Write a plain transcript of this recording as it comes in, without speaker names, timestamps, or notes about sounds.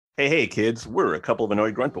Hey, kids, we're a couple of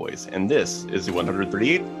annoyed grunt boys, and this is the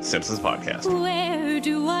 138th Simpsons Podcast. Where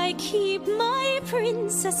do I keep my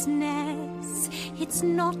princessness? It's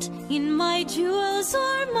not in my jewels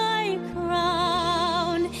or my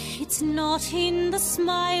crown. It's not in the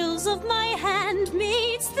smiles of my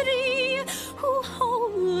handmaids three who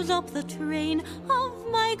hold up the train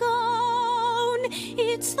of my gown.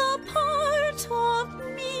 It's the part of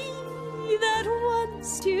me that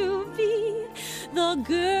wants to be the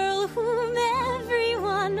girl whom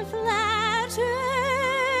everyone flatters.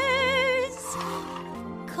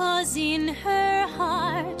 'Cause in her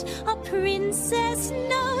heart a princess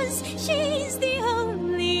knows she's the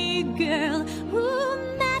only girl who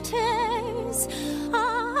matters.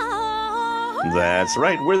 That's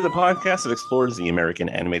right, we're the podcast that explores the American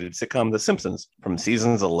animated sitcom The Simpsons from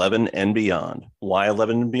seasons 11 and beyond. Why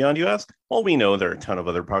 11 and beyond, you ask? Well, we know there are a ton of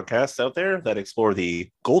other podcasts out there that explore the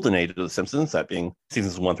golden age of The Simpsons, that being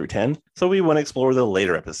seasons 1 through 10. So we want to explore the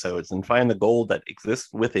later episodes and find the gold that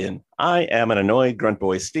exists within. I am an annoyed grunt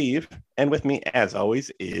boy, Steve, and with me, as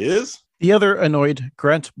always, is... the other annoyed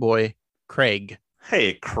grunt boy, Craig.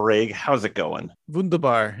 Hey, Craig, how's it going?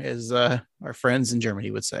 Wunderbar, as our friends in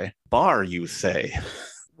Germany would say. Bar, you say.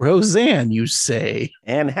 Roseanne, you say.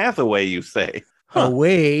 Anne Hathaway, you say.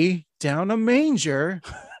 Away down a manger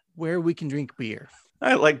where we can drink beer.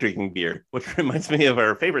 I like drinking beer, which reminds me of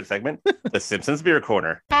our favorite segment, The Simpsons Beer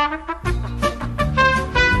Corner.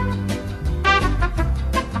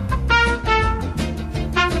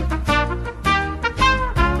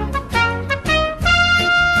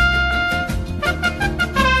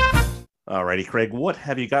 Alrighty, Craig, what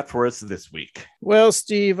have you got for us this week? Well,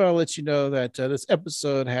 Steve, I'll let you know that this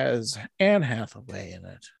episode has Anne Hathaway in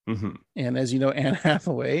it. Mm-hmm. And as you know, Anne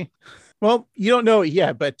Hathaway, well, you don't know it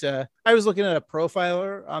yet, but I was looking at a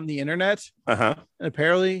profiler on the internet. Uh-huh. And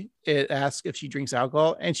apparently it asks if she drinks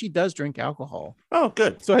alcohol, and she does drink alcohol. Oh,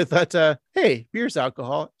 good. So I thought, hey, beer's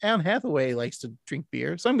alcohol. Anne Hathaway likes to drink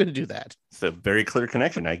beer, so I'm going to do that. It's a very clear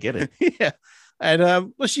connection. I get it. Yeah. And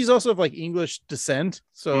well, she's also of like English descent.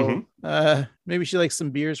 So maybe she likes some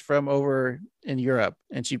beers from over in Europe,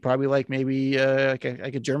 and she'd probably like maybe like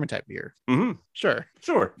a German type beer. Mm-hmm. Sure.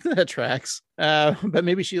 That tracks. But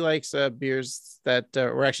maybe she likes beers that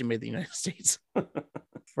were actually made in the United States.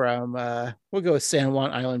 From we'll go with San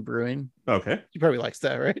Juan Island Brewing. Okay. She probably likes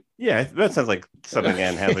that, right? Yeah, that sounds like something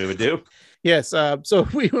Anne Hathaway would do. Yes. So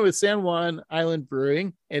we went with San Juan Island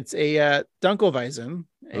Brewing. It's a Dunkelweizen.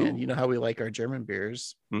 And you know how we like our German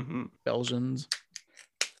beers, Belgians.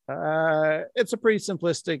 It's a pretty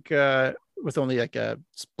simplistic, with only like a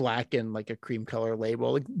black and like a cream color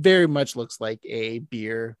label. It very much looks like a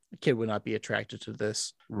beer. A kid would not be attracted to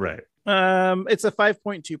this. Right. It's a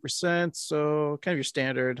 5.2%, so kind of your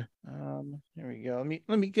standard. Here we go.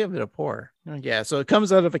 Let me give it a pour. Yeah, so it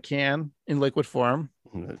comes out of a can in liquid form.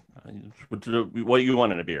 What you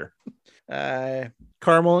want in a beer?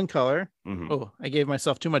 Caramel in color. Mm-hmm. Oh, I gave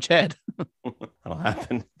myself too much head. That'll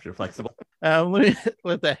happen if you're flexible. Let me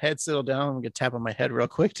let that head settle down. I'm gonna tap on my head real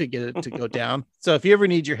quick to get it to go down. So if you ever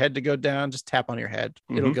need your head to go down, just tap on your head.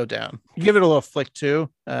 It'll go down. Give it a little flick too.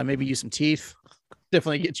 Maybe use some teeth.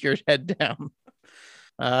 Definitely get your head down.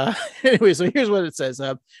 Anyway, so here's what it says.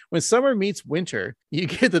 When summer meets winter, you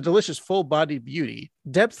get the delicious full-bodied beauty.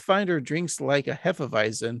 Depth Finder drinks like a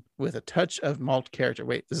Hefeweizen with a touch of malt character.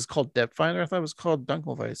 Wait, this is called Depth Finder? I thought it was called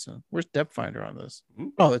Dunkelweizen. Where's Depth Finder on this?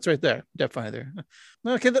 Oh, it's right there. Depth Finder.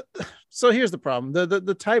 Okay, so here's the problem.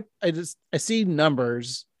 The type, I see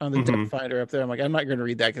numbers on the Depth Finder up there. I'm like, I'm not going to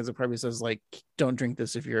read that because it probably says like, don't drink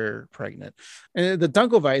this if you're pregnant. And the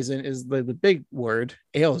Dunkelweizen is the big word.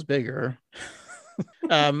 Ale is bigger.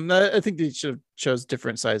 I think they should have chose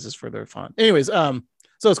different sizes for their font. Anyways, so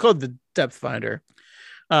it's called the Depth Finder.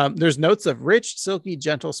 There's notes of rich, silky,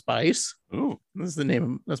 gentle spice. Ooh, this is the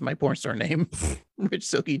name. That's my porn star name. Rich,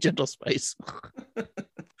 silky, gentle spice.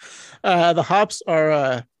 The hops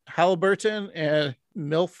are Halliburton and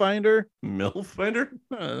Milfinder. Milfinder?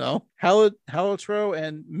 I don't know. Halitro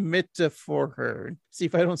and Mitteforher. See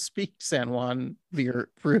if I don't speak San Juan beer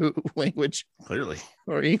brew language. Clearly.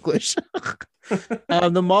 Or English.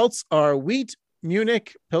 The malts are wheat,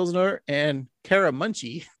 Munich, Pilsner, and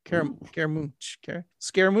Caramunchi.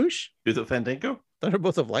 Scaramouche? Is it Fandango?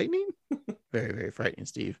 Thunderbolt of Lightning? Very, very frightening,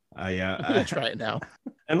 Steve. I'm gonna try it now.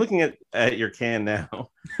 I'm looking at your can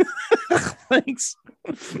now. Thanks.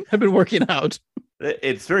 I've been working out.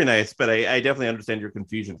 It's very nice, but I definitely understand your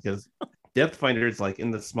confusion because Depth finder is like in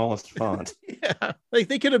the smallest font. Yeah, like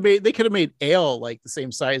they could have made ale like the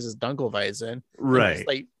same size as Dunkelweizen, Right. Just,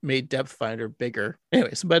 like made depth finder bigger.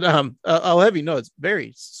 Anyways, but I'll have you know it's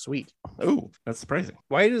very sweet. Oh, that's surprising.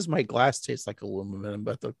 Why does my glass taste like aluminum,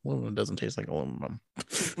 but the aluminum doesn't taste like aluminum?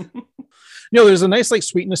 There's a nice like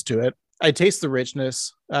sweetness to it. I taste the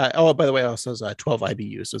richness. By the way, it also has 12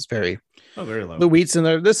 IBU, so it's very low. The wheat's in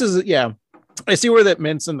there. This is I see where that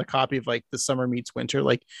mints in the copy of like the summer meets winter.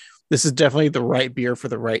 Like this is definitely the right beer for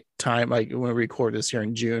the right time. Like when we record this here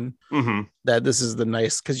in June, that this is the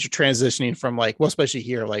nice because you're transitioning from like, well, especially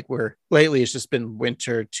here, like where lately it's just been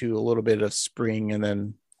winter to a little bit of spring and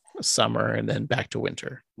then summer and then back to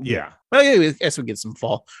winter. Yeah. Well, I guess we get some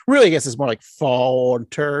fall. Really, I guess it's more like fall,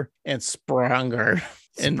 winter, and Spranger.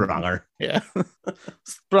 Spranger. Yeah.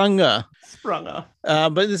 Spranger. Spranger.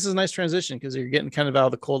 But this is a nice transition because you're getting kind of out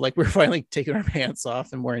of the cold. Like we're finally taking our pants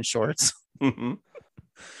off and wearing shorts.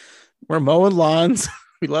 We're mowing lawns.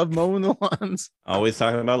 We love mowing the lawns. Always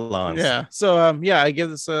talking about lawns. Yeah. So I give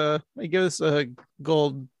this a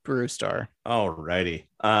gold brew star. Alrighty.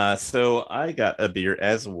 So I got a beer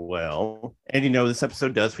as well. And this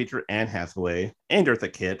episode does feature Anne Hathaway and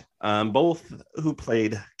Eartha Kitt, both who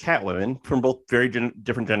played Catwomen from both very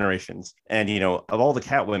different generations. And of all the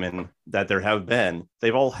Catwomen that there have been,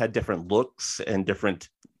 they've all had different looks and different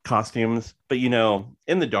costumes. But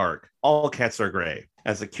in the dark, all cats are gray,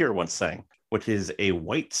 as The Cure once sang, which is a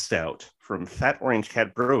white stout from Fat Orange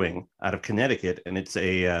Cat Brewing out of Connecticut. And it's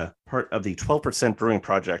a part of the 12% Brewing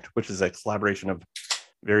Project, which is a collaboration of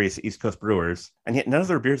various East Coast brewers. And yet none of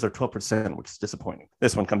their beers are 12%, which is disappointing.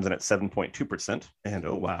 This one comes in at 7.2%. And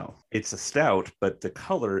oh, wow. It's a stout, but the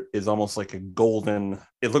color is almost like a golden.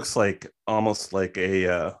 It looks like almost like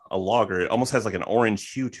a lager. It almost has like an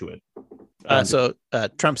orange hue to it.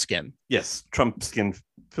 Trump skin. Yes, Trump skin.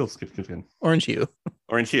 Phil skin. Orange hue.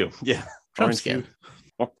 Orange hue. Yeah. Trump orange skin.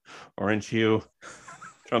 Hue. Orange hue.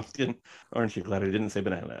 Trump skin. Orange hue. Glad I didn't say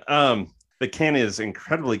banana. The can is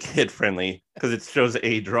incredibly kid friendly because it shows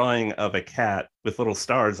a drawing of a cat with little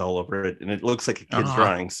stars all over it, and it looks like a kid's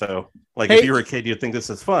drawing. So, if you were a kid, you'd think this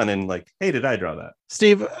is fun, and hey, did I draw that?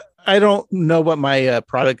 Steve, I don't know what my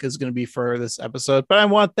product is going to be for this episode, but I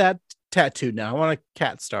want that tattooed now. I want a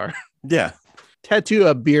cat star. Yeah, tattoo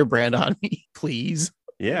a beer brand on me, please.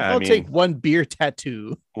 Yeah, I'll take one beer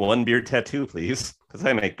tattoo. One beer tattoo, please, because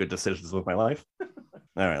I make good decisions with my life.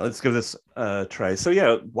 All right, let's give this a try. So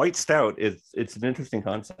yeah, white stout it's an interesting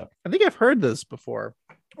concept. I think I've heard this before,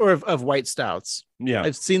 or of white stouts. Yeah,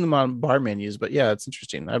 I've seen them on bar menus, but yeah, it's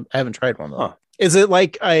interesting. I haven't tried one though. Huh. Is it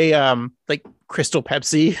like a like Crystal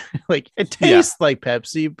Pepsi? Like it tastes like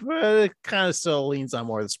Pepsi, but it kind of still leans on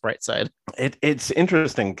more the Sprite side. It's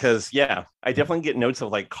interesting because I definitely get notes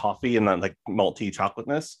of like coffee and like malty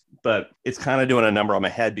chocolateness, but it's kind of doing a number on my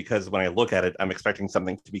head because when I look at it, I'm expecting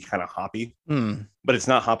something to be kind of hoppy, but it's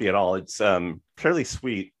not hoppy at all. It's fairly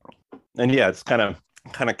sweet, and it's kind of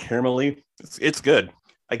caramelly. It's good.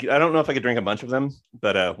 I don't know if I could drink a bunch of them,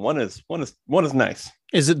 but one is nice.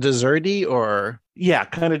 Is it desserty or? Yeah,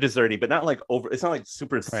 kind of desserty, but not like over. It's not like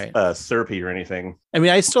super syrupy or anything. I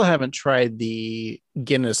mean, I still haven't tried the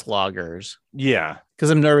Guinness lagers. Yeah, because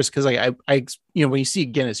I'm nervous because I when you see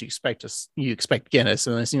Guinness, you expect Guinness,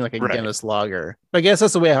 and it seems like a Guinness lager. But I guess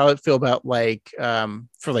that's the way how I feel about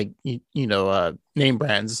for name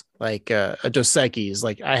brands like a Dos Equis.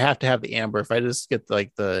 Like I have to have the amber. If I just get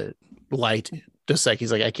like the light Dos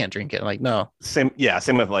Equis, like I can't drink it. I'm like no. Same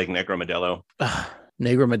with like Negro Modelo.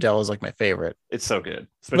 Negro Modelo is like my favorite. It's so good.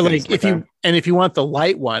 But like if you want the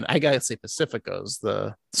light one, I gotta say Pacifico's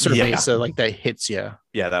the cerveza like that hits you.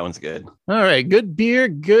 Yeah, that one's good. All right, good beer,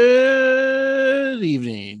 good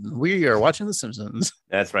evening. We are watching The Simpsons.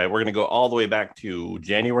 That's right. We're gonna go all the way back to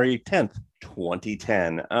January 10th,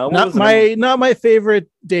 2010. Not my favorite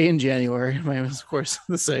day in January. Mine was, of course,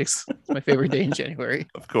 the 6th. It's my favorite day in January.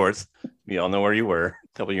 Of course, we all know where you were a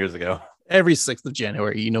couple years ago. Every 6th of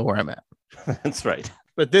January, you know where I'm at. That's right.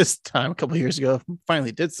 But this time, a couple of years ago,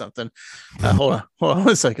 finally did something. Hold on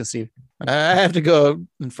 1 second, Steve. I have to go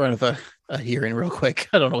in front of a hearing real quick.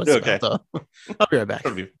 I don't know what's about though. I'll be right back.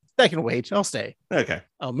 I can wait. I'll stay. Okay.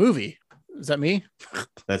 A movie. Is that me?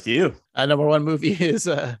 That's you. Number one movie is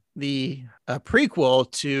the prequel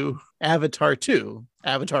to Avatar 2,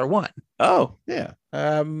 Avatar 1. Oh, yeah.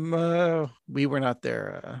 We were not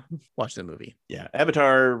there watching the movie. Yeah.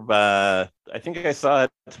 Avatar, I think I saw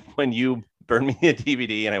it when you burned me a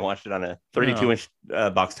DVD and I watched it on a 32-inch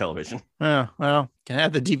box television. Oh, well, can I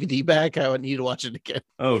have the DVD back? I would need to watch it again.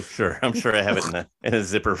 Oh, sure. I'm sure I have it in a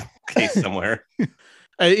zipper case somewhere.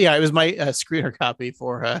 It was my screener copy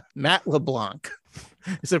for Matt LeBlanc.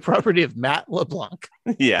 It's a property of Matt LeBlanc.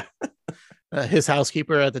 Yeah. His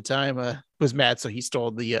housekeeper at the time was mad, so he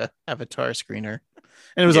stole the Avatar screener.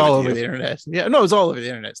 And it was Gave it all to over you? the internet. Yeah, no, it was all over the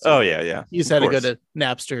internet. Oh, yeah, yeah. You just Of had to go course. to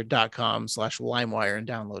napster.com/LimeWire and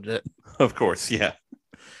download it. Of course, yeah.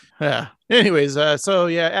 Yeah. Anyways, so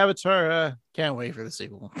yeah, Avatar, can't wait for the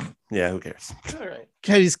sequel. Yeah, who cares? All right.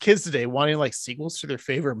 God, these kids today wanting like sequels to their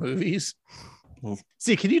favorite movies. Mm.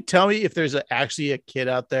 See, can you tell me if there's actually a kid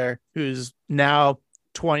out there who's now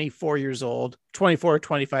 24 years old, 24,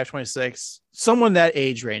 25, 26, someone that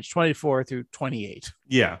age range, 24 through 28?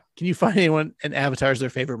 Yeah. Can you find anyone in Avatar's their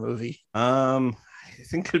favorite movie? I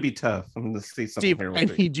think it'd be tough. I'm going to see something Steve, here. I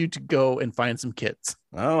need you to go and find some kids.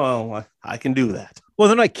 Oh, well, I can do that. Well,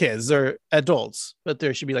 they're not kids, they're adults, but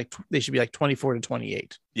they should be like 24 to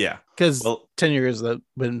 28. Yeah. Because Well, 10 years that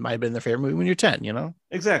might have been their favorite movie when you're 10, you know?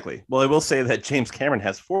 exactly. Well, I will say that James Cameron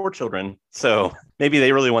has 4 children, so maybe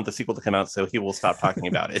they really want the sequel to come out, so he will stop talking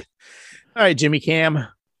about it. All right, Jimmy Cam.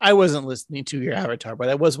 I wasn't listening to your Avatar, but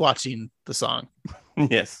I was watching the song.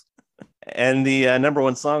 Yes. And the number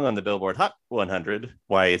 1 song on the Billboard Hot 100,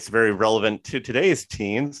 why it's very relevant to today's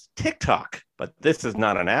teens, TikTok. But this is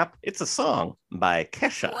not an app, it's a song by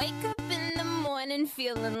Kesha. Wake up in the morning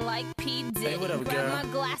feeling like P. Diddy. Hey, what up, Grab girl? my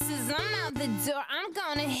glasses, I'm out the door. I'm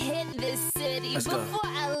gonna hit this city. Let's go. Before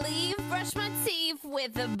I leave, brush my teeth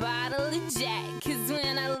with a bottle of Jack. Cause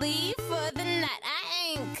when I leave for the night,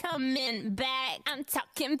 I ain't coming back. I'm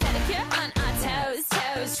talking pedicure on our toes.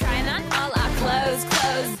 Trying on all our clothes.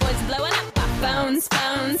 Boys blowing up our phones.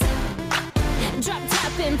 Drop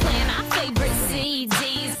top and playing our favorite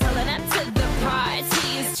CDs. Pulling up to the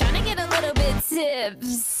parties. Trying to get a little bit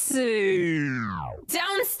tipsy.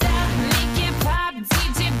 Don't stop, make it pop.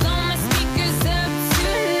 DJ, blow my speakers up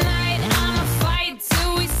tonight. I'ma fight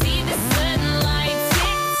till we see the sunlight.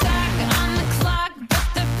 Tick-tock on the clock, but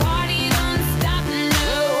the party don't stop.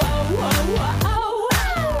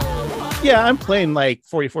 No. Yeah, I'm playing like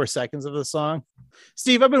 44 seconds of the song.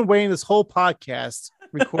 Steve, I've been waiting this whole podcast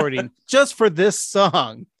recording just for this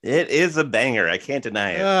song. It is a banger. I can't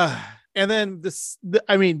deny it. And then the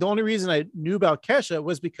only reason I knew about Kesha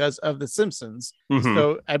was because of The Simpsons. Mhm.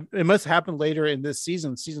 So it must happen later in this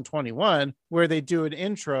season 21, where they do an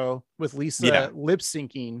intro with Lisa lip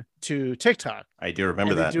syncing to TikTok. I do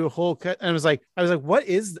remember And they that. do a whole cut, and I was like, what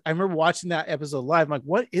is? I remember watching that episode live. I'm like,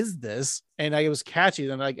 what is this? And it was catchy.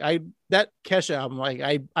 And like that Kesha album, like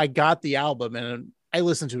I got the album and I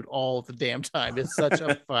listen to it all the damn time. It's such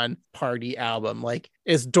a fun party album. Like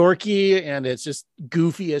it's dorky and it's just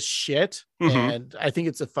goofy as shit. Mhm. And I think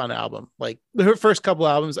it's a fun album. Like her first couple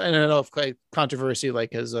albums, I don't know if like controversy, like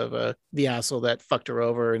because of the asshole that fucked her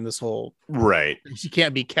over and this whole Right. she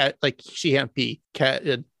can't be cat, like she can't be cat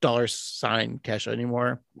 $sign Kesha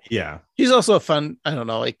anymore. Yeah. She's also a fun, I don't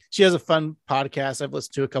know, like she has a fun podcast I've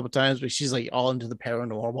listened to a couple times, but she's like all into the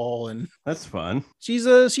paranormal and That's fun. she's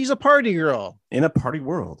a party girl. In a party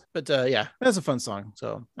world. But yeah, that's a fun song.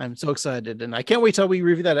 So I'm so excited, and I can't wait till we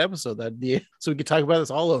review that episode. So we can talk about this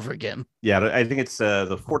all over again. Yeah, I think it's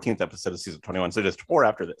the 14th episode of season 21, so just 4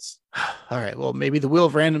 after this. All right. Well, maybe the Wheel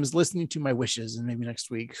of Random is listening to my wishes, and maybe next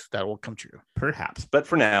week that will come true. Perhaps. But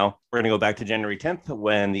for now, we're going to go back to January 10th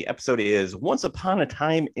when the episode is Once Upon a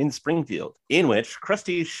Time in Springfield, in which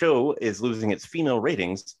Krusty's show is losing its female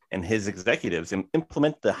ratings and his executives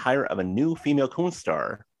implement the hire of a new female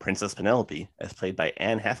co-star, Princess Penelope, as played by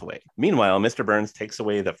Anne Hathaway. Meanwhile, Mr. Burns takes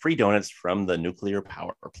away the free donuts from the nuclear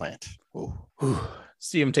power plant. Ooh.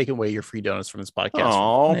 See him taking away your free donuts from this podcast.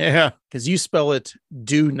 Aw. Yeah, because you spell it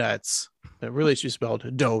do nuts. It really should be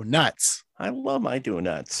spelled do nuts. I love my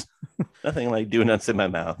donuts. Nothing like donuts in my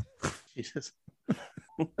mouth. Jesus.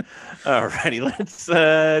 All righty, let's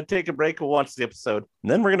take a break. We'll watch the episode,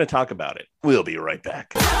 and then we're going to talk about it. We'll be right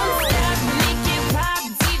back.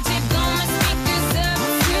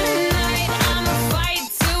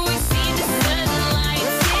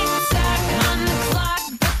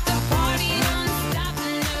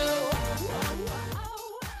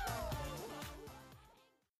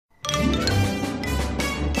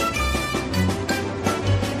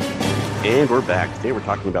 And we're back. Today we're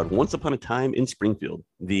talking about Once Upon a Time in Springfield,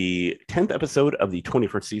 the 10th episode of the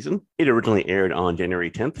 21st season. It originally aired on January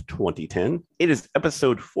 10th, 2010. It is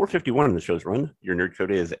episode 451 in the show's run. Your nerd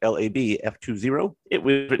code is LABF20. It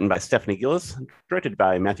was written by Stephanie Gillis, directed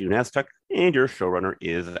by Matthew Nastuk, and your showrunner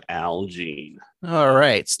is Al Jean. All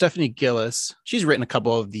right. Stephanie Gillis. She's written a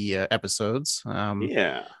couple of the episodes.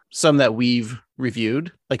 Yeah. Some that we've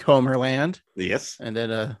reviewed, like Homerland, Yes. and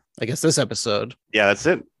then I guess this episode. Yeah, that's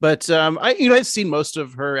it. But I've seen most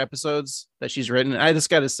of her episodes that she's written. And I just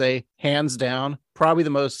got to say, hands down, probably the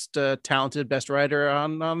most talented, best writer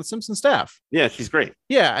on the Simpsons staff. Yeah, she's great.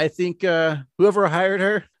 Yeah, I think whoever hired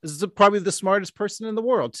her is probably the smartest person in the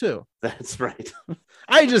world, too. That's right.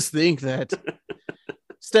 I just think that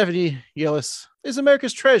Stephanie Gillis is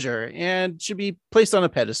America's treasure and should be placed on a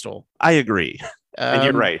pedestal. I agree. And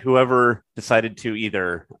you're right. Whoever decided to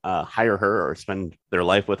either hire her or spend their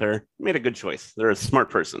life with her made a good choice. They're a smart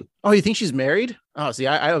person. Oh, you think she's married? Oh, see,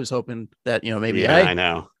 I was hoping that, maybe I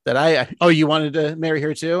know. Oh, you wanted to marry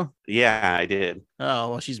her too? Yeah, I did. Oh,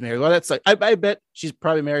 well, she's married. Well, that's like, I bet she's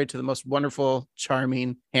probably married to the most wonderful,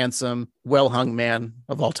 charming, handsome, well-hung man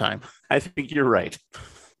of all time. I think you're right.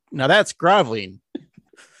 Now that's groveling.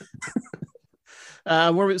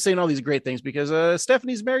 We're saying all these great things because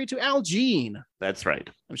Stephanie's married to Al Jean. That's right.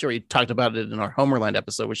 I'm sure we talked about it in our Homerland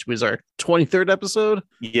episode, which was our 23rd episode.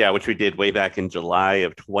 Yeah, which we did way back in July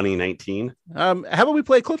of 2019. How about we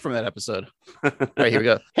play a clip from that episode? All right, here we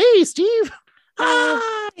go. Hey, Steve.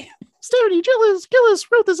 Hi. Stephanie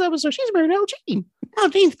Gillis wrote this episode. She's married to Al Jean. Al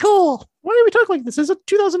Jean's cool. Why do we talk like this? This is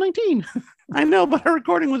 2019. I know, but her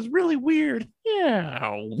recording was really weird.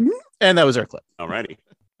 Yeah. And that was our clip. Alrighty.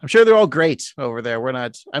 I'm sure they're all great over there. We're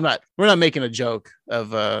not making a joke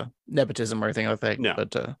of nepotism or anything like that. No.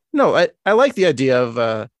 But no, I like the idea of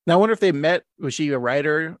now I wonder if they met. Was she a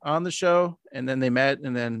writer on the show? And then they met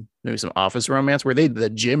and then maybe some office romance. Were they the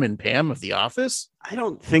Jim and Pam of The Office? I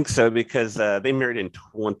don't think so because they married in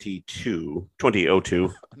 2002.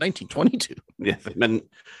 1922. Yeah, they met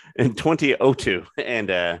in 2002. And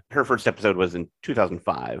her first episode was in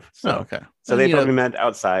 2005. So, okay. So they probably met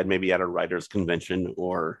outside, maybe at a writer's convention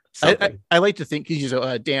or something. I like to think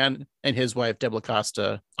because Dan and his wife, Deb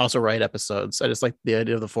LaCosta, also write episodes. I just like the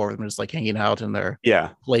idea of the four of them just like hanging out in their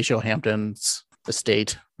palatial Hamptons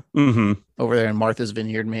estate over there in Martha's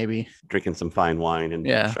Vineyard, maybe drinking some fine wine and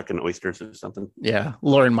shucking oysters or something. Yeah,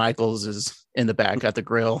 Lauren Michaels is in the back at the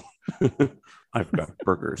grill. I've got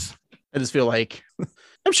burgers. I just feel like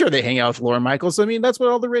I'm sure they hang out with Lauren Michaels. I mean, that's what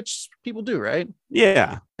all the rich people do, right?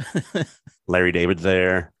 Yeah. Larry David's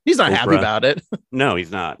there. He's not happy about it. No,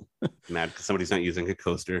 he's not. Mad because somebody's not using a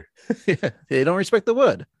coaster. They don't respect the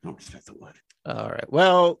wood. Don't respect the wood. All right.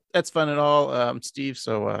 Well, that's fun and all, Steve.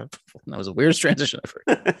 So that was a weird transition I've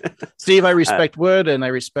heard. Steve, I respect wood and I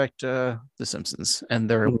respect The Simpsons and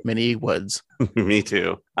their many woods. Me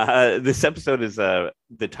too. This episode is the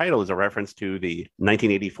title is a reference to the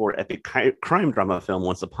 1984 epic crime drama film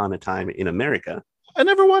Once Upon a Time in America. I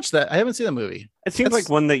never watched that. I haven't seen that movie. It seems like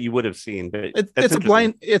one that you would have seen, but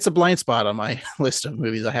it's a blind spot on my list of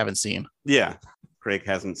movies I haven't seen. Yeah. Craig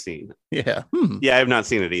hasn't seen. Yeah. Yeah, I have not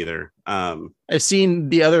seen it either. I've seen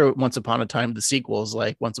the other Once Upon a Time, the sequels,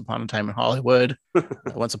 like Once Upon a Time in Hollywood,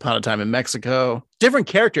 Once Upon a Time in Mexico. Different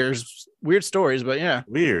characters, weird stories, but yeah.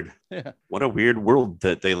 Weird. Yeah. What a weird world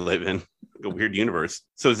that they live in. A weird universe.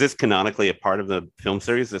 So is this canonically a part of the film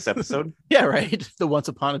series, this episode? Yeah, right. The Once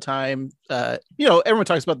Upon a Time, everyone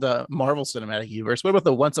talks about the Marvel Cinematic Universe. What about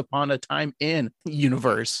the Once Upon a Time in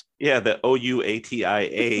universe? Yeah, the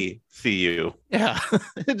OUATIACU. Yeah,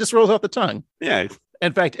 it just rolls off the tongue. Yeah.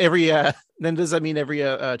 In fact, then does that mean every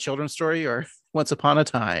children's story or Once Upon a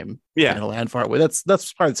Time? Yeah, in a land far away. That's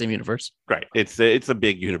part of the same universe. Right. It's a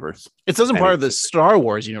big universe. It doesn't part of the Star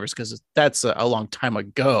Wars universe because that's a long time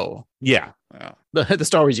ago. Yeah. Wow. The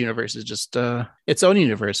Star Wars universe is just its own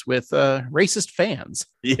universe with racist fans.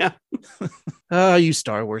 Yeah. You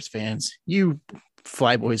Star Wars fans, you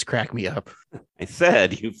flyboys crack me up. I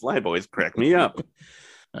said you flyboys crack me up.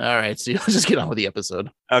 All right, so let's just get on with the episode.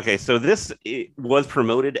 Okay, so this was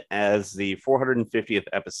promoted as the 450th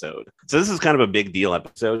episode. So this is kind of a big deal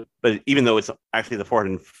episode, but even though it's actually the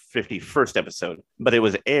 451st episode, but it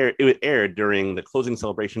was aired during the closing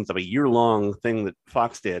celebrations of a year-long thing that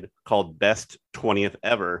Fox did called Best 20th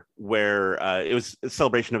Ever, where it was a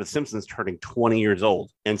celebration of The Simpsons turning 20 years old.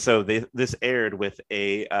 And so this aired with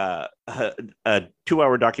a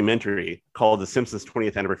 2-hour documentary called The Simpsons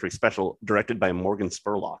 20th Anniversary Special, directed by Morgan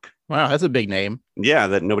Spurlock. Wow, that's a big name. Yeah,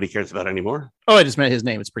 that nobody cares about anymore. Oh, I just meant his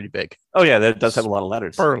name. It's pretty big. Oh, yeah, that does have a lot of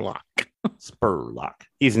letters. Spurlock. Spurlock.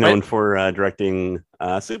 He's known for directing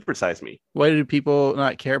Super Size Me. Why do people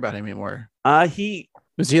not care about him anymore? Was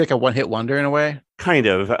he like a one-hit wonder in a way? Kind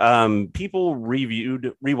of. People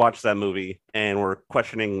rewatched that movie and were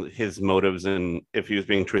questioning his motives and if he was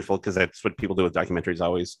being truthful, because that's what people do with documentaries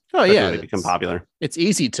always. Oh yeah, when they become popular. It's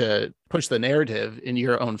easy to push the narrative in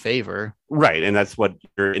your own favor, right? And that's what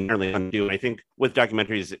you're inherently going to do. And I think with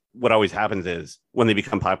documentaries, what always happens is when they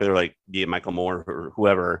become popular, like be it Michael Moore or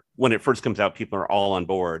whoever, when it first comes out, people are all on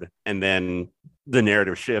board, and then the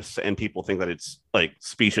narrative shifts and people think that it's like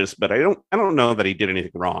specious, but I don't know that he did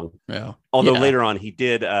anything wrong. Yeah. Although later on he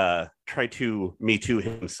did try to Me Too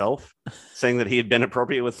himself, saying that he had been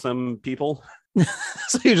appropriate with some people.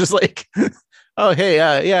 So you're just like, oh, hey,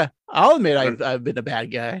 yeah, I'll admit I've been a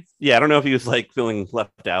bad guy. Yeah, I don't know if he was like feeling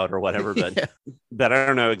left out or whatever, but but I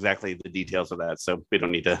don't know exactly the details of that, so we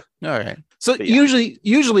don't need to. All right. So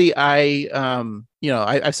usually I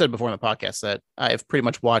I've said before in the podcast that I've pretty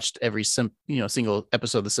much watched every single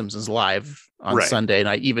episode of The Simpsons live on Sunday, and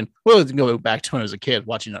I even go back to when I was a kid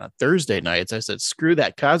watching it on Thursday nights. I said, screw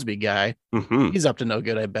that Cosby guy. Mm-hmm. He's up to no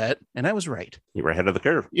good, I bet, and I was right. You were ahead of the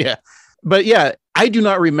curve. Yeah. But yeah, I do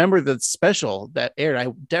not remember the special that aired.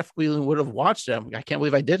 I definitely would have watched it. I can't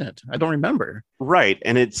believe I didn't. I don't remember. Right.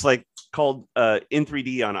 And it's like called In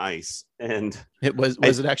 3D on Ice. And it was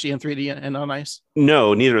it actually in 3D and on ice?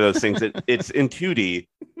 No, neither of those things. It's in 2D.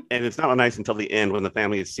 And it's not on ice until the end when the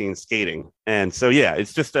family is seen skating. And so, yeah,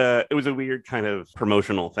 it's just it was a weird kind of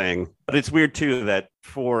promotional thing. But it's weird, too, that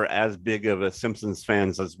for as big of a Simpsons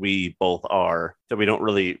fans as we both are, that we don't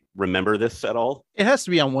really remember this at all. It has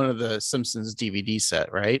to be on one of the Simpsons DVD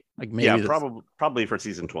set, right? Like maybe probably for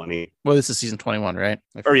season 20. Well, this is season 21, right?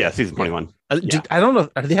 Season 21. I don't know.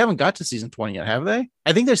 They haven't got to season 20 yet, have they?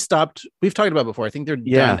 I think they stopped. We've talked about it before. I think they're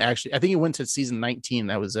done, actually. I think it went to season 19.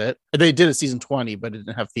 That was it. They did a season 20, but it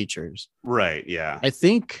didn't have features. Right, yeah. I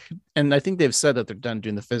think they've said that they're done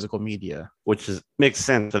doing the physical media. Which makes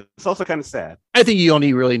sense. It's also kind of sad. I think you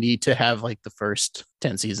only really need to have like the first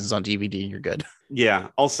 10 seasons on DVD and you're good. Yeah.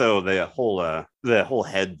 Also, the whole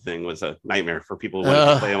head thing was a nightmare for people who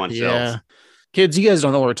wanted to play them on shelves. Kids, you guys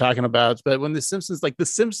don't know what we're talking about, but when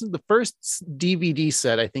the first DVD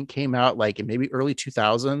set, I think came out like in maybe early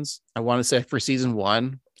 2000s. I want to say for season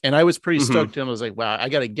 1. And I was pretty stoked. And I was like, wow, I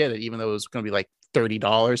got to get it, even though it was going to be like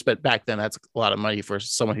 $30. But back then, that's a lot of money for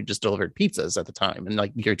someone who just delivered pizzas at the time in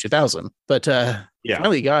like year 2000. But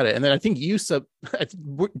finally got it. And then I think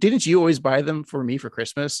didn't you always buy them for me for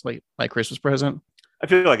Christmas, like my Christmas present? I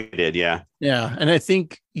feel like I did, yeah. Yeah, and I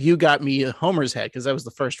think you got me a Homer's Head because that was the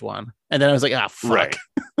first one. And then I was like, fuck. Right.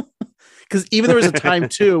 Because even there was a time,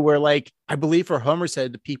 too, where, like, I believe for Homer's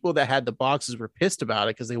Head, the people that had the boxes were pissed about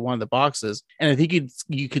it because they wanted the boxes. And I think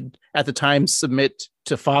you could, at the time, submit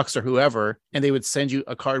to Fox or whoever, and they would send you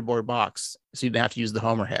a cardboard box so you didn't have to use the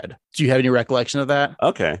Homer Head. Do you have any recollection of that?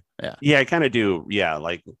 Okay. Yeah, I kind of do. Yeah,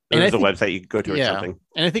 like there's a website you could go to or something.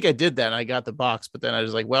 And I think I did that, and I got the box, but then I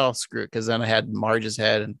was like, well, screw it, because then I had Marge's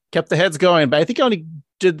head and kept the heads going. But I think I only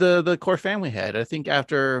did the core family head. I think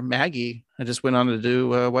after Maggie, I just went on to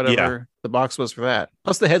do whatever the box was for that.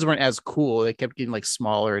 Plus, the heads weren't as cool. They kept getting like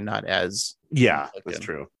smaller and not as. Yeah, that's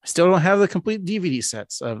true. I still don't have the complete DVD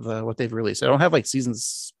sets of what they've released. I don't have like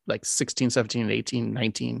seasons like 16, 17, 18,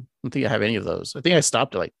 19. I don't think I have any of those. I think I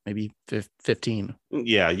stopped at like maybe 15.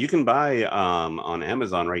 Yeah, you can buy on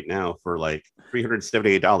Amazon right now for like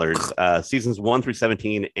 $378, seasons 1 through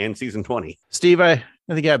 17 and season 20. Steve, I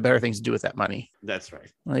think I have better things to do with that money. That's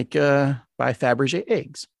right. Like buy Fabergé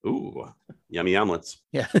eggs. Ooh, yummy omelets.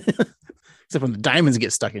 Yeah. Except when the diamonds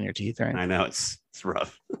get stuck in your teeth, right? I know, it's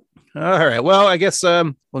rough. All right. Well, I guess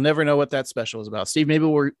we'll never know what that special is about. Steve, maybe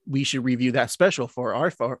we should review that special for our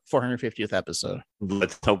 450th episode.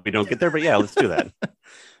 Let's hope we don't get there, but yeah, let's do that.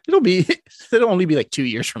 It'll only be like 2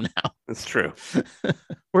 years from now. That's true.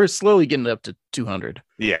 We're slowly getting up to 200.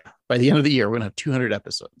 Yeah. By the end of the year, we're going to have 200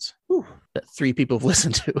 episodes. Whew. That 3 people have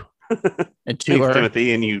listened to. And 2 Thanks, are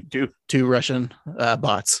Timothy, and you too. 2 Russian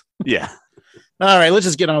bots. Yeah. All right, let's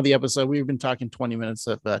just get on with the episode. We've been talking 20 minutes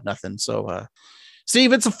of nothing. So,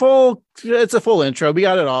 Steve, it's a full intro. We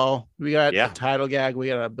got it all. We got a title gag. We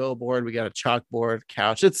got a billboard. We got a chalkboard,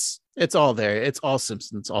 couch. It's all there. It's all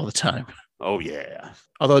Simpsons all the time. Oh, yeah.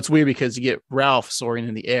 Although it's weird because you get Ralph soaring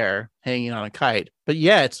in the air, hanging on a kite. But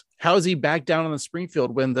yet, how is he back down on the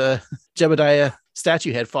Springfield when the Jebediah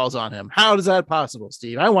statue head falls on him? How is that possible,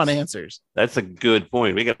 Steve? I want answers. That's a good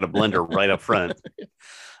point. We got a blender right up front.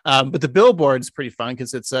 But the billboard is pretty fun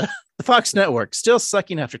because it's the Fox network still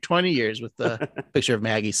sucking after 20 years with the picture of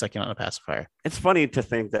Maggie sucking on a pacifier. It's funny to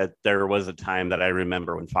think that there was a time that I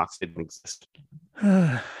remember when Fox didn't exist.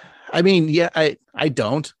 I mean, yeah, I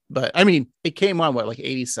don't, but I mean, it came on like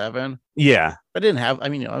 87. Yeah. I didn't have,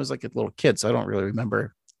 I was like a little kid, so I don't really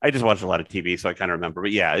remember. I just watched a lot of TV, so I kind of remember.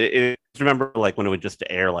 But yeah, it remember like when it would just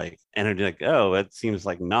air like, and it'd be like, oh, it seems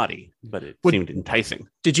like naughty, but it seemed enticing.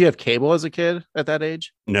 Did you have cable as a kid at that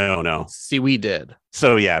age? No. See, we did.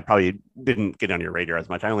 So yeah, probably didn't get on your radar as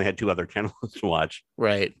much. I only had 2 other channels to watch.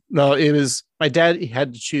 Right. No, it was my dad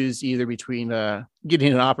had to choose either between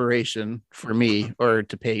getting an operation for me or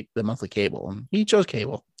to pay the monthly cable, and he chose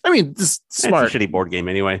cable. I mean, this is smart. It's a shitty board game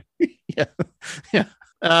anyway. Yeah.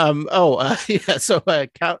 So a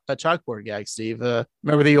chalkboard gag, Steve.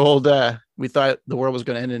 Remember the old we thought the world was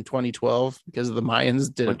going to end in 2012 because of the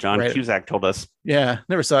Mayans did what John Cusack told us. Yeah,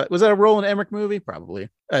 never saw it. Was that a Roland Emmerich movie? Probably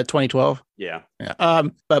 2012. Yeah.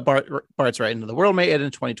 But Bart's right into the world may end in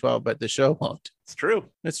 2012, but the show won't. It's true.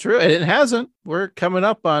 It's true, and it hasn't. We're coming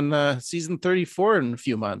up on season 34 in a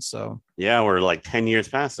few months, so yeah, we're like 10 years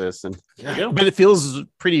past this, and but it feels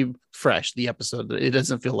pretty fresh. The episode, it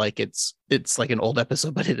doesn't feel like it's like an old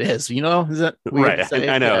episode, but it is. You know, is that weird right? to say?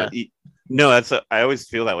 I know. Yeah. No, I always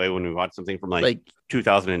feel that way when we watch something from like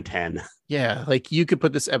 2010. Yeah, like you could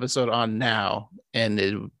put this episode on now, and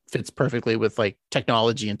it fits perfectly with like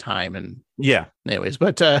technology and time. And yeah, anyways,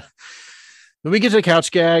 but when we get to the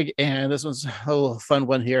couch gag, and this one's a little fun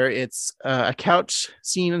one here. It's a couch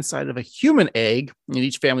scene inside of a human egg, and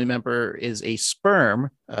each family member is a sperm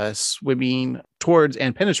swimming towards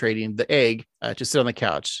and penetrating the egg to sit on the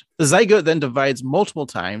couch. The zygote then divides multiple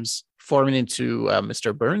times, forming into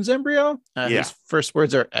Mr. Burns' embryo. His first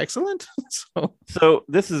words are excellent. So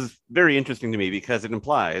this is very interesting to me because it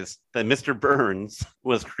implies that Mr. Burns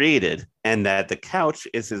was created and that the couch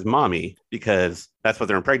is his mommy because that's what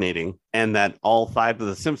they're impregnating, and that all 5 of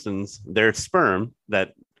the Simpsons, their sperm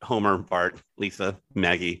that Homer, Bart, Lisa,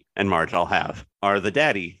 Maggie, and Marge all have are the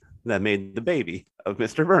daddy that made the baby of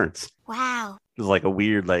Mr. Burns. Wow. It was like a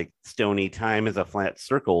weird, like stony time is a flat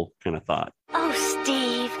circle kind of thought. Oh,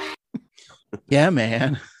 Steve. Yeah,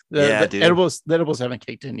 man. The dude. edibles haven't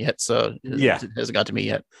kicked in yet, so it hasn't got to me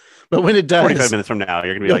yet. But when it does, 45 minutes from now,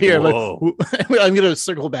 you're gonna be like, whoa. I'm gonna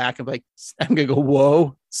circle back and I'm gonna go,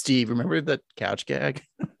 whoa, Steve, remember that couch gag?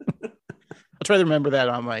 I'll try to remember that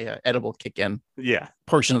on my edible kick-in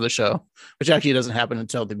portion of the show, which actually doesn't happen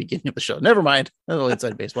until the beginning of the show. Never mind. A little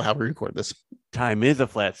inside baseball, how we record this. Time is a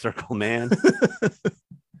flat circle, man.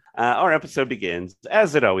 Our episode begins,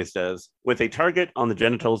 as it always does, with a target on the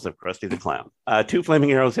genitals of Krusty the Clown. 2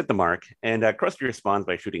 flaming arrows hit the mark, and Krusty responds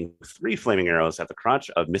by shooting 3 flaming arrows at the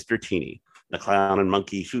crotch of Mr. Teeny. The clown and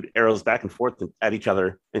monkey shoot arrows back and forth at each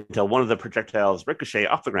other until one of the projectiles ricochet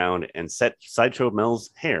off the ground and set Sideshow Mel's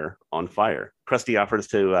hair on fire. Krusty offers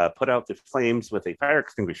to put out the flames with a fire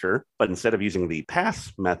extinguisher, but instead of using the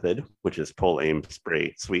pass method, which is pull, aim,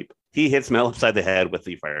 spray, sweep, he hits Mel upside the head with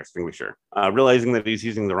the fire extinguisher. Realizing that he's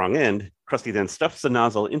using the wrong end, Krusty then stuffs the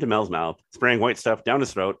nozzle into Mel's mouth, spraying white stuff down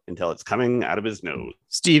his throat until it's coming out of his nose.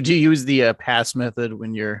 Steve, do you use the pass method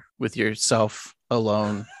when you're with yourself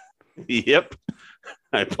alone? Yep.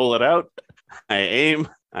 I pull it out, I aim,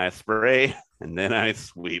 I spray, and then I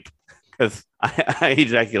sweep. Because I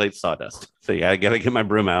ejaculate sawdust. So I gotta get my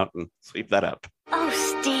broom out and sweep that up.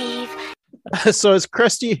 Oh, Steve. So as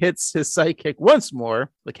Krusty hits his sidekick once more,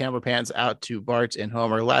 the camera pans out to Bart and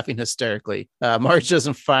Homer laughing hysterically. Marge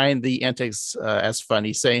doesn't find the antics as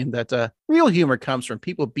funny, saying that real humor comes from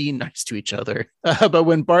people being nice to each other. But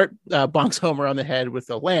when Bart bonks Homer on the head with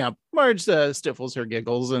a lamp, Marge stifles her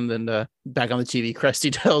giggles, and then back on the TV,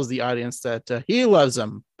 Krusty tells the audience that he loves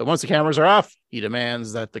them. But once the cameras are off, he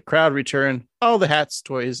demands that the crowd return all the hats,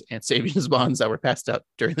 toys, and savings bonds that were passed out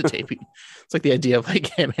during the taping. It's like the idea of like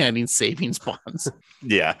him handing savings bonds.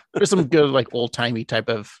 Yeah. There's some good like old-timey type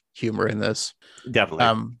of humor in this.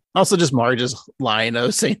 Definitely. Also just Marge's line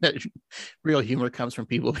of saying that real humor comes from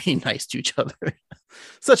people being nice to each other.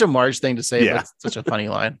 Such a Marge thing to say, but it's such a funny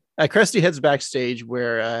line. Krusty heads backstage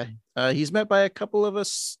where he's met by a couple of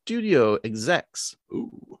studio execs.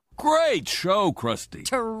 Ooh. Great show, Krusty.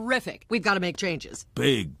 Terrific. We've got to make changes.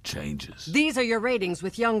 Big changes. These are your ratings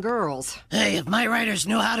with young girls. Hey, if my writers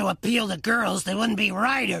knew how to appeal to girls, they wouldn't be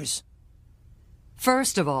writers.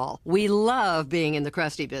 First of all, we love being in the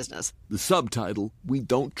Krusty business. The subtitle, we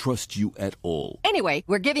don't trust you at all. Anyway,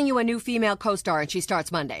 we're giving you a new female co-star and she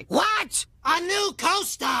starts Monday. What? A new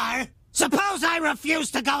co-star? Suppose I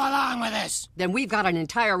refuse to go along with this? Then we've got an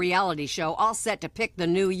entire reality show all set to pick the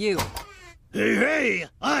new you. Hey,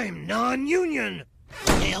 I'm non-union.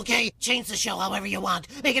 Okay, change the show however you want.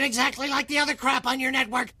 Make it exactly like the other crap on your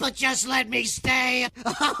network, but just let me stay.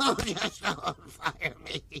 Oh, just don't fire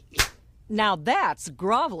me. Now that's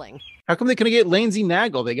groveling. How come they couldn't get Lainey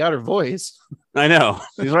Nagel? They got her voice. I know.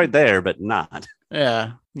 She's right there, but not.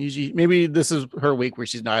 Yeah. Usually, maybe this is her week where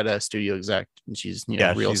she's not a studio exec and she's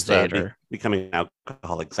real estate or becoming an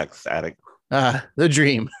alcoholic sex addict. The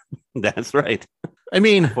dream. That's right. I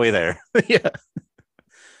mean, Way there. yeah.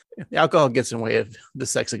 The alcohol gets in the way of the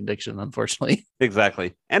sex addiction, unfortunately.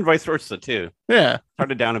 Exactly. And vice versa, too. Yeah. It's hard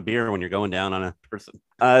to down a beer when you're going down on a person.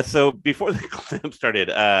 So before the clip started,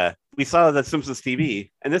 we saw the Simpsons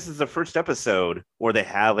TV, and this is the first episode where they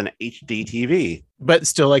have an HD TV. But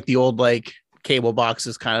still like the old like cable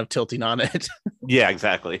boxes kind of tilting on it. Yeah,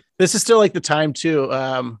 exactly. This is still like the time too.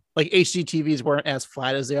 Like HD TVs weren't as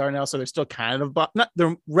flat as they are now, so they're still kind of not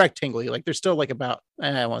they're rectangly. Like they're still like about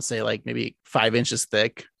I want to say like maybe 5 inches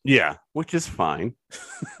thick. Yeah, which is fine.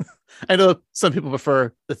 I know some people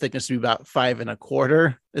prefer the thickness to be about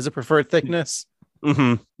 5.25 is a preferred thickness.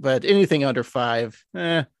 Mm-hmm. But anything under 5,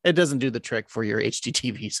 it doesn't do the trick for your HD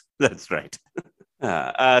TVs. That's right.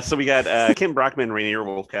 So we got Kim Brockman, Rainier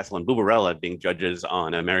Wolfcastle, and Boobarella being judges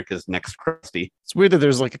on America's Next Krusty. It's weird that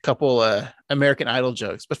there's like a couple American Idol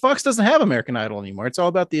jokes, but Fox doesn't have American Idol anymore. It's all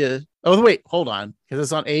about the oh wait, hold on, because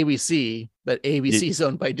it's on ABC, but ABC is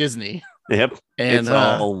owned by Disney. Yep, and it's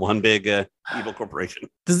all one big evil corporation.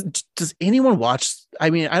 Does anyone watch? I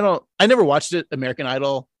mean, I never watched it, American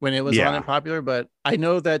Idol, when it was on and popular, but I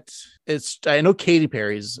know that I know Katy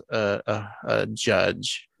Perry's a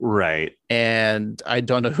judge. Right. And I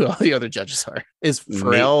don't know who all the other judges are. Is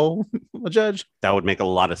Pharrell a judge? That would make a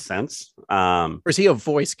lot of sense. Or is he a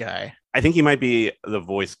voice guy? I think he might be the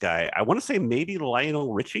voice guy. I want to say maybe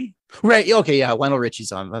Lionel Richie. Right. Okay. Yeah. Lionel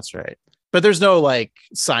Richie's on. That's right. But there's no like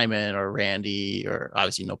Simon or Randy or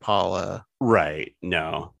obviously no Paula. Right.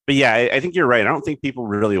 No. But yeah, I think you're right. I don't think people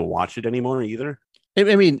really watch it anymore either.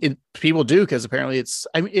 I mean, people do because apparently it's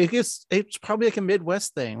probably like a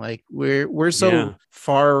Midwest thing. Like we're so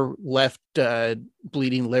far left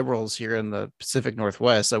bleeding liberals here in the Pacific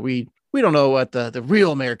Northwest that we don't know what the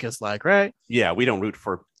real America is like, right? Yeah, we don't root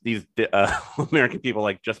for these American people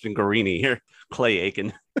like Justin Guarini here, Clay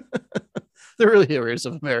Aiken. The real heroes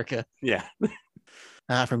of America. Yeah.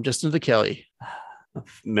 From Justin to Kelly.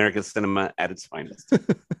 America's cinema at its finest.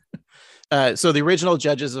 So the original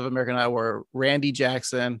judges of American Idol were Randy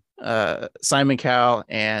Jackson, Simon Cowell,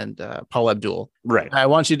 and Paul Abdul. Right. I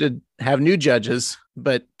want you to have new judges,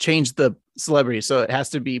 but change the celebrity. So it has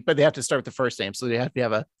to be, but they have to start with the first name. So they have to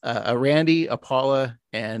have a Randy, a Paula,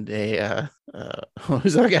 and a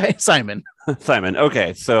who's that guy? Simon. Simon.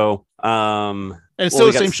 Okay. So and it's still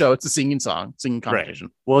the same show. It's a singing competition.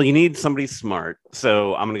 Right. Well, you need somebody smart.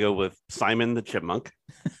 So I'm gonna go with Simon the Chipmunk.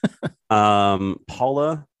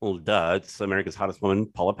 Paula, well, it's America's Hottest Woman,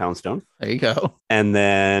 Paula Poundstone. There you go. And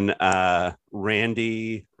then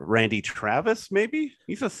Randy Travis, maybe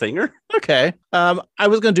he's a singer. Okay. I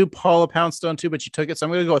was gonna do Paula Poundstone too, but you took it, so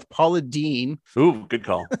I'm gonna go with Paula Dean. Ooh, good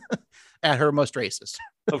call. At her most racist.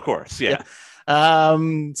 Of course, yeah. So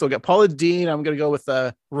we got Paula Dean. I'm gonna go with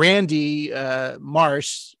Randy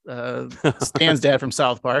Marsh, Stan's dad from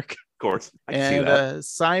South Park. Of course. I can and see that.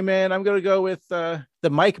 Simon, I'm gonna go with the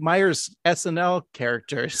Mike Myers SNL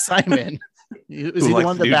character, Simon. Is he the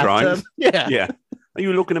one in the bathtub? Drawings? Yeah. Yeah. Are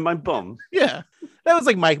you looking at my bum? Yeah. That was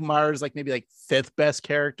like Mike Myers, like maybe like 5th best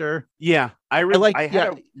character. Yeah. I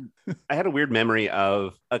had a weird memory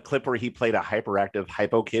of a clip where he played a hyperactive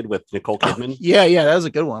hypo kid with Nicole Kidman. Yeah, that was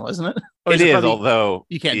a good one, wasn't it? It is, although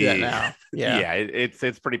you can't do that now. Yeah.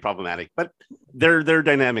 It's pretty problematic, but their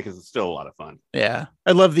dynamic is still a lot of fun. Yeah.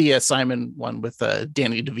 I love the Simon one with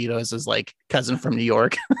Danny DeVito as his like cousin from New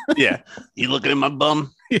York. Yeah. You looking at my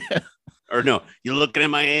bum? Yeah. Or no, you looking at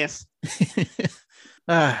my ass?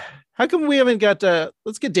 How come we haven't got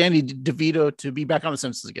let's get Danny DeVito to be back on The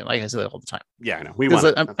Simpsons again? Like I say that all the time. Yeah, I know.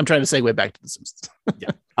 I'm trying to segue back to The Simpsons.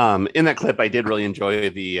 Yeah. In that clip, I did really enjoy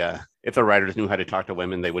the if the writers knew how to talk to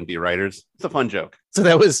women, they wouldn't be writers. It's a fun joke. So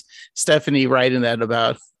that was Stephanie writing that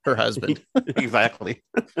about her husband. Exactly.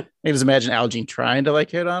 I just imagine Al Jean trying to like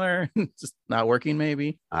hit on her, just not working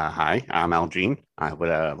maybe. Hi, I'm Al Jean. I would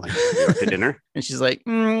like to go to dinner. And she's like,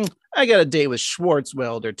 I got a date with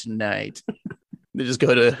Schwartzwelder tonight. They just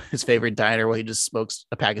go to his favorite diner where he just smokes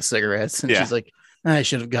a pack of cigarettes. And she's like, I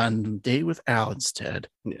should have gone on a date with Al instead.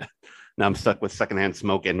 Yeah. Now I'm stuck with secondhand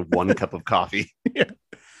smoke and 1 cup of coffee. Yeah.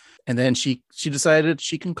 And then she decided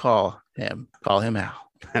she can call him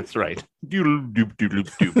Al. That's right.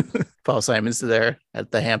 Doodle-doop. Paul Simon's there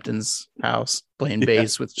at the Hamptons house playing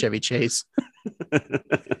bass with Chevy Chase.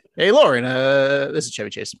 Hey, Lauren, this is Chevy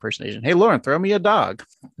Chase impersonation. Hey, Lauren, throw me a dog.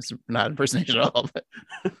 This is not impersonation at all, but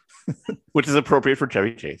which is appropriate for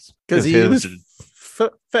Chevy Chase because he was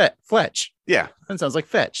Fletch. Yeah, that sounds like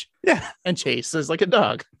Fetch. Yeah, and Chase is like a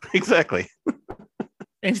dog. Exactly.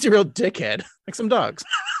 And he's a real dickhead, like some dogs.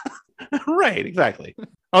 Right, exactly.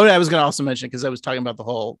 Oh, yeah, I was going to also mention because I was talking about the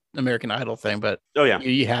whole American Idol thing, but Oh yeah,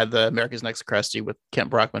 you had the America's Next Krusty with Kent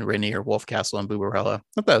Brockman, Rainier, Wolfcastle, and Booberella. I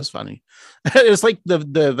thought that was funny. It was like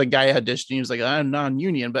the guy auditioning. He was like, I'm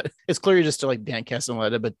non-union, but it's clearly just to like Dan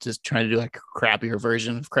Castellaneta, but just trying to do like a crappier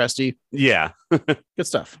version of Krusty. yeah. Good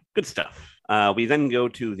stuff. Good stuff. We then go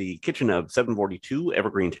to the kitchen of 742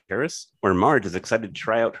 Evergreen Terrace, where Marge is excited to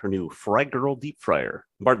try out her new Fry Girl deep fryer.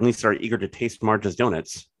 Bart and Lisa are eager to taste Marge's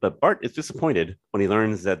donuts, but Bart is disappointed when he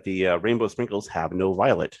learns that the rainbow sprinkles have no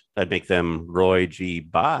violet. That'd make them Roy G.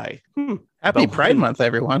 Bye. Happy Pride Month,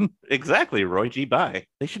 everyone. Exactly, Roy G. Bye.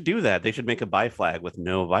 They should do that. They should make a bye flag with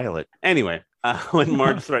no violet. Anyway, when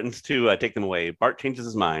Marge threatens to take them away, Bart changes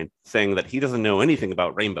his mind, saying that he doesn't know anything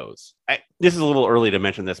about rainbows. This is a little early to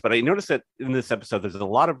mention this, but I noticed that in this episode, there's a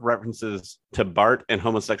lot of references to Bart and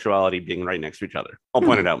homosexuality being right next to each other. I'll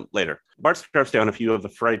point it out later. Bart scarfs down a few of the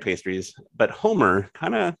fried pastries, but Homer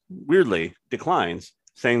kind of weirdly declines,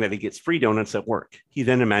 saying that he gets free donuts at work. He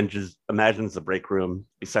then imagines the break room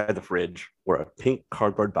beside the fridge where a pink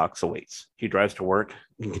cardboard box awaits. He drives to work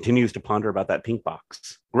and continues to ponder about that pink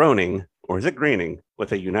box, groaning, or is it graining,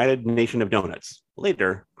 with a united nation of donuts.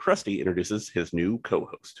 Later, Krusty introduces his new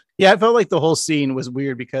co-host. Yeah, I felt like the whole scene was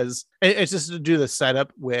weird because it's just to do the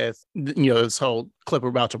setup with, this whole clip we're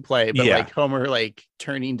about to play, but like Homer like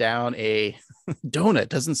turning down a donut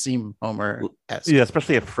doesn't seem Homer-esque. Yeah,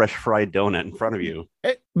 especially a fresh fried donut in front of you.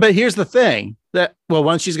 But here's the thing that, well,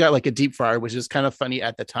 once she's got like a deep fryer, which is kind of funny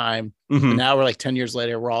at the time. And now we're like 10 years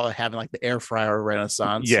later, we're all having like the air fryer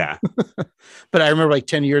renaissance. Yeah. But I remember like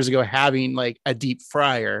 10 years ago having like a deep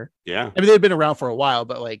fryer. Yeah. I mean, they've been around for a while,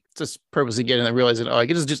 but like just purposely getting and realizing, I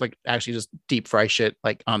can just like actually just deep fry shit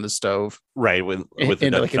like on the stove. Right. With the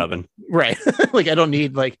Dutch oven. Right. Like I don't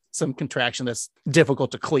need like some contraction that's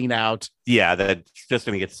difficult to clean out. Yeah. That's just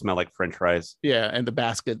going to get to smell like French fries. Yeah. And the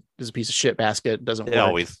basket is a piece of shit basket. Doesn't work.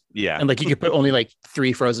 Always. Yeah. And like you could put only like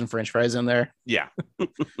 3 frozen French fries in there. Yeah.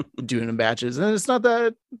 Doing in batches. And it's not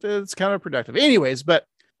that it's counterproductive. Anyways, but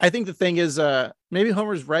I think the thing is maybe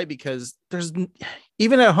Homer's right because there's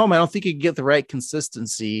even at home, I don't think you can get the right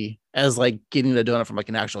consistency as like getting a donut from like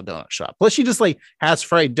an actual donut shop. Plus she just like has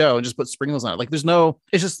fried dough and just put sprinkles on it. Like it's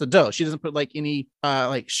just the dough. She doesn't put like any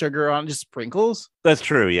like sugar on, just sprinkles. That's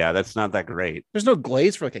true. Yeah. That's not that great. There's no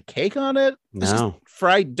glaze for like a cake on it. It's just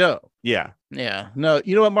fried dough. Yeah. Yeah. No,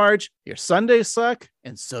 you know what, Marge? Your Sundays suck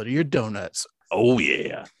and so do your donuts. Oh,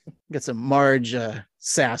 yeah. Get some Marge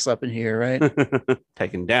sass up in here, right?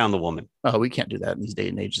 Taking down the woman. Oh, we can't do that in these day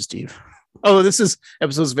and ages, Steve. Oh, this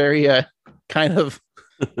episode's very kind of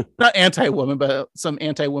not anti-woman, but some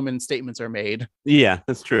anti-woman statements are made. Yeah,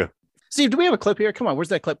 that's true. Steve, do we have a clip here? Come on, where's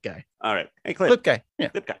that clip guy? All right. Hey, clip. Clip guy. Yeah.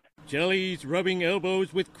 Clip guy. Jellies rubbing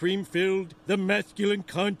elbows with cream filled, the masculine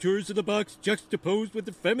contours of the box juxtaposed with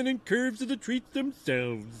the feminine curves of the treats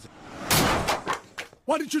themselves.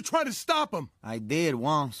 Why did you try to stop him? I did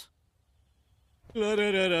once. La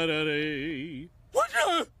da da da da da.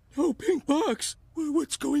 What? Oh, pink box.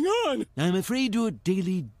 What's going on? I'm afraid your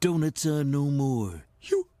daily donuts are no more.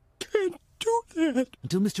 You can't do that.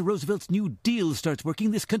 Until Mr. Roosevelt's New Deal starts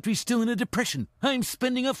working, this country's still in a depression. I'm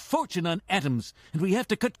spending a fortune on atoms, and we have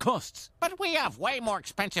to cut costs. But we have way more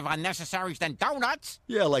expensive unnecessaries than donuts.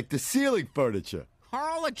 Yeah, like the ceiling furniture. Or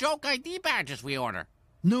all the joke ID badges we order.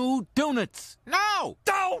 No donuts. No!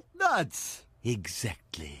 Donuts!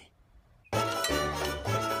 Exactly.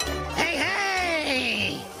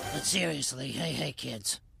 Hey! But seriously, hey,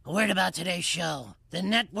 kids. A word about today's show. The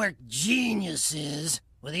network geniuses,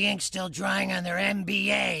 with the ink still drying on their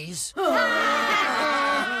MBAs,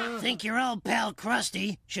 think your old pal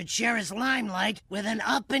Krusty should share his limelight with an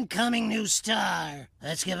up-and-coming new star.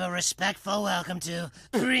 Let's give a respectful welcome to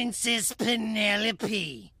Princess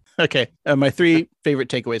Penelope. Okay, my 3 favorite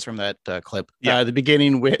takeaways from that clip. The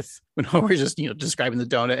beginning with when Homer's just describing the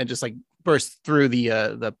donut and just like bursts through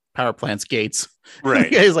the power plant's gates.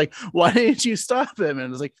 Right. He's like, "Why didn't you stop him?"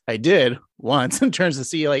 And it's like, "I did once," and turns to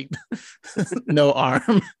see like no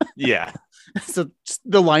arm. Yeah. So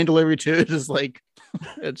the line delivery too is just like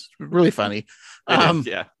it's really funny.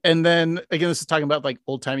 Yeah. And then again, this is talking about like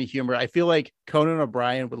old timey humor. I feel like Conan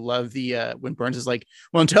O'Brien would love the when Burns is like,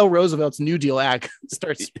 well, until Roosevelt's New Deal Act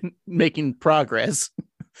starts making progress.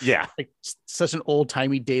 Yeah. Like such an old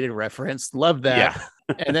timey dated reference. Love that.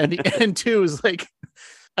 Yeah. And then the end too is like,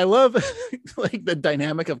 I love like the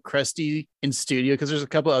dynamic of Krusty in studio because there's a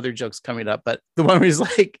couple other jokes coming up, but the one where he's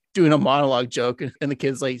like doing a monologue joke and the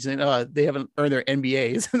kid's like saying, "Oh, they haven't earned their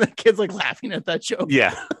MBAs," and the kid's like laughing at that joke.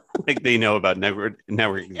 Yeah. Like they know about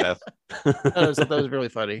networking stuff. That was really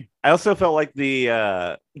funny. I also felt like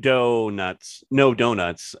the no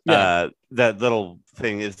donuts. Yeah. That little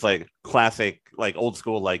thing is like classic, like old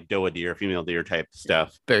school, like doe deer, female deer type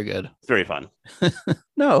stuff. Very good. It's very fun.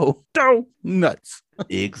 No nuts.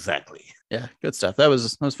 Exactly. Yeah, good stuff. That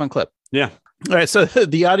was a fun clip. Yeah. All right, so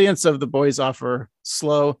the audience of The Boys offer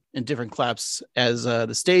slow and different claps as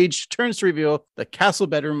the stage turns to reveal the castle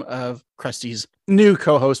bedroom of Krusty's new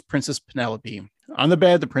co-host, Princess Penelope. On the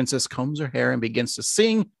bed, the princess combs her hair and begins to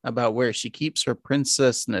sing about where she keeps her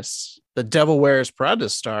princessness. The Devil Wears Prada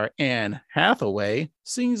star Anne Hathaway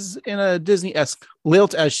sings in a Disney-esque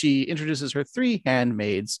lilt as she introduces her three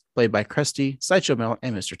handmaids, played by Krusty, Sideshow Mel,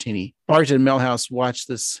 and Mr. Teeny. Bart and Milhouse watch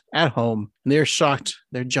this at home, and they're shocked,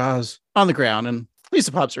 their jaws on the ground, and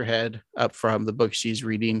Lisa pops her head up from the book she's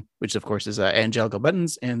reading, which of course is Angelica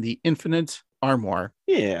Buttons and the Infinite Armoire.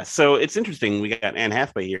 Yeah, so it's interesting. We got Anne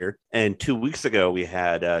Hathaway here, and 2 weeks ago we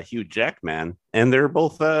had Hugh Jackman, and they're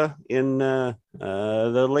both in the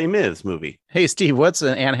Les Mis movie. Hey, Steve, what's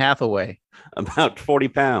an Anne Hathaway? About 40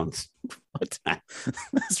 pounds. What?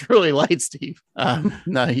 That's really light, Steve.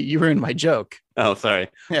 No, you ruined my joke. Oh, sorry.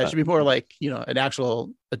 Yeah, it should be more like, an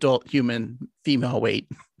actual adult human female weight.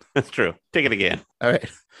 That's true. Take it again. All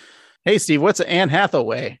right. Hey, Steve, what's an Anne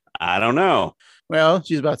Hathaway? I don't know. Well,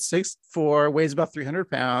 she's about 6'4", weighs about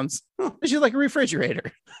 300 pounds. She's like a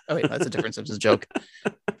refrigerator. Oh, wait, that's a different Simpsons joke.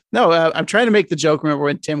 No, I'm trying to make the joke. Remember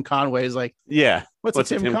when Tim Conway is like, yeah, what's a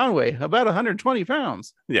Tim Conway? About 120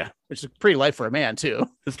 pounds. Yeah. Which is pretty light for a man, too.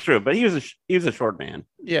 It's true, but he was a short man.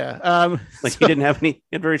 Yeah. He didn't have he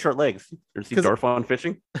had very short legs. Ever see Dorf on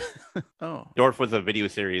Fishing? Oh. Dorf was a video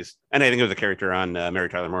series, and I think it was a character on Mary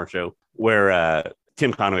Tyler Moore Show, where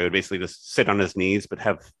Tim Conway would basically just sit on his knees, but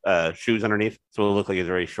have shoes underneath. So it would look like he's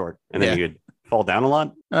very short. And then he would fall down a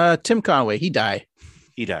lot. Tim Conway, he died.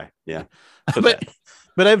 Yeah. So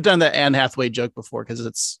but I've done that Anne Hathaway joke before because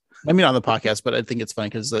on the podcast, but I think it's funny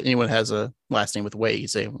because anyone has a last name with Way, you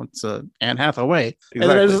say, what's Anne Hathaway?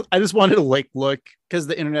 Exactly. And I just wanted to look because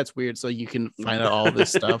the internet's weird, so you can find out all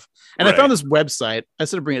this stuff. And Right. I found this website. I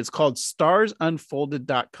started bringing it. It's called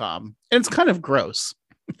starsunfolded.com. And it's kind of gross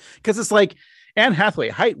because it's like Anne Hathaway,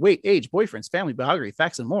 height, weight, age, boyfriends, family, biography,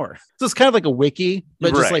 facts, and more. So it's kind of like a wiki,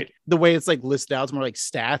 but just like the way it's like listed out, it's more like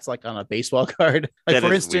stats, like on a baseball card. Like That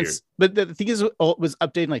for is instance, but the thing is, it was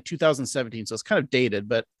updated in like 2017, so it's kind of dated.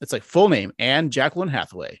 But it's like full name Anne Jacqueline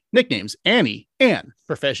Hathaway, nicknames Annie, Anne,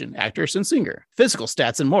 profession actress and singer, physical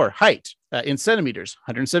stats and more. Height in centimeters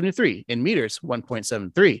 173, in meters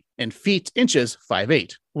 1.73, in feet inches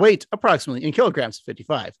 5'8". Weight approximately in kilograms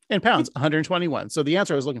 55, in pounds 121. So the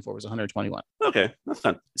answer I was looking for was 121. Okay, that's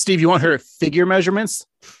not Steve, you want her figure measurements?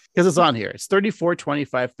 Because it's on here. It's 34,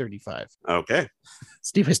 25, 35. okay.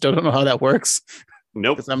 Steve, I still don't know how that works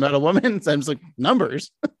Nope. because I'm not a woman. So I'm just like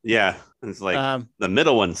numbers. Yeah, it's like the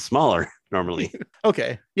middle one's smaller normally.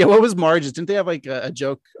 Okay. Yeah. What was Marge's? Didn't they have like a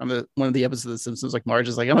joke on one of the episodes of The Simpsons? Like Marge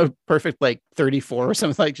is like, I'm a perfect like 34 or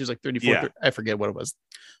something like. She's like 34. Yeah. I forget what it was.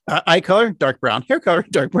 Eye color, dark brown. Hair color,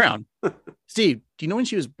 dark brown. Steve, do you know when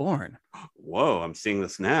she was born? Whoa, I'm seeing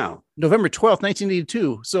this now. November 12th,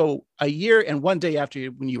 1982. So a year and 1 day after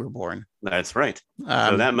when you were born. That's right.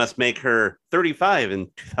 So that must make her 35 in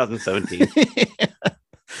 2017.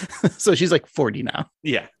 So she's like 40 now.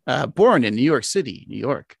 Yeah. Born in New York City, New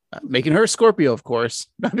York, making her a Scorpio, of course,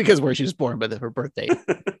 not because where she was born, but her birthday.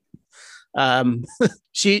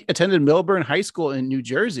 She attended Milburn High School in New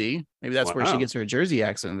Jersey. Maybe that's where she gets her Jersey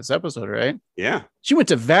accent in this episode, right? Yeah. She went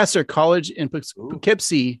to Vassar College in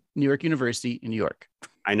Poughkeepsie, New York University in New York.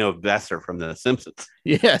 I know Vassar from The Simpsons.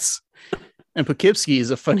 Yes. And Poughkeepsie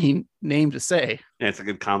is a funny name to say. Yeah, it's a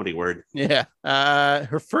good comedy word. Yeah.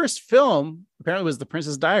 Her first film apparently was The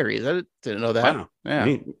Princess Diaries. I didn't know that. Wow.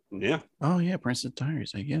 Yeah. Yeah. Oh, yeah. Princess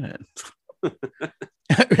Diaries. I get it.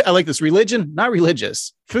 I like this. Religion, not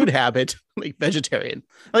religious. Food habit, like vegetarian.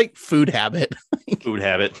 I like food habit. Food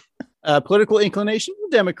habit. Political inclination,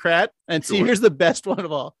 Democrat. And see, here's the best one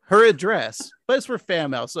of all. Her address. But it's for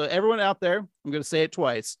fan mail. So everyone out there, I'm going to say it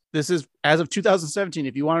twice. This is as of 2017.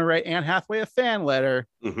 If you want to write Anne Hathaway a fan letter,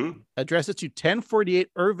 address it to 1048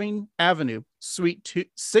 Irving Avenue, Suite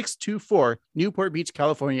 624, Newport Beach,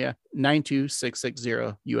 California,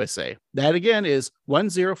 92660 USA. That again is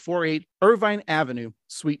 1048 Irvine Avenue,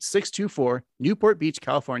 Suite 624, Newport Beach,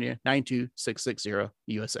 California, 92660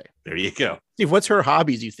 USA. There you go. Steve, what's her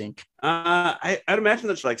hobbies, you think? I'd imagine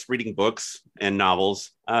that she likes reading books and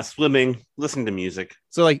novels, swimming, listening to music.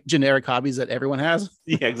 So like generic hobbies that everyone has?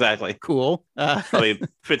 Yeah, exactly. Cool. Probably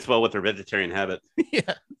fits well with her vegetarian habit.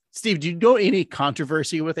 Yeah. Steve, do you know any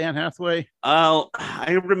controversy with Anne Hathaway?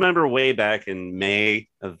 I remember way back in May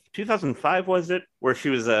of 2005, was it, where she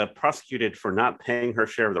was prosecuted for not paying her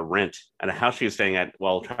share of the rent at a house she was staying at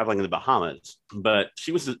while traveling in the Bahamas. But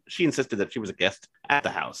she insisted that she was a guest at the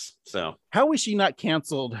house. So how was she not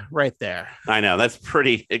canceled right there? I know, that's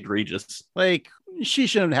pretty egregious. Like, she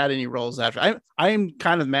shouldn't have had any roles after. I'm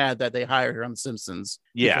kind of mad that they hired her on The Simpsons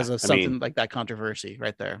because of something like that controversy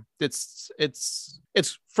right there. It's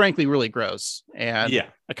frankly really gross, and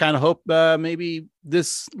I kind of hope maybe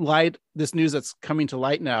this news that's coming to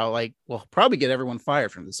light now, like, will probably get everyone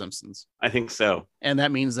fired from The Simpsons. I think so, and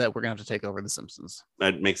that means that we're gonna have to take over The Simpsons.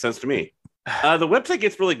 That makes sense to me. The website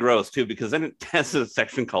gets really gross too, because then it has a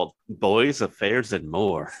section called Boys, Affairs, and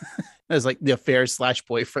More. It's like the affairs /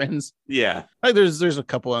 boyfriends. Yeah. Like there's a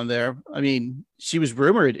couple on there. I mean, she was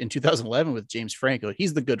rumored in 2011 with James Franco.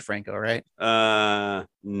 He's the good Franco, right? No.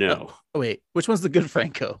 Oh, wait, which one's the good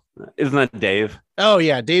Franco? Isn't that Dave? Oh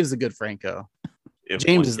yeah, Dave's the good Franco.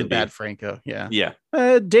 James is the bad Franco. Yeah. Yeah.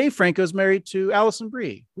 Dave Franco's married to Allison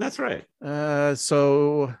Brie. That's right.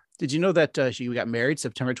 So did you know that she got married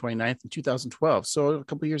September 29th in 2012? So a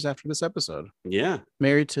couple years after this episode. Yeah.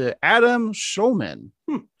 Married to Adam Schulman.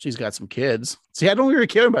 She's got some kids. See, I don't really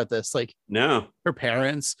care about this. Like, no, her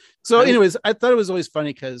parents. So anyways, I thought it was always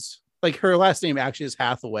funny because like her last name actually is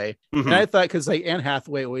Hathaway. Mm-hmm. And I thought, because like Anne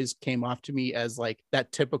Hathaway always came off to me as like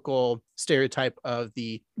that typical stereotype of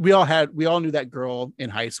we all knew that girl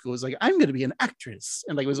in high school was like, I'm going to be an actress.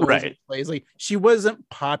 And like, it was always plays. Like, she wasn't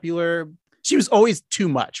popular. She was always too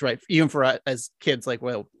much, right? Even for us as kids, like,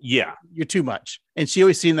 well, yeah, you're too much. And she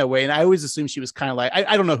always seemed that way. And I always assumed she was kind of like,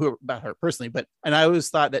 I don't know who about her personally, and I always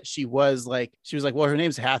thought that she was like, well, her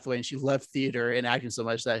name's Hathaway and she loved theater and acting so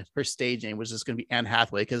much that her stage name was just going to be Anne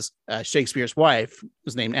Hathaway because Shakespeare's wife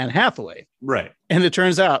was named Anne Hathaway. Right. And it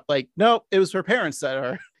turns out like, no, it was her parents that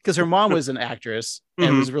are, because her mom was an actress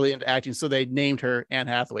and was really into acting. So they named her Anne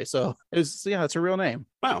Hathaway. So it's her real name.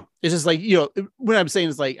 Wow. It's just like, what I'm saying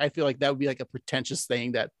is like, I feel like that would be like a pretentious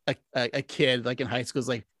thing that a kid like in high school is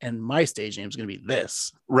like, and my stage name is going to be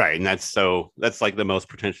this. Right. And that's like the most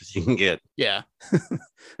pretentious you can get. Yeah.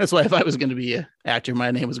 That's why if I was going to be an actor, my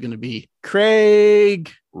name was going to be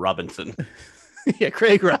Craig Robinson. Yeah.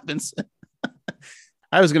 Craig Robinson.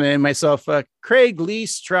 I was going to name myself Craig Lee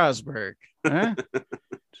Strasberg. Huh?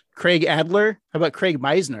 Craig Adler. How about Craig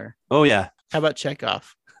Meisner? Oh, yeah. How about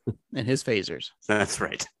Chekhov and his phasers? That's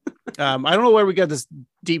right. I don't know where we got this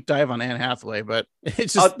deep dive on Anne Hathaway, but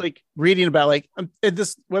it's just like reading about like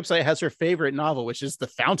this website has her favorite novel, which is The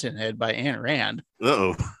Fountainhead by Ayn Rand.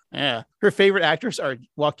 Uh-oh. Yeah. Her favorite actors are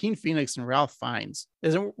Joaquin Phoenix and Ralph Fiennes.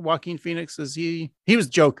 Isn't Joaquin Phoenix, he was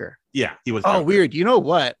Joker. Yeah, he was. Oh, Joker. Weird. You know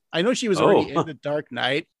what? I know she was already in The Dark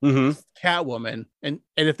Knight, Catwoman, and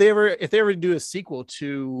if they ever do a sequel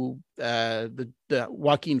to the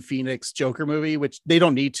Joaquin Phoenix Joker movie, which they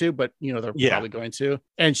don't need to, but they're probably going to,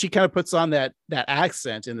 and she kind of puts on that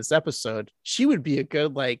accent in this episode, she would be a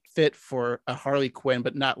good like fit for a Harley Quinn,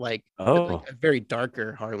 but not like a very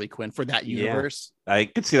darker Harley Quinn for that universe. I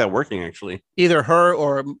could see that working actually. Either her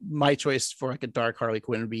or my choice for like a dark Harley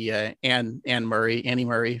Quinn would be Annie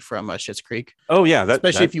Murray from Schitt's Creek. Oh yeah,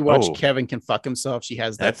 especially if you watch Kevin Can Fuck Himself, she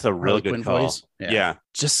has that's a really good voice. Yeah.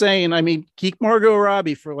 Just saying. I mean, keep Margot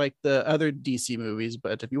Robbie for like the other DC movies,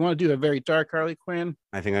 but if you want to do a very dark Harley Quinn,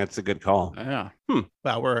 I think that's a good call. Yeah.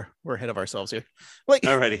 Wow, we're ahead of ourselves here. Like,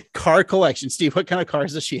 alrighty. Car collection, Steve. What kind of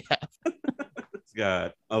cars does she have? It's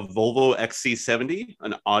got a Volvo XC70,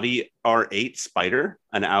 an Audi R8 Spider,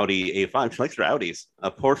 an Audi A5. She likes her Audis.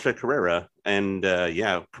 A Porsche Carrera, and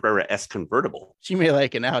Carrera S convertible. She may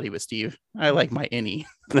like an Audi, but Steve, I like my Innie.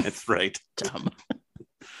 That's right. Dumb.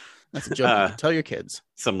 That's a joke. Tell your kids.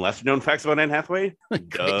 Some lesser known facts about Anne Hathaway.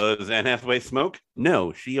 Does Anne Hathaway smoke?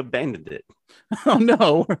 No, she abandoned it. Oh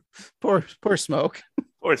no. Poor Smoke.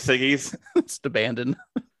 Or Siggy's. It's abandoned.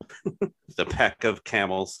 It's a pack of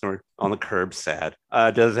camels on the curb, sad.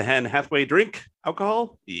 Does Anne Hathaway drink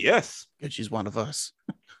alcohol? Yes. Good, she's one of us.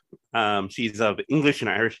 She's of English and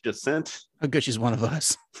Irish descent. Oh, good, she's one of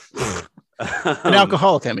us. An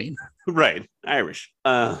alcoholic, I mean. Right, Irish.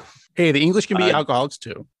 Hey, the English can be alcoholics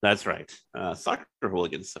too. That's right. Soccer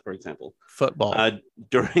hooligans, for example. Football.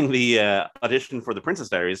 During the audition for The Princess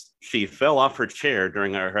Diaries, she fell off her chair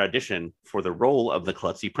during her audition for the role of the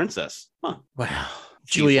klutzy princess. Huh. Wow.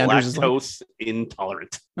 She's Julie Andrews lactose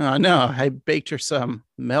intolerant. Oh, no. I baked her some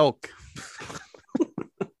milk.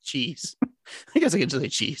 Cheese. I guess I could just say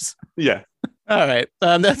cheese. Yeah. All right.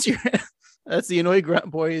 That's the Annoy Grunt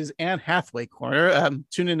Boys Anne Hathaway corner.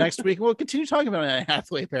 Tune in next week. We'll continue talking about Anne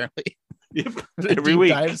Hathaway, apparently. Yep. Deep Every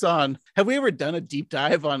week. dives on. Have we ever done a deep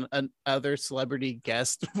dive on another celebrity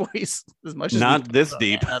guest voice as much as Not we this on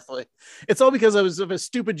deep. Anne Hathaway? It's all because I was of a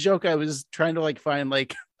stupid joke. I was trying to like find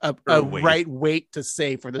like a weight. right weight to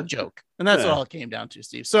say for the joke, and that's Yeah. all it came down to,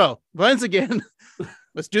 Steve. So once again,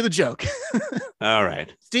 let's do the joke. All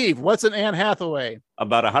right. Steve, what's an Anne Hathaway?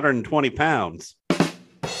 About 120 pounds.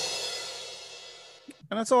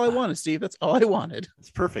 And that's all I wanted, Steve. That's all I wanted.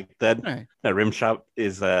 It's perfect. That All right. that rim shot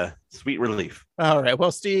is a sweet relief. All right.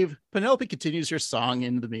 Well, Steve, Penelope continues her song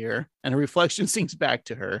in the mirror, and her reflection sings back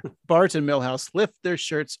to her. Bart and Milhouse lift their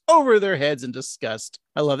shirts over their heads in disgust.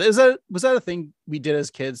 I love it. Was that a thing we did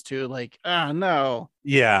as kids too? Like, no.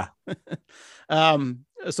 Yeah.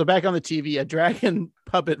 So back on the TV, a dragon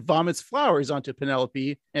puppet vomits flowers onto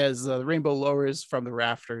Penelope as the rainbow lowers from the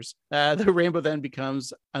rafters. The rainbow then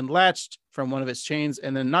becomes unlatched from one of its chains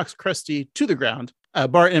and then knocks Krusty to the ground.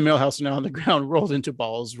 Bart and Milhouse are now on the ground, rolled into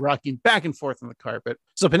balls, rocking back and forth on the carpet.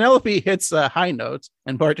 So Penelope hits a high note,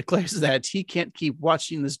 and Bart declares that he can't keep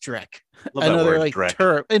watching this dreck. Love that Another word, like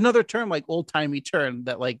dreck. another term like old timey term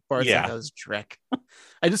that like Bart Yeah. does dreck.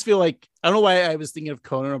 I just feel like I don't know why I was thinking of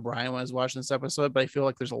Conan O'Brien when I was watching this episode, but I feel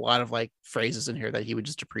like there's a lot of like phrases in here that he would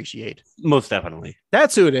just appreciate. Most definitely.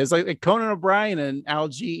 That's who it is. Like Conan O'Brien and Al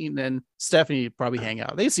Jean and Stephanie probably hang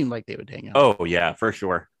out. They seem like they would hang out. Oh yeah, for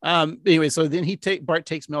sure. Anyway, so then Bart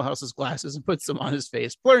takes Milhouse's glasses and puts them on his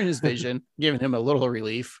face, blurring his vision, giving him a little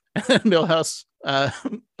relief. And then Milhouse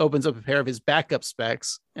opens up a pair of his backup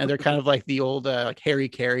specs, and they're kind of like the old like Harry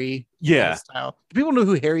Carey Yeah. style. Do people know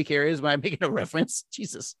who Harry Carey is? Am I making a reference?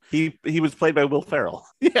 Jesus. He was played by Will Ferrell.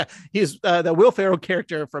 Yeah, he's the Will Ferrell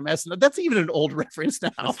character from SNL. That's even an old reference now.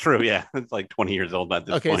 That's true. Yeah. It's like 20 years old at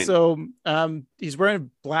this Okay, point. so he's wearing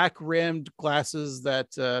black rimmed glasses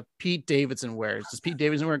that Pete Davidson wears. Does Pete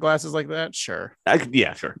Davidson wear glasses like that? Sure.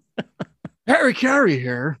 Yeah, sure. Harry Carey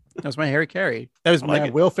here. That was my Harry Carey. That was I my like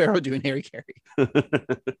it. Will Ferrell doing Harry Carey.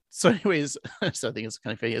 So, anyways, so I think it's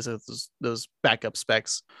kind of funny. Is those backup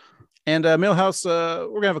specs. And Milhouse,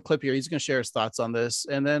 we're gonna have a clip here. He's gonna share his thoughts on this,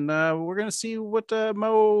 and then we're gonna see what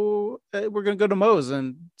Mo. We're gonna go to Moe's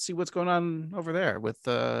and see what's going on over there with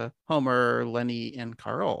Homer, Lenny, and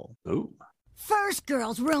Carl. Ooh. First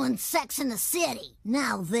girls ruined Sex in the City.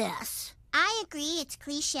 Now this. I agree it's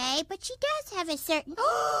cliche, but she does have a certain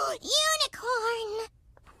unicorn.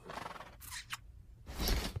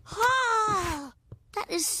 Oh, that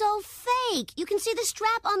is so fake. You can see the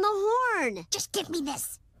strap on the horn. Just give me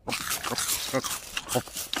this.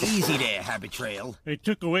 Easy there, Habit Trail. They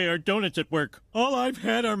took away our donuts at work. All I've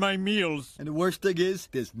had are my meals. And the worst thing is,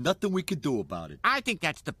 there's nothing we can do about it. I think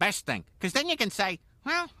that's the best thing, because then you can say,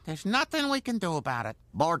 well, there's nothing we can do about it.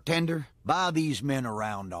 Bartender, buy these men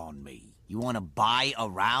around on me. You want to buy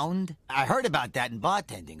around? I heard about that in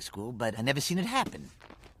bartending school, but I never seen it happen.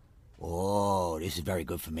 Oh, this is very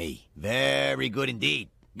good for me. Very good indeed.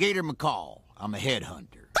 Gator McCall, I'm a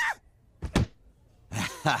headhunter.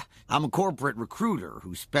 I'm a corporate recruiter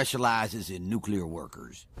who specializes in nuclear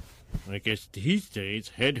workers. I guess these days,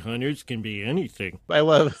 headhunters can be anything. I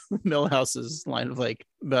love Milhouse's line of like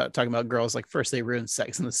about talking about girls like first they ruin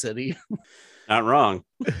Sex in the City. Not wrong.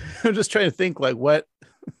 I'm just trying to think like what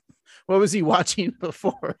was he watching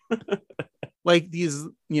before? Like these,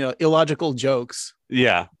 illogical jokes.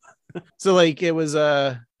 Yeah. So like it was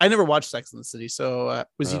I never watched Sex in the City, so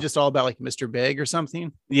was he just all about like Mr. Big or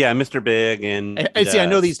something? Yeah, Mr. Big and I see. I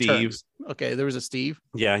know these Steve. terms. Okay, there was a Steve.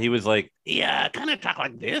 Yeah, he was like, yeah, kind of talk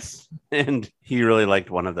like this. And he really liked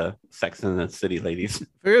one of the Sex in the City ladies.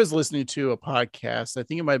 I was listening to a podcast. I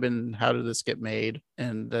think it might have been How Did This Get Made?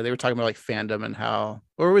 And they were talking about like fandom and how,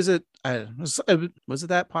 or was it, was it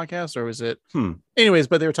that podcast or was it? Anyways,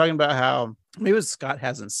 but they were talking about how maybe it was Scott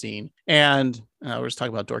Hasn't Seen. And we're just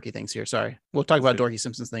talking about dorky things here. Sorry. We'll talk about dorky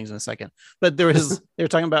Simpsons things in a second. But they were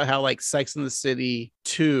talking about how like Sex in the City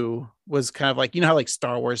 2 was kind of like, how like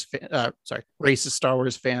Star Wars, racist Star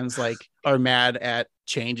Wars fans like are mad at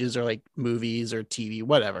changes or like movies or TV,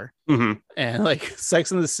 whatever. Mm-hmm. And like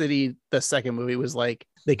Sex in the City, the second movie was like,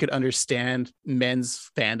 they could understand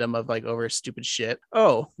men's fandom of like over stupid shit.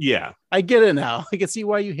 Oh, yeah. I get it now. I can see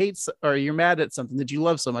why you hate or you're mad at something that you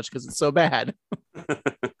love so much because it's so bad.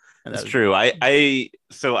 That's true. I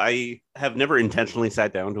have never intentionally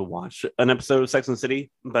sat down to watch an episode of Sex and the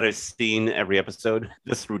City, but I've seen every episode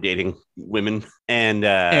just through dating women and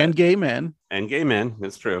gay men. And gay men.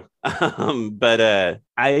 That's true. But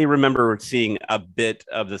I remember seeing a bit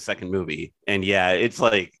of the second movie, and yeah, it's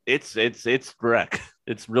like it's wreck.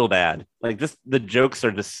 It's real bad. Like just the jokes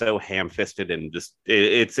are just so ham-fisted and just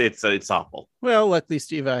it's awful. Well, luckily,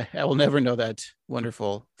 Steve, I will never know that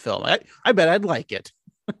wonderful film. I bet I'd like it.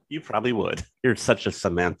 You probably would. You're such a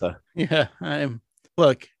Samantha. Yeah,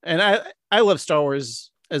 look, and I love Star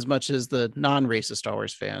Wars as much as the non-racist Star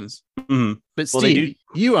Wars fans. Mm-hmm. But Steve,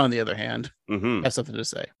 you on the other hand, mm-hmm. have something to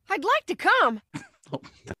say. I'd like to come. Oh.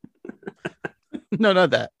 No,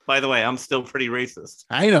 not that. By the way, I'm still pretty racist.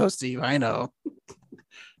 I know, Steve. I know.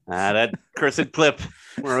 That cursed clip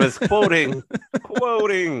where I was quoting.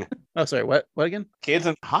 Oh, sorry. What again? Kids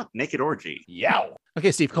in hot naked orgy. Yow.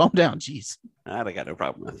 Okay, Steve, calm down. Jeez. That I got no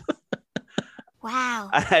problem with. Wow.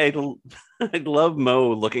 I love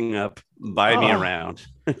Mo looking up Buy Me Around.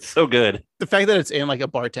 It's so good. The fact that it's in like a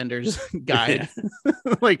bartender's guide,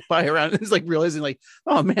 like buy around, is like realizing like,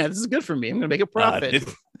 oh man, this is good for me. I'm gonna make a profit.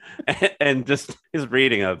 And just his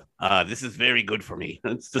reading of this is very good for me.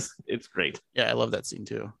 It's great. Yeah, I love that scene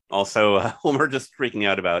too. Also, Homer just freaking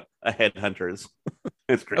out about headhunters.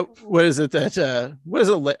 It's great. What is it that what is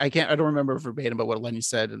it? I don't remember verbatim, but what Lenny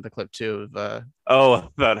said in the clip too.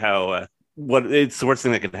 About how what it's the worst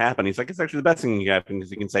thing that could happen. He's like, it's actually the best thing that can happen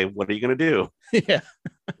because you can say, what are you going to do? Yeah.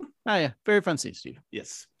 Oh, yeah. Very fun scene, Steve.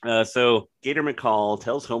 Yes. So Gator McCall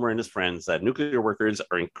tells Homer and his friends that nuclear workers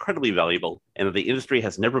are incredibly valuable and that the industry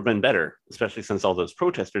has never been better, especially since all those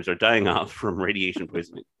protesters are dying off from radiation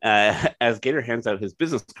poisoning. As Gator hands out his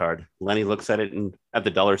business card, Lenny looks at it and at the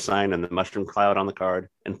dollar sign and the mushroom cloud on the card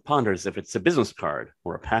and ponders if it's a business card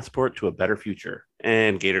or a passport to a better future.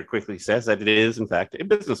 And Gator quickly says that it is, in fact, a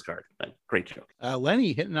business card. Great joke.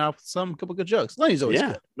 Lenny hitting off some couple good jokes. Lenny's always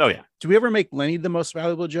good. Oh, yeah. Do we ever make Lenny the most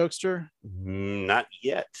valuable jokester? Not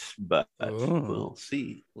yet, but we'll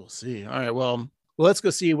see. We'll see. All right. Well, let's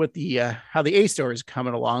go see what how the A story is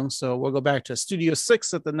coming along. So we'll go back to Studio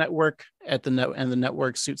 6 at the network. And the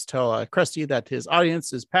network suits tell Krusty that his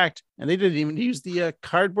audience is packed, and they didn't even use the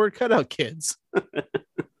cardboard cutout kids.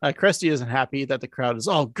 Krusty isn't happy that the crowd is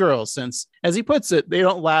all girls, since, as he puts it, they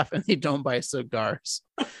don't laugh and they don't buy cigars.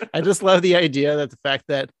 I just love the idea that the fact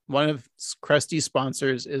that one of Krusty's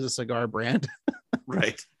sponsors is a cigar brand,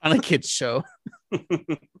 right, on a kids show.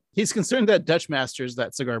 He's concerned that Dutch Masters,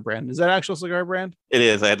 that cigar brand, is that actual cigar brand? It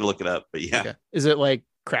is. I had to look it up, but yeah. Okay. Is it like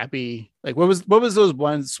crappy? Like what was those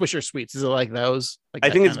ones? Swisher Sweets? Is it like those? Like I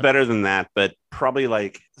think it's better than that, but probably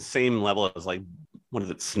like same level as like, what is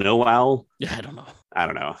it, Snow Owl? Yeah, I don't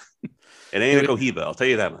know. It ain't a Cohiba, I'll tell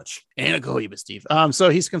you that much. Ain't a Cohiba, Steve. So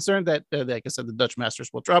he's concerned that, like I said, the Dutch Masters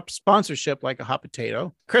will drop sponsorship like a hot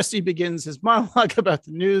potato. Krusty begins his monologue about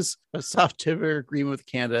the news of soft timber agreement with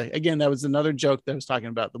Canada. Again, that was another joke that I was talking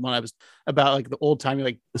about. The one I was about, like the old timey,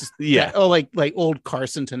 like like old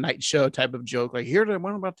Carson Tonight Show type of joke. Like, here,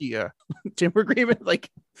 one about the timber agreement. Like,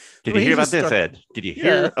 did you hear about this, Ed? Did you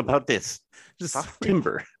hear about this? Just soft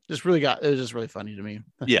timber. It was just really funny to me.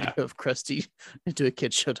 Yeah. Of Krusty into a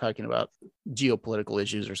kid's show talking about geopolitical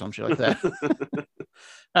issues or some shit like that.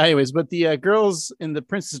 Anyways, but the girls in the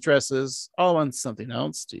princess dresses all want something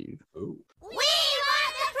else, Steve. Ooh. We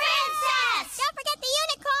want the princess! Don't forget the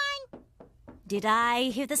unicorn! Did I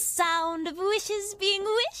hear the sound of wishes being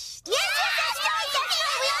wished? Yes!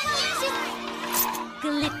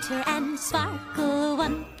 Glitter and sparkle,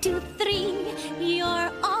 1, 2, 3.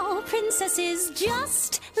 You're all princesses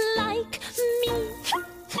just like me.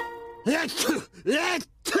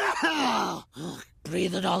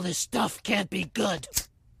 Breathing all this stuff can't be good.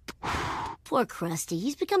 Poor Krusty.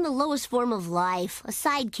 He's become the lowest form of life. A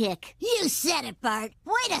sidekick. You said it, Bart.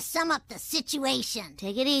 Way to sum up the situation.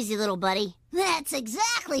 Take it easy, little buddy. That's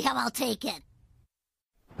exactly how I'll take it.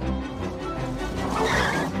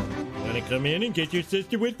 Want to come in and get your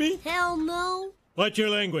sister with me? Hell no. Watch your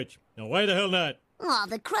language. Now, why the hell not? Aw,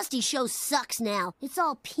 the Krusty show sucks now. It's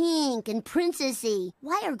all pink and princessy.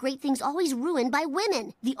 Why are great things always ruined by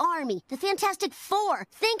women? The Army, the Fantastic Four.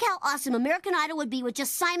 Think how awesome American Idol would be with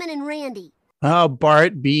just Simon and Randy. Oh,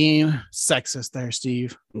 Bart being sexist there,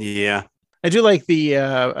 Steve. Yeah. I do like the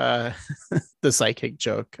the psychic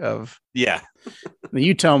joke of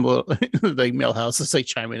you tell him like Milhouse is like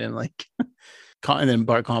chiming in like, and then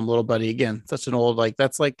Bart call him little buddy again. Such an old like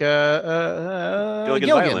that's like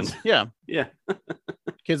Gilligan's Island. Yeah.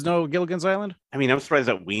 Kids know Gilligan's Island? I mean, I'm surprised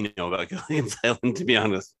that we know about Gilligan's Island, to be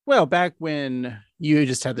honest. Well, back when you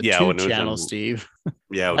just had the two channels, Steve.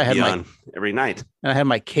 Yeah, it would be on every night. And I had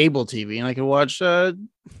my cable TV, and I could watch,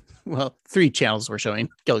 3 channels were showing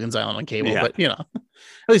Gilligan's Island on cable, but, at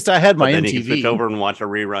least I had my MTV. Then you could switch over and watch a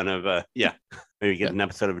rerun of, maybe an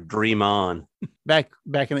episode of Dream On. Back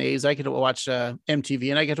in the 80s, I could watch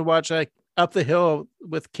MTV, and I get to watch up the hill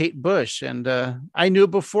with Kate Bush, and I knew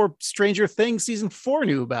it before Stranger Things season 4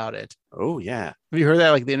 knew about it. Oh yeah. Have you heard that?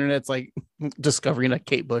 Like the internet's like discovering a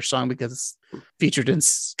Kate Bush song because it's featured in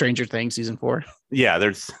Stranger Things season 4. Yeah,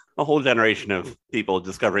 there's a whole generation of people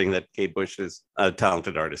discovering that Kate Bush is a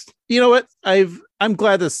talented artist. You know what? I'm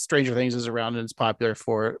glad that Stranger Things is around and it's popular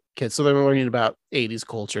for kids, so they're learning about 80s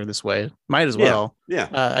culture this way. Might as well. Yeah.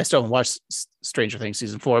 I still haven't watched Stranger Things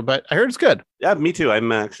season 4, but I heard it's good. Yeah, me too.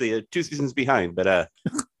 I'm actually 2 seasons behind, but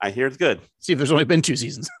I hear it's good. See if there's only been 2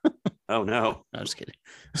 seasons. Oh no, I'm just kidding.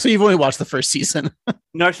 So you've only watched the first season?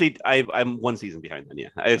 No, actually, I'm 1 season behind then. Yeah,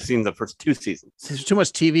 I've seen the first 2 seasons. There's too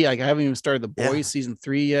much TV. Like I haven't even started The Boys season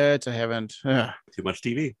 3 yet. I haven't. Too much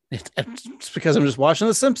TV. It's because I'm just watching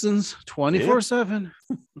The Simpsons 24/7.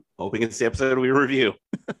 Hoping it's the episode we review.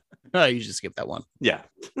 Oh, you just skip that one. Yeah.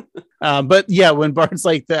 But yeah, when Bart's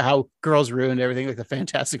like how girls ruined everything, like the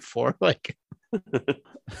Fantastic Four, like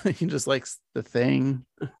he just likes The Thing,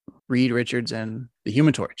 Reed Richards, and the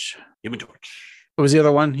Human Torch. Human Torch. What was the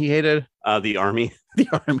other one he hated? The Army. The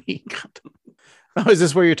Army. Oh, is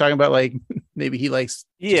this where you're talking about like maybe he likes?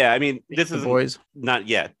 Yeah, I mean, this is boys. Not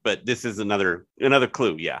yet, but this is another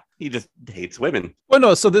clue. Yeah, he just hates women. Well,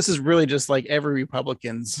 no, so this is really just like every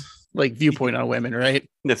Republican's like viewpoint on women, right?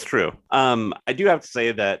 That's true. I do have to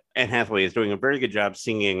say that Anne Hathaway is doing a very good job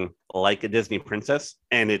singing like a Disney princess,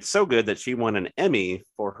 and it's so good that she won an Emmy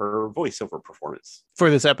for her voiceover performance for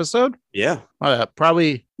this episode. Yeah, that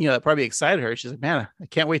probably excited her. She's like, man, I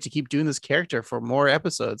can't wait to keep doing this character for more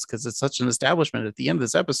episodes because it's such an establishment at the end of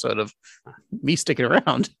this episode of me sticking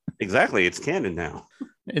around. Exactly, it's canon now.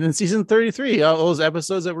 And then season 33, all those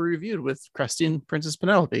episodes that were reviewed with Krusty and Princess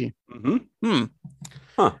Penelope.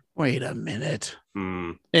 Huh. Wait a minute.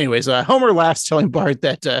 Anyways, Homer laughs, telling Bart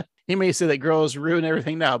that he may say that girls ruin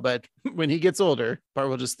everything now, but when he gets older, Bart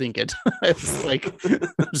will just think it. It's like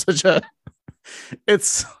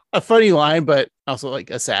it's a funny line, but also like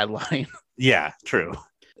a sad line. Yeah, true.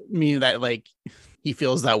 Meaning that like he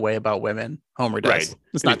feels that way about women. Homer does. Right.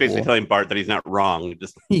 It's not basically telling Bart that he's not wrong.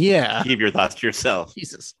 Just keep your thoughts to yourself.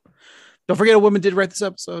 Jesus. Don't forget a woman did write this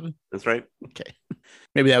episode. That's right. Okay.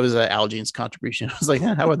 Maybe that was Algene's contribution. I was like,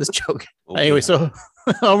 how about this joke? Anyway, so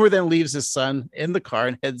Homer then leaves his son in the car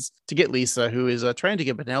and heads to get Lisa, who is trying to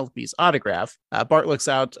get Penelope's autograph. Bart looks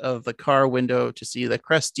out of the car window to see the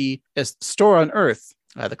Krusty store on Earth,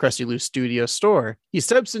 the Krusty Lou Studio store. He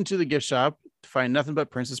steps into the gift shop to find nothing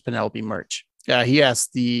but Princess Penelope merch. He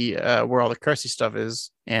asks where all the Krusty stuff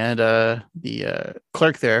is, and the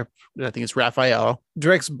clerk there, I think it's Raphael,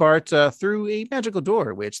 directs Bart through a magical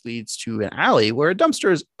door, which leads to an alley where a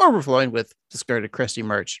dumpster is overflowing with discarded Krusty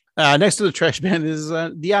merch. Next to the trash bin is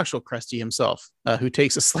the actual Krusty himself, who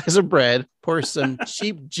takes a slice of bread, pours some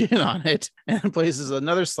cheap gin on it, and places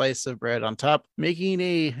another slice of bread on top, making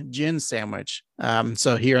a gin sandwich.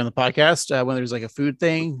 So here on the podcast, when there's like a food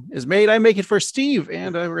thing is made, I make it for Steve,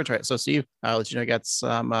 and we're gonna try it. So Steve, I'll let you know I got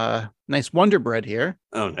some nice Wonder Bread here.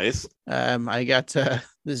 Oh, nice. I got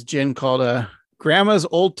this gin called Grandma's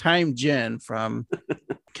Old Time Gin from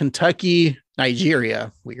Kentucky,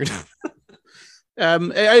 Nigeria. Weird.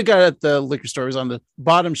 I got it at the liquor store. It was on the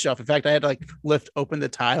bottom shelf. In fact, I had to like lift open the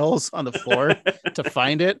tiles on the floor to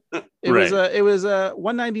find it. It was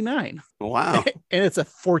 $1.99. Wow. And it's a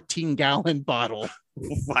 14-gallon bottle.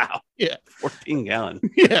 Wow. Yeah. 14-gallon.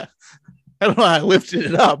 Yeah. I don't know how I lifted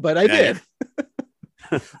it up, but I did.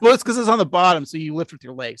 Well, it's because it's on the bottom, so you lift with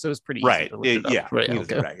your legs, so it's pretty easy. Right. To lift it up. Right.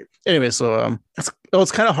 Okay. Anyway, so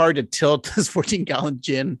it's kind of hard to tilt this 14-gallon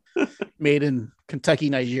gin made in Kentucky,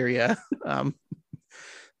 Nigeria. Can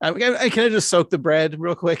I just soak the bread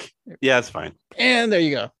real quick? Yeah, that's fine. And there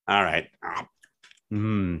you go. All right.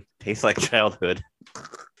 Tastes like childhood.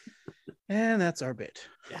 And that's our bit.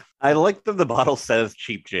 Yeah. I like that the bottle says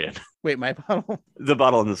cheap gin. Wait, my bottle? The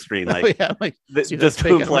bottle on the screen. Like, I'm like, just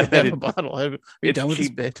to imply that a bottle. Are you done with this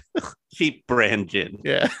bit? Cheap brand gin.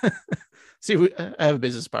 Yeah. See, I have a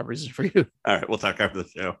business proposition for you. All right, we'll talk after the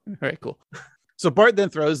show. All right, cool. So Bart then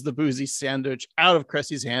throws the boozy sandwich out of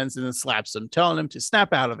Krusty's hands and then slaps him, telling him to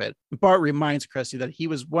snap out of it. Bart reminds Krusty that he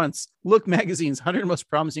was once Look magazine's 100 Most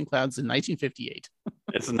Promising Clowns in 1958.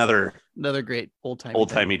 It's another great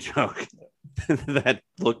old-timey joke that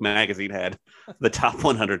Look magazine had the top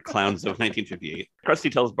 100 clowns of 1958.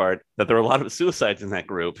 Krusty tells Bart that there are a lot of suicides in that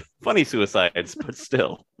group. Funny suicides, but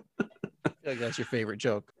still. That's your favorite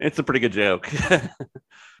joke. It's a pretty good joke.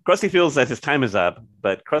 Krusty feels that his time is up,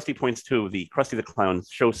 but Krusty points to the Krusty the Clown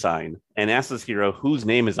show sign and asks his hero whose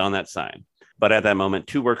name is on that sign. But at that moment,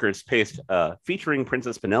 two workers paste a featuring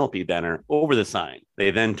Princess Penelope banner over the sign.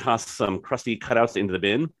 They then toss some Krusty cutouts into the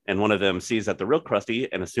bin, and one of them sees that the real Krusty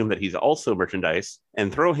and assume that he's also merchandise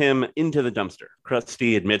and throw him into the dumpster.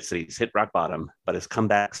 Krusty admits that he's hit rock bottom, but his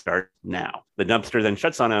comeback starts now. The dumpster then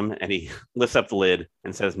shuts on him, and he lifts up the lid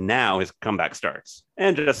and says, now his comeback starts.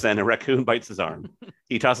 And just then, a raccoon bites his arm.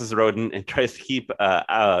 He tosses the rodent and tries to get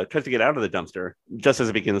out of the dumpster just as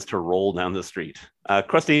it begins to roll down the street.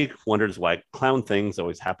 Krusty wonders why clown things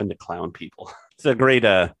always happen to clown people. It's a great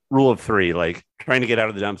rule of three, like trying to get out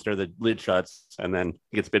of the dumpster, the lid shuts, and then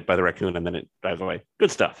he gets bit by the raccoon, and then it drives away. Good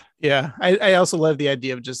stuff. Yeah, I also love the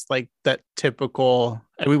idea of just like that typical.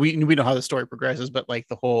 I mean, we know how the story progresses, but like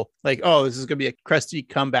the whole like, oh, this is gonna be a Krusty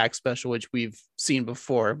comeback special, which we've seen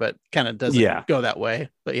before, but kind of doesn't go that way.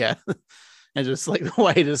 But yeah. And just like,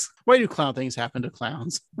 why do clown things happen to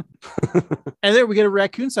clowns? And there we get a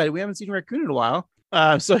raccoon sighting. We haven't seen a raccoon in a while.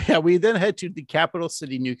 So yeah, we then head to the Capital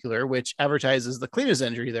City Nuclear, which advertises the cleanest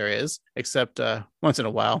entry there is, except once in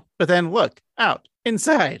a while. But then look out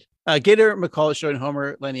inside. Gator McCall is showing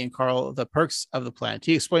Homer, Lenny, and Carl the perks of the plant.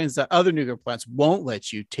 He explains that other nuclear plants won't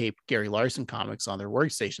let you tape Gary Larson comics on their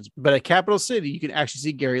workstations, but at Capital City, you can actually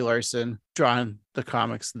see Gary Larson drawing the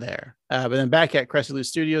comics there. But then back at Krusty Lou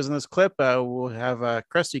Studios in this clip, we'll have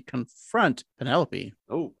Krusty confront Penelope.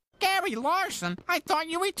 Oh. Gary Larson, I thought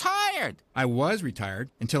you retired. I was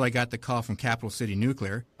retired until I got the call from Capital City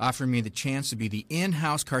Nuclear offering me the chance to be the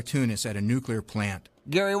in-house cartoonist at a nuclear plant.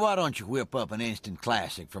 Gary, why don't you whip up an instant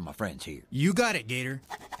classic for my friends here? You got it, Gator.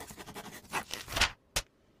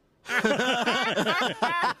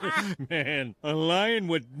 Man, a lion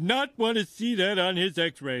would not want to see that on his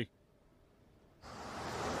x-ray.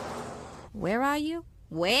 Where are you?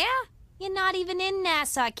 Where? You're not even in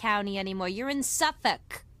Nassau County anymore. You're in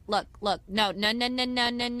Suffolk. Look. No.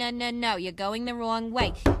 You're going the wrong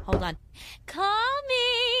way. Hold on. Coming!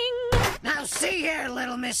 Now see here,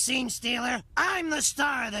 little Miss Scene Stealer. I'm the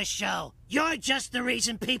star of the show. You're just the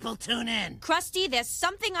reason people tune in. Krusty, there's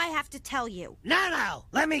something I have to tell you. No.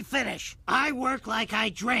 Let me finish. I work like I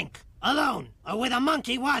drink. Alone, or with a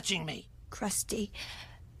monkey watching me. Krusty,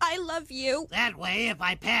 I love you. That way, if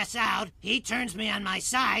I pass out, he turns me on my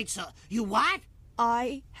side, so... You what?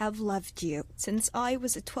 I have loved you since I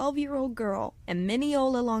was a 12-year-old girl in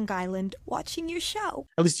Mineola, Long Island, watching your show.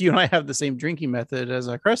 At least you and I have the same drinking method as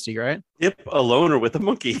Krusty, right? Yep, alone or with a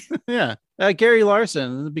monkey. Yeah. Gary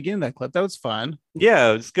Larson, in the beginning of that clip, that was fun.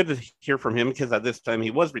 Yeah, it's good to hear from him because at this time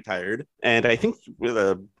he was retired. And I think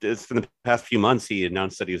it's in the past few months he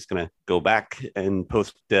announced that he was going to go back and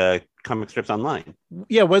post comic strips online.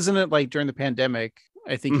 Yeah, wasn't it like during the pandemic?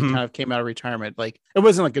 I think he kind of came out of retirement. Like it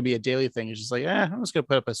wasn't like gonna be a daily thing. It's just like, I'm just gonna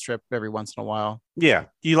put up a strip every once in a while. Yeah.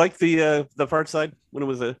 Do you like the Far Side when it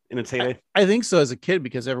was in its heyday? I think so as a kid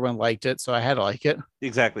because everyone liked it, so I had to like it.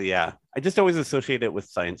 Exactly. Yeah. I just always associate it with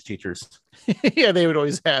science teachers. Yeah, they would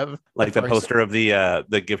always have like the poster of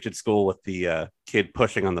the gifted school with the kid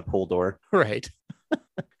pushing on the pull door. Right.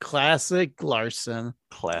 Classic Larson.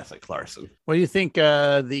 What do you think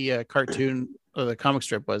the cartoon or the comic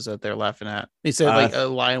strip was that they're laughing at? He said like a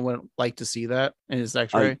lion wouldn't like to see that in his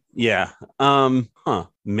X-ray. Yeah.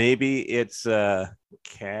 Maybe it's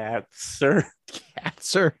Catser.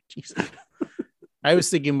 Catser. Jesus. I was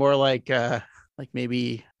thinking more like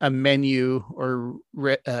maybe a menu or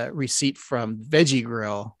receipt from Veggie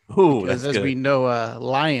Grill. Ooh, because as we know,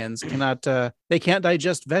 lions they can't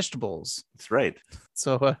digest vegetables. That's right.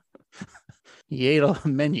 So he ate a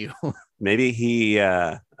menu. Maybe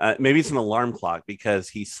maybe it's an alarm clock because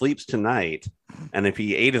he sleeps tonight, and if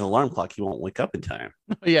he ate his alarm clock, he won't wake up in time.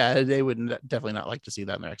 Yeah, they would definitely not like to see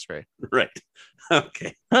that in their X-ray. Right.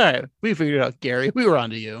 Okay. All right, we figured it out, Gary. We were on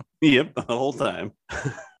to you. Yep, the whole time.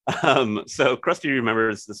 So Krusty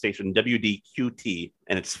remembers the station WDQT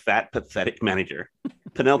and its fat, pathetic manager.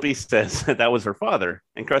 Penelope says that was her father,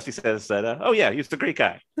 and Krusty says that, oh yeah, he's a great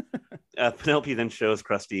guy. Penelope then shows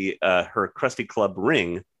Krusty her Krusty Club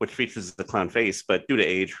ring, which features the clown face, but due to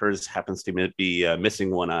age, hers happens to be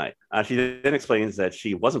missing one eye. She then explains that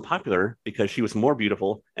she wasn't popular because she was more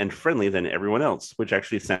beautiful and friendly than everyone else, which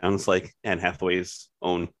actually sounds like Anne Hathaway's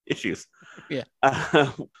own issues. Yeah.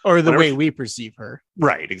 Or the way we perceive her.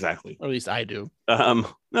 Right, exactly. Or at least I do.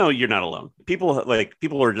 No, you're not alone.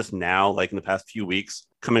 People are just now, like in the past few weeks,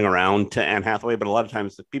 coming around to Anne Hathaway, but a lot of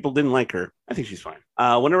times people didn't like her. I think she's fine.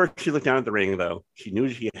 Whenever she looked down at the ring, though, she knew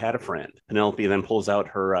she had a friend. Penelope then pulls out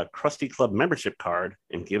her Krusty Club membership card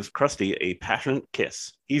and gives Krusty a passionate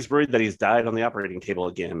kiss. He's worried that he's died on the operating table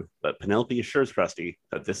again, but Penelope assures Krusty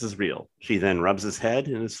that this is real. She then rubs his head,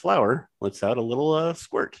 and his flower lets out a little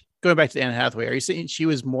squirt. Going back to Anne Hathaway, are you saying she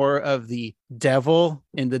was more of the devil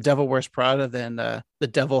in The Devil Wears Prada than the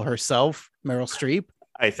devil herself, Meryl Streep?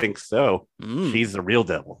 I think so. She's the real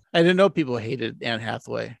devil. I didn't know people hated Anne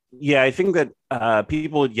Hathaway. Yeah, I think that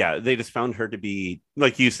people, they just found her to be,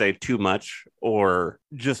 like you say, too much, or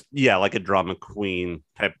just, like a drama queen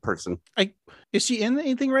type person. Is she in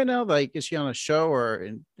anything right now? Like, is she on a show or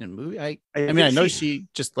in movie? I mean, I know she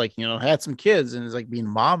just had some kids and is like being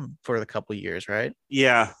mom for a couple of years, right?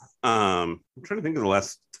 Yeah. I'm trying to think of the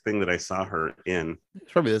last thing that I saw her in.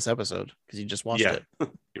 It's probably this episode because you just watched it.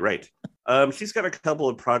 You're right. She's got a couple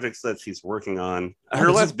of projects that she's working on.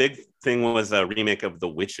 Her last big thing was a remake of The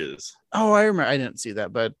Witches. Oh, I remember. I didn't see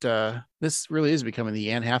that, but this really is becoming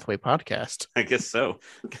the Anne Hathaway podcast. I guess so.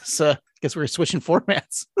 Guess we're switching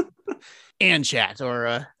formats. Anne Chat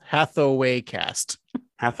or Hathaway Cast.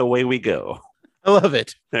 Hathaway we go. I love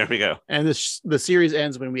it. There we go. And the series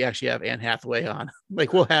ends when we actually have Anne Hathaway on.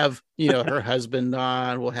 Like we'll have, her husband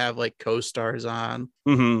on. We'll have like co-stars on.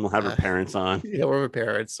 We'll have her parents on. Yeah, we'll have her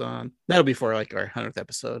parents on. That'll be for like our 100th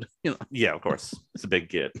episode. Yeah, of course. It's a big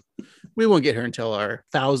get. We won't get her until our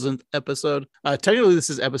 1000th episode. Technically, this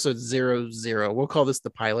is episode 00. We'll call this the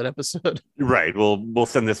pilot episode. Right. We'll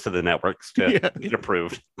send this to the networks to get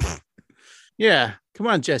approved. Yeah, come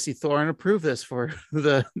on, Jesse Thorne, approve this for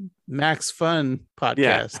the Max Fun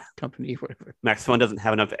podcast company, whatever. Max Fun doesn't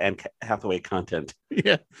have enough Anne Hathaway content.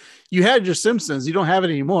 Yeah, you had your Simpsons, you don't have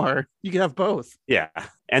it anymore. You can have both. Yeah,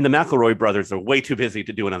 and the McElroy brothers are way too busy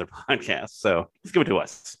to do another podcast, so let's give it to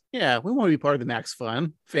us. Yeah, we want to be part of the Max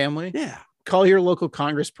Fun family. Yeah. Call your local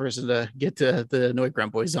congressperson to get to the Annoyed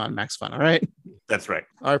Grunt Boys on Max Fun, all right? That's right.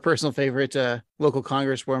 Our personal favorite local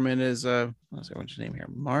congresswoman is, what's her name here?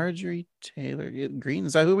 Marjorie Taylor Greene.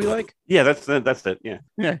 Is that who we like? Yeah, that's it. Yeah.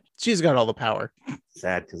 Yeah, she's got all the power.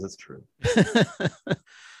 Sad because it's true.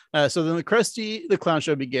 So then the Krusty the Clown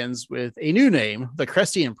Show begins with a new name, the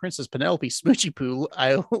Krusty and Princess Penelope Smoochy Poo.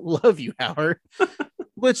 I love you, Howard.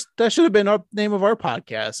 Which that should have been our name of our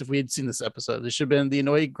podcast if we had seen this episode. This should have been the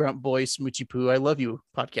Annoyed Grunt Boy Smoochy Poo I Love You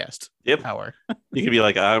podcast. Yep. Hour. You could be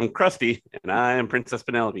like, I'm Krusty and I'm Princess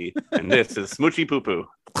Penelope, and this is Smoochy Poo Poo.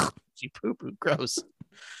 Smoochy Poo Poo, gross.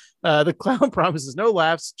 The clown promises no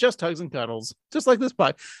laughs, just hugs and cuddles, just like this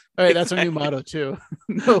pod. All right, that's our new motto too.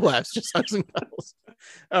 No laughs, just hugs and cuddles.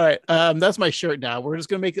 All right, that's my shirt now. We're just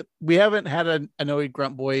gonna make it. We haven't had an Annoyed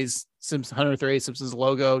Grunt Boys 138 Simpsons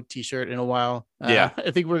logo T-shirt in a while. I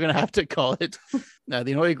think we're gonna have to call it.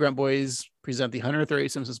 The Annoyed Grunt Boys present the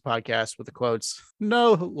 138 Simpsons podcast with the quotes: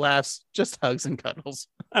 "No laughs, just hugs and cuddles."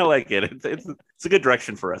 I like it. It's a good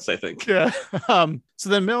direction for us, I think. Yeah. So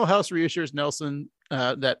then Millhouse reassures Nelson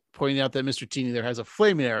that pointing out that Mr. Teeny there has a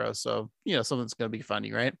flaming arrow. So, something's going to be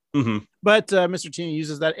funny, right? Mm-hmm. But Mr. Teeny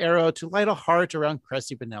uses that arrow to light a heart around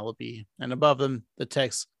Krusty Penelope. And above them, the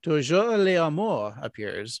text, Toujours l'amour,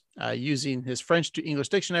 appears. Using his French to English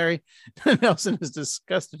dictionary, Nelson is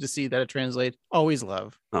disgusted to see that it translates always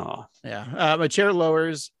love. Oh, yeah. A chair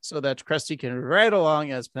lowers so that Krusty can ride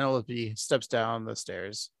along as Penelope steps down the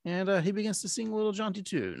stairs. And he begins to sing a little jaunty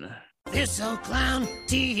tune. This old clown,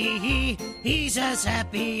 tee-hee-hee, he's as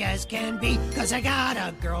happy as can be, 'cause I got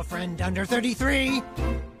a girlfriend under 33.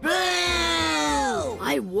 Boo!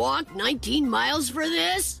 I walked 19 miles for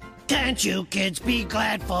this? Can't you kids be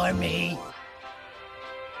glad for me?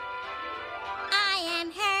 I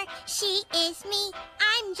am her, she is me.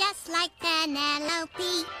 I'm just like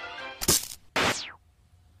Penelope.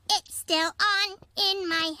 It's still on in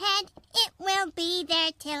my head. It will be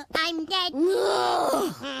there till I'm dead.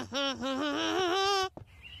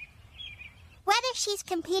 Whether she's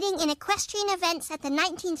competing in equestrian events at the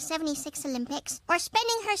 1976 Olympics or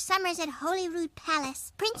spending her summers at Holyrood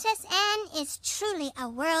Palace, Princess Anne is truly a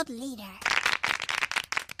world leader.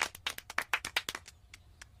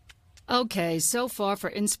 Okay, so far for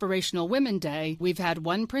Inspirational Women Day, we've had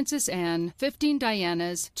 1 Princess Anne, 15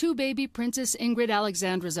 Dianas, 2 baby Princess Ingrid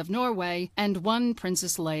Alexandras of Norway, and 1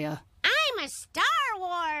 Princess Leia. I'm a Star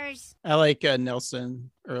Wars. I like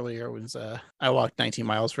Nelson earlier was I walked 19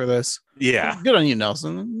 miles for this. Yeah. Good on you,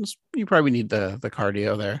 Nelson. You probably need the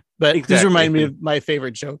cardio there. But Exactly. This reminded me of my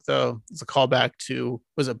favorite joke, though. It's a callback to,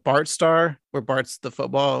 was it Bart Star, where Bart's the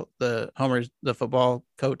football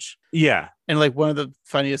coach? Yeah. And like one of the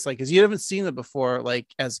funniest, like, because you haven't seen it before, like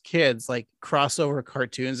as kids, like crossover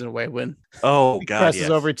cartoons in a way when he crosses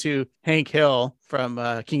over to Hank Hill from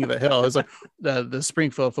King of the Hill. It's like the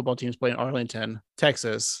Springfield football team's playing Arlington,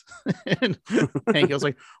 Texas. And Hank Hill's like,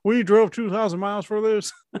 like, we drove 2,000 miles for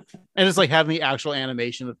this. And it's like having the actual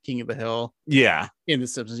animation of King of the Hill. Yeah. In the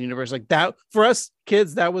Simpsons universe. Like that for us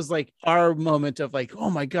kids, that was like our moment of like, oh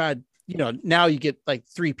my God, now you get like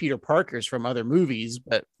 3 Peter Parkers from other movies,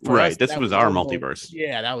 but right. Us, this was our multiverse. Moment.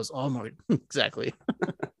 Yeah, that was all my exactly.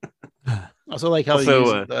 Also like how they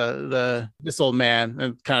use this old man,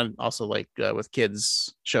 and kind of also like with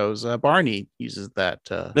kids shows, Barney uses that.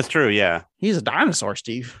 That's true. Yeah, he's a dinosaur,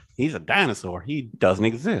 Steve. He's a dinosaur. He doesn't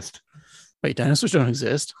exist. Wait, dinosaurs don't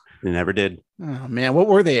exist? They never did. Oh man, what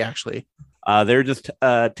were they actually? They're just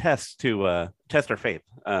tests to test our faith.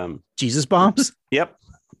 Jesus bombs. Yep.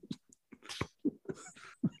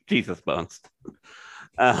 Jesus bombs.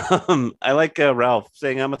 I like Ralph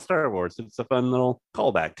saying I'm a Star Wars. It's a fun little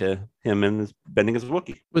callback to him and bending his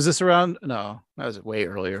Wookiee. Was this around? No, that was way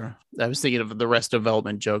earlier. I was thinking of the Rest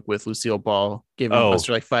Development joke with Lucille Ball giving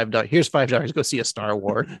Buster like $5. Here's $5. Go see a Star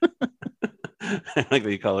Wars. I like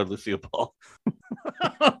that you call her Lucille Ball.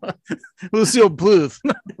 Lucille Bluth.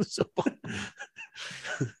 Lucille Ball.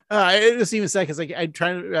 It just even seconds. Like I'm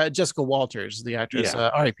trying to Jessica Walters, the actress.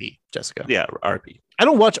 R.I.P. Jessica. Yeah, R.I.P. I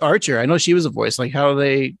don't watch Archer. I know she was a voice. Like, how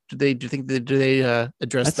do you think they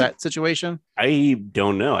address that situation? I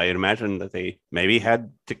don't know. I imagine that they maybe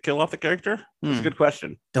had to kill off the character. That's a good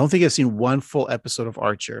question. Don't think I've seen one full episode of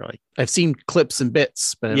Archer. Like I've seen clips and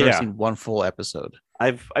bits, but I've never seen one full episode.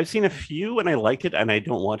 I've seen a few and I liked it, and I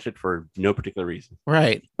don't watch it for no particular reason.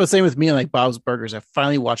 Right. But same with me and like Bob's Burgers. I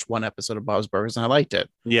finally watched one episode of Bob's Burgers and I liked it.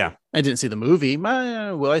 Yeah. I didn't see the movie.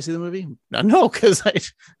 Will I see the movie? No, because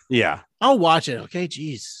I'll watch it. Okay.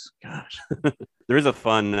 Jeez. Gosh. There is a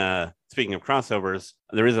fun, speaking of crossovers,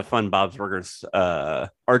 there is a fun Bob's Burgers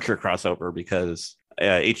Archer crossover because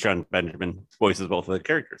H. John Benjamin voices both of the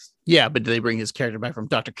characters. Yeah, but do they bring his character back from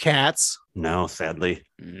Dr. Katz? No, sadly.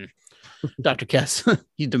 Dr. Katz,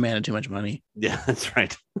 he demanded too much money. Yeah, that's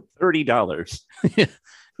right. $30.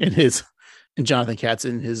 And Jonathan Katz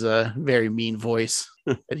in his very mean voice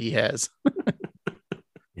that he has.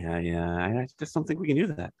 Yeah. I just don't think we can do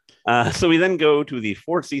that. So we then go to the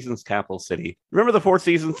Four Seasons capital city. Remember the Four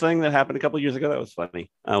Seasons thing that happened a couple of years ago? That was funny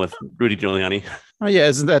with Rudy Giuliani. Oh, yeah.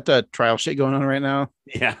 Isn't that trial shit going on right now?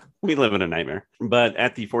 Yeah, we live in a nightmare. But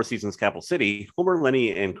at the Four Seasons capital city, Homer,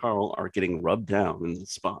 Lenny, and Carl are getting rubbed down in the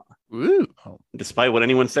spa. Ooh. Despite what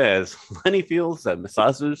anyone says, Lenny feels that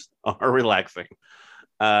massages are relaxing.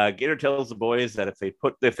 Gator tells the boys that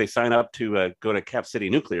if they sign up to go to Cap City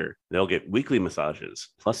Nuclear, they'll get weekly massages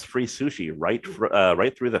plus free sushi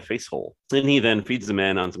right through the face hole. And he then feeds the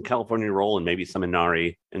men on some California roll and maybe some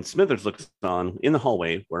inari. And Smithers looks on in the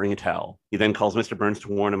hallway wearing a towel. He then calls Mr. Burns to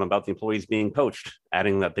warn him about the employees being poached,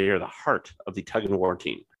 adding that they are the heart of the tug and war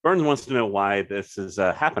team. Burns wants to know why this is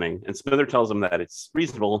happening, and Smither tells him that it's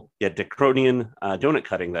reasonable yet draconian donut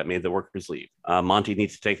cutting that made the workers leave. Monty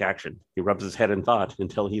needs to take action. He rubs his head in thought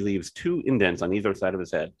until he leaves 2 indents on either side of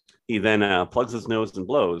his head. He then plugs his nose and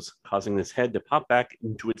blows, causing his head to pop back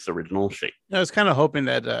into its original shape. I was kind of hoping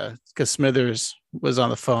that because Smithers was on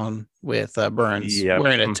the phone with Burns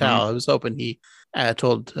wearing a towel, I was hoping he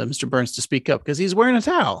told Mr. Burns to speak up because he's wearing a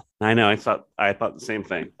towel. I know. I thought the same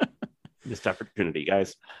thing. Missed opportunity,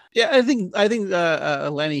 guys. Yeah, I think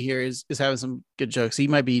Lenny here is having some good jokes. He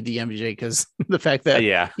might be the MJ because the fact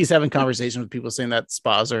that he's having conversations with people saying that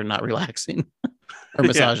spas are not relaxing or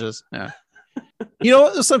massages. Yeah.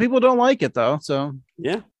 Some people don't like it though. So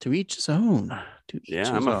to each his own.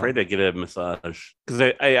 I'm afraid to get a massage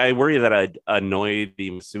because I worry that I'd annoy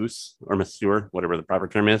the masseuse or masseur, whatever the proper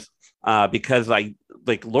term is, because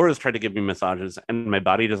Laura's tried to give me massages and my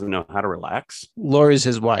body doesn't know how to relax. Laura's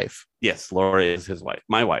his wife. Yes, Laura is his wife.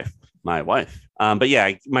 My wife. But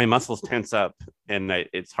yeah, my muscles tense up and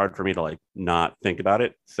it's hard for me to not think about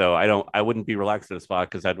it. So I wouldn't be relaxed at a spa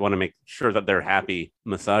because I'd want to make sure that they're happy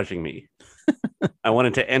massaging me. I want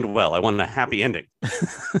it to end well. I want a happy ending.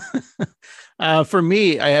 For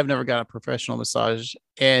me, I have never got a professional massage,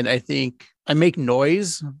 and I think I make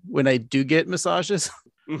noise when I do get massages.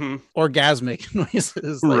 Orgasmic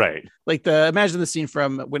noises, right? Like imagine the scene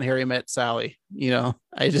from When Harry Met Sally.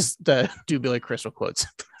 I just do Billy Crystal quotes.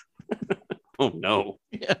 Oh no!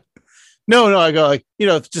 Yeah, no. I go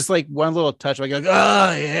just like one little touch. I go,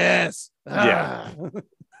 oh yes, yeah.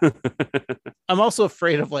 I'm also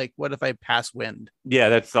afraid of what if I pass wind? Yeah,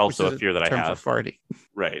 that's also a fear that I have. For farting,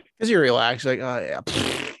 right? Because you're relaxed, oh yeah.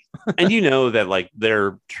 And that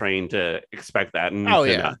they're trained to expect that and not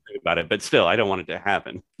think about it, but still, I don't want it to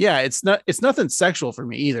happen. Yeah, it's nothing sexual for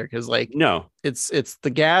me either, because no, it's the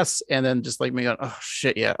gas, and then just me going, oh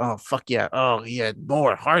shit, yeah, oh fuck yeah, oh yeah,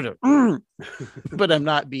 more harder, but I'm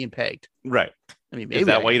not being pegged. Right. I mean, maybe is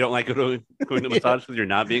that why you don't like going to massage because you're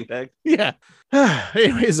not being pegged? Yeah.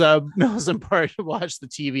 Anyways, Mel's and Bart watch the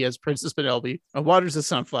TV as Princess Penelope waters a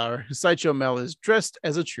sunflower. Sideshow Mel is dressed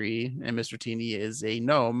as a tree, and Mr. Teeny is a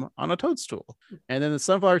gnome on a toadstool. And then the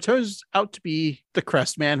sunflower turns out to be the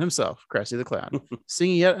Crest Man himself, Krusty the Clown,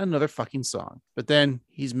 singing yet another fucking song. But then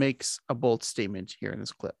he makes a bold statement here in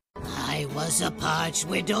this clip. I was a parched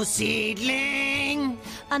widow seedling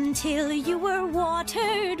until you were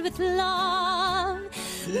watered with love.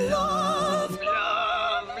 Love,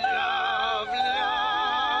 love, love,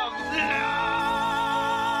 love,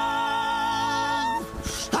 love.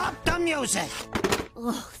 Stop the music.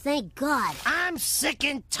 Oh, thank God. I'm sick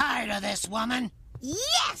and tired of this woman.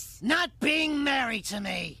 Yes! Not being married to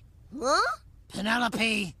me. Huh?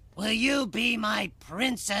 Penelope, will you be my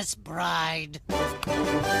princess bride?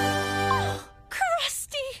 Oh,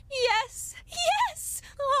 Krusty, yes, yes.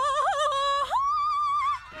 Oh.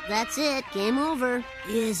 That's it. Game over.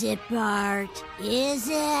 Is it, Bart? Is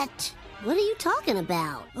it? What are you talking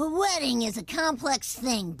about? A wedding is a complex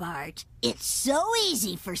thing, Bart. It's so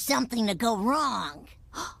easy for something to go wrong.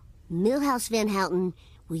 Milhouse Van Houten,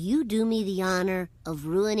 will you do me the honor of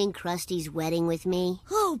ruining Krusty's wedding with me?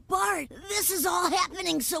 Oh, Bart, this is all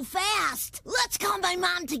happening so fast. Let's call my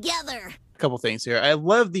mom together. A couple things here. I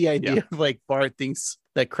love the idea of like Bart thinks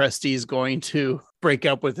that Krusty is going to break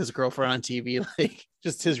up with his girlfriend on TV. Like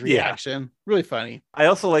just his reaction. Really funny. I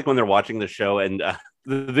also like when they're watching the show and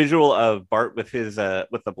the visual of Bart with his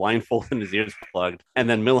with the blindfold and his ears plugged, and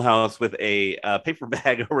then Milhouse with a paper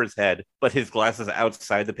bag over his head, but his glasses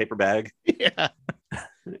outside the paper bag. Yeah.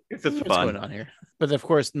 It's just What's fun. going on here? But of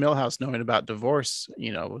course, Milhouse knowing about divorce,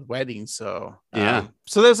 with weddings. So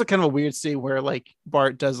so there's a kind of a weird scene where like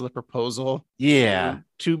Bart does the proposal.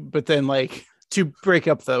 But then like to break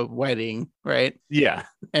up the wedding, right? Yeah.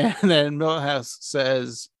 And then Milhouse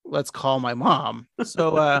says, "Let's call my mom."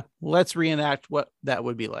 So let's reenact what that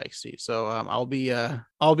would be like, Steve. So I'll be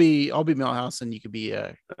Milhouse, and you could be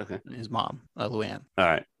his mom, Luann. All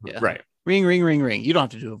right. Yeah. Right. Ring, ring, ring, ring. You don't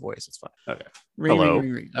have to do a voice. It's fine. Okay. Ring, hello.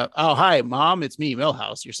 ring, ring, ring. Oh, hi, Mom. It's me,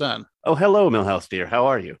 Milhouse, your son. Oh, hello, Milhouse, dear. How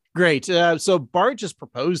are you? Great. So Bart just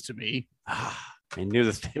proposed to me. I knew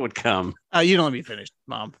this day would come. You don't let me finish,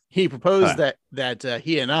 Mom. He proposed that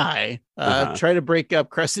he and I try to break up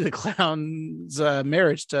Krusty the Clown's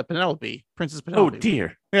marriage to Penelope, Princess Penelope. Oh,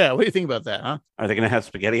 dear. Yeah, what do you think about that, huh? Are they going to have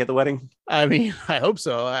spaghetti at the wedding? I mean, I hope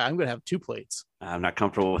so. I'm going to have 2 plates. I'm not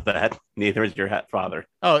comfortable with that. Neither is your father.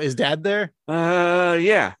 Oh, is Dad there?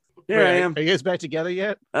 Yeah. Here I am. Are you guys back together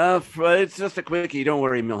yet? It's just a quickie. Don't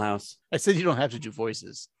worry, Milhouse. I said you don't have to do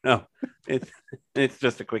voices. No, it's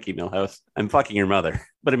just a quickie, Milhouse. I'm fucking your mother,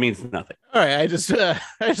 but it means nothing. All right. I just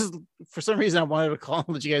for some reason I wanted to call and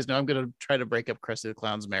let you guys know I'm going to try to break up Krusty the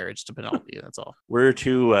Clown's marriage to Penelope. That's all. We're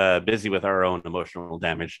too busy with our own emotional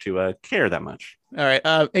damage to care that much. All right.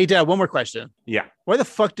 Hey, Dad, one more question. Yeah. Why the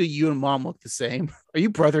fuck do you and Mom look the same? Are you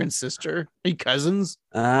brother and sister? Are you cousins?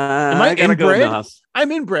 Am I gotta inbred? go,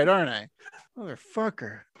 I'm inbred, aren't I?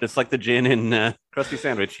 Motherfucker. Just like the gin in Krusty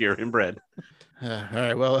Sandwich here in bread. All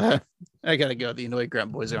right. Well, I gotta go. The annoyed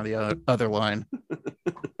grunt boys are on the other line.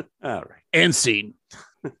 All right. And scene.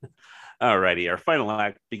 Alrighty, our final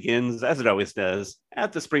act begins, as it always does,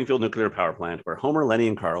 at the Springfield nuclear power plant, where Homer, Lenny,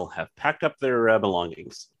 and Carl have packed up their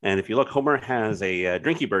belongings. And if you look, Homer has a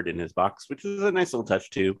drinky bird in his box, which is a nice little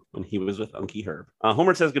touch, too, when he was with Unky Herb.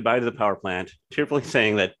 Homer says goodbye to the power plant, cheerfully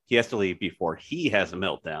saying that he has to leave before he has a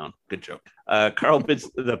meltdown. Good joke. Carl bids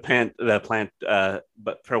the plant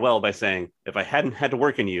but farewell by saying, "If I hadn't had to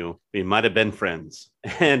work in you, we might have been friends."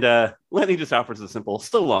 And Lenny just offers a simple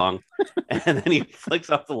 "so long," and then he flicks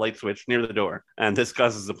off the light switch near the door. And this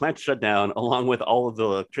causes the plant to shut down, along with all of the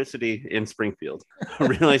electricity in Springfield.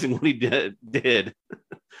 Realizing what he did,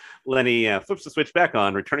 Lenny flips the switch back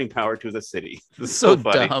on, returning power to the city. So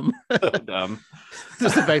dumb. So dumb.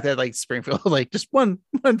 Just the fact that like Springfield, like just one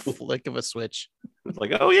flick of a switch. It's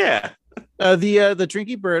like, oh yeah. The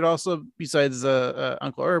drinky bird also, besides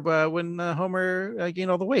Uncle Herb, when Homer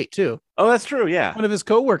gained all the weight too. Oh, that's true. Yeah, one of his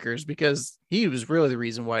co-workers, because he was really the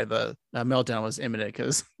reason why the meltdown was imminent,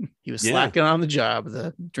 because he was slacking on the job.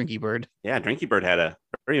 The drinky bird. Yeah, drinky bird had a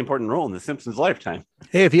very important role in the Simpsons' lifetime.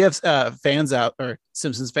 Hey, if you have fans out or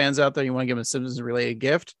Simpsons fans out there, you want to give them a Simpsons related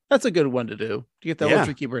gift, that's a good one to do. To get that little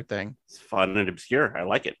drinky bird thing. It's fun and obscure. I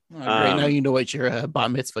like it. Great. Now you know what your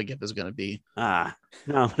bat mitzvah gift is going to be. No,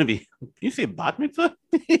 I'm going to be. You say bat mitzvah?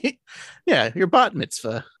 Yeah, your bat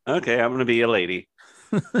mitzvah. Okay, I'm going to be a lady.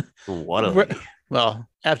 What a lady. Well,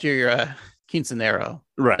 after your quinceanero,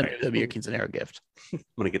 right? That'll be your quinceanero gift. I'm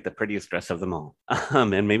going to get the prettiest dress of them all,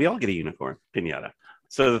 and maybe I'll get a unicorn pinata.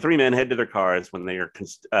 So the three men head to their cars when they are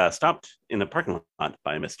stopped in the parking lot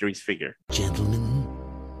by a mysterious figure. Gentlemen,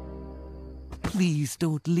 please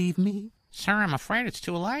don't leave me. Sir, I'm afraid it's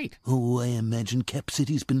too late. Oh, I imagine Cap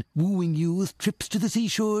City's been wooing you with trips to the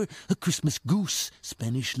seashore, a Christmas goose,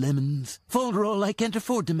 Spanish lemons. Folderol I can't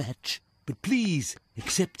afford to match. But please,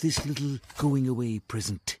 accept this little going-away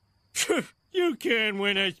present. You can't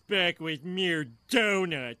win us back with mere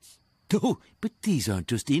donuts. Oh, but these aren't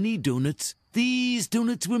just any donuts. These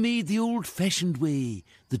donuts were made the old-fashioned way.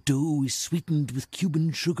 The dough is sweetened with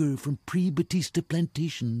Cuban sugar from pre-Batista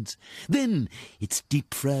plantations. Then it's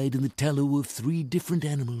deep-fried in the tallow of 3 different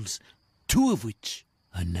animals, 2 of which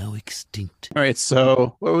are now extinct. All right,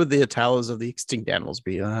 so what would the tallows of the extinct animals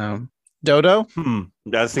be? Dodo? I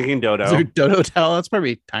was thinking dodo. Is there dodo tallow? That's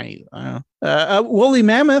probably tiny. Woolly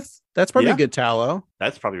mammoth. That's probably Yeah. a good tallow.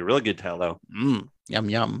 That's probably a really good tallow. Yum,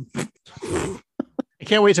 yum. I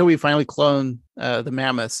can't wait till we finally clone the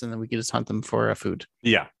mammoths and then we can just hunt them for food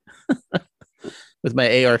Yeah. with my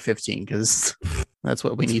AR-15 because that's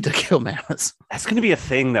what we need to kill mammoths. That's going to be a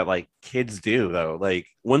thing that like kids do though. Like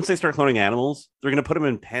once they start cloning animals, they're going to put them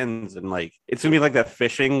in pens and like it's going to be like that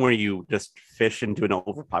fishing where you just fish into an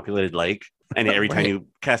overpopulated lake and every time you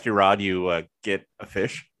cast your rod, you get a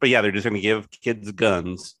fish. But yeah, they're just going to give kids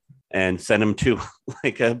guns and send them to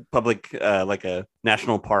like a public, like a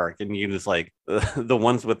national park. And you can just like the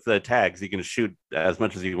ones with the tags, you can shoot as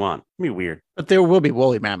much as you want. It'd be weird. But there will be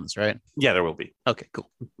woolly mammoths, right? Yeah, there will be. Okay, cool.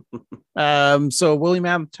 So woolly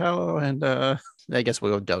mammoth tallow and I guess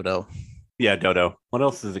we'll go dodo. Yeah, dodo. What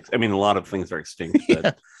else is, I mean, a lot of things are extinct. But...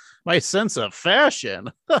 Yeah. My sense of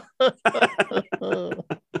fashion. I don't know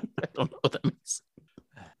what that means.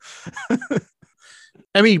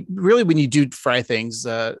 I mean, really, when you do fry things,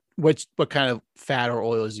 what kind of fat or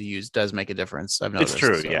oils you use does make a difference. I've noticed. It's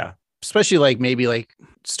true, so. yeah. Especially like maybe like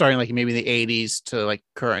starting like maybe in the 80s to like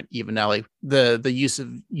current, even now, like the use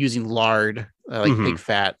of using lard, like big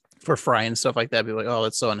fat for frying and stuff like that. Be like, oh,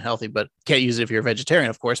 that's so unhealthy, but can't use it if you're a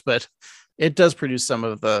vegetarian, of course. But it does produce some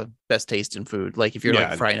of the best taste in food. Like if you're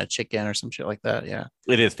like frying a chicken or some shit like that. Yeah.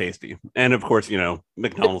 It is tasty. And of course, you know,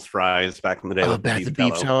 McDonald's fries back in the day. Oh, back the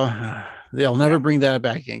beef tallow. They'll never bring that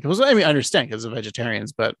back in. Because I mean, I understand because of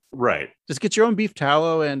vegetarians, but right. Just get your own beef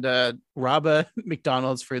tallow and rob a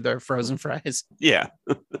McDonald's for their frozen fries. Yeah.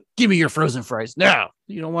 Give me your frozen fries now.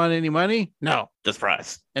 You don't want any money? No. Just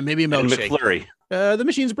fries. And maybe a milkshake. And McFlurry. The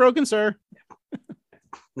machine's broken, sir.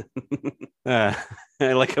 I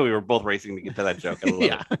like how we were both racing to get to that joke. I love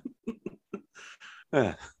yeah.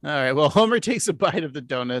 All right. Well, Homer takes a bite of the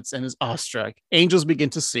donuts and is awestruck. Angels begin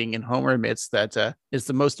to sing, and Homer admits that it's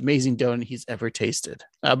the most amazing donut he's ever tasted.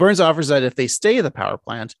 Burns offers that if they stay at the power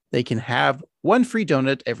plant, they can have 1 free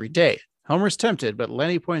donut every day. Homer's tempted, but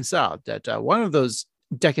Lenny points out that one of those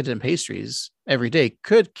decadent pastries every day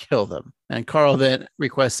could kill them. And Carl then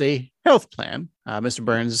requests a health plan. Mr.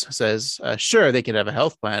 Burns says, sure, they could have a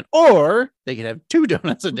health plan, or they could have 2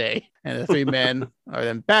 donuts a day. And the 3 men are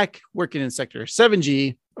then back working in Sector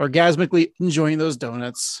 7G, orgasmically enjoying those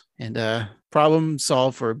donuts. And problem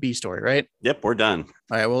solved for a B story, right? Yep, we're done.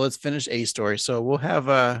 All right, well, let's finish A story. So we'll have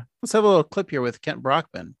let's have a little clip here with Kent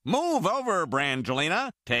Brockman. Move over,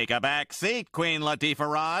 Brangelina. Take a back seat, Queen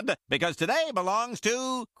Latifah Rod, because today belongs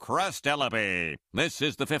to Crustelope. This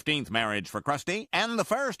is the 15th marriage for Krusty and the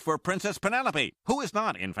first for Princess Penelope, who is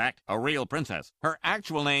not, in fact, a real princess. Her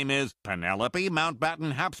actual name is Penelope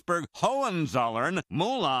Mountbatten Habsburg Hohenzollern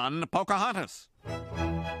Mulan Pocahontas.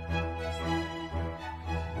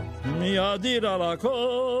 Well,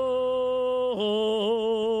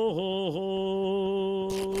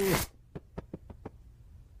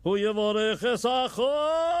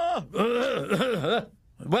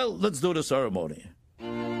 let's do the ceremony.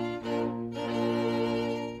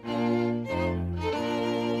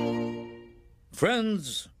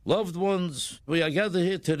 Friends, loved ones, we are gathered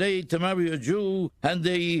here today to marry a Jew and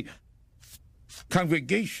a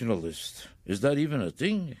Congregationalist. Is that even a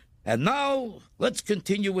thing? And now, let's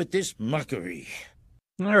continue with this mockery.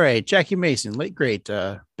 All right, Jackie Mason, late great,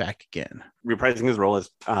 back again. Reprising his role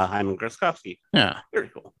as Hyman Groskovsky. Yeah. Very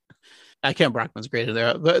cool. Kent Brockman's great in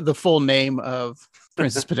there. The full name of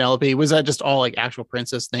Princess Penelope, was that just all like actual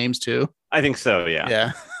princess names too? I think so, yeah.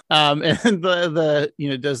 Yeah. And the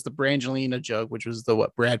does the Brangelina joke, which was the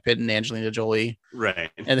Brad Pitt and Angelina Jolie.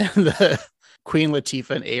 Right. And then the Queen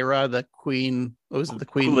Latifah and A-Rod, the Queen, what was it? The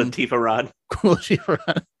Queen Latifah Rod. Queen Latifah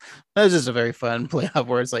Rod. That was just a very fun play off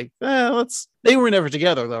where it's like, they were never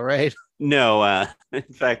together though, right? No, in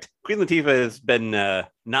fact, Queen Latifah has been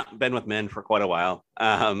not been with men for quite a while.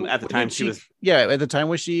 At the time, she was. Yeah, at the time,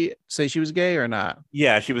 was she say she was gay or not?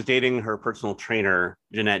 Yeah, she was dating her personal trainer,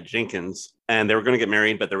 Jeanette Jenkins, and they were going to get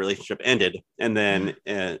married, but the relationship ended. And then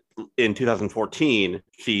in 2014,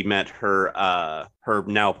 she met her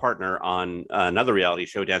now partner on another reality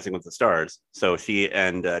show, Dancing with the Stars. So she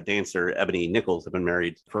and dancer Ebony Nichols have been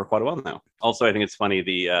married for quite a while now. Also, I think it's funny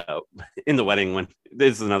in the wedding, when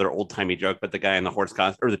this is another old timey joke, but the guy in the horse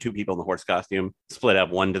costume, or the two people in the horse costume, split up,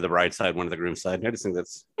 one to the bride's side, one to the groom's side. I just think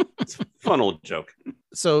it's a fun old joke.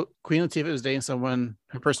 So Queen Latifah was dating someone,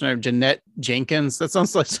 her personal name, Jeanette Jenkins. That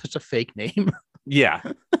sounds like such a fake name. Yeah.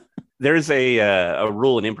 There's a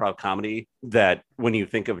rule in improv comedy that when you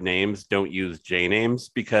think of names, don't use J names,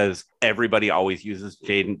 because everybody always uses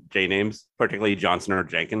J names, particularly Johnson or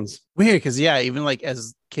Jenkins. Weird, because even like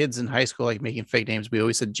as kids in high school, like making fake names, we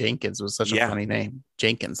always said Jenkins was such a funny name.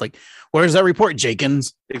 Jenkins, like, where's that report,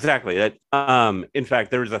 Jenkins? Exactly. That. In fact,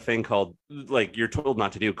 there was a thing called, like, you're told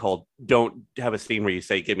not to do, called don't have a scene where you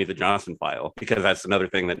say, "Give me the Johnson file," because that's another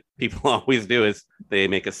thing that people always do is they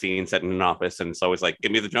make a scene set in an office, and it's always like,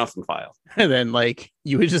 "Give me the Johnson file." And then like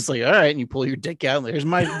you would just like, all right, and you pull your dick out, and there's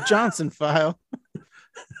my Johnson file.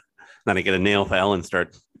 Then I get a nail file and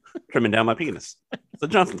start trimming down my penis. It's a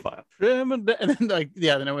Johnson file. And then then it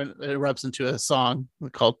erupts into a song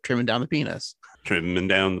called "Trimming Down the Penis." Trimming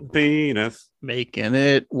down the penis, making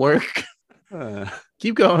it work.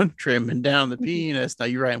 Keep going, trimming down the penis. Now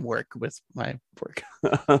you rhyme work with my work.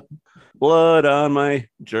 Blood on my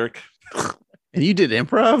jerk. And you did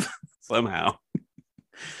improv somehow.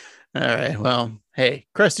 All right. Well, hey,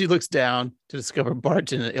 Krusty looks down to discover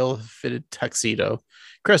Bart in an ill-fitted tuxedo.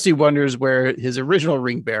 Krusty wonders where his original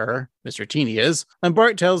ring bearer, Mr. Teeny, is, and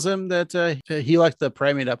Bart tells him that he left the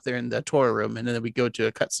primate up there in the toy room. And then we go to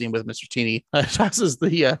a cutscene with Mr. Teeny. Tosses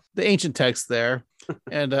the ancient text there,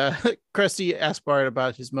 and Krusty asks Bart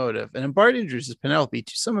about his motive, and then Bart introduces Penelope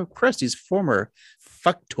to some of Krusty's former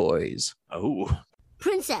fuck toys. Oh.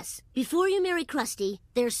 Princess, before you marry Krusty,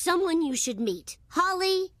 there's someone you should meet.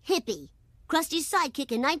 Holly Hippie, Krusty's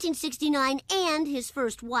sidekick in 1969 and his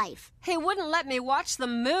first wife. He wouldn't let me watch the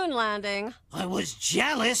moon landing. I was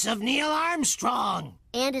jealous of Neil Armstrong.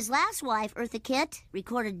 And his last wife, Eartha Kitt,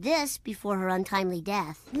 recorded this before her untimely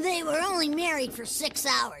death. They were only married for 6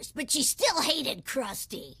 hours, but she still hated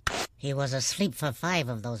Krusty. He was asleep for 5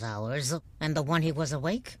 of those hours, and the one he was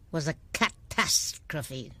awake was a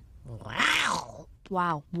catastrophe. Wow!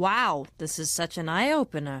 Wow, this is such an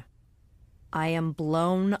eye-opener. I am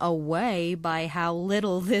blown away by how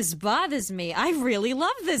little this bothers me. I really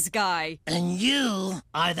love this guy. And you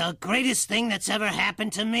are the greatest thing that's ever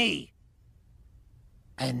happened to me.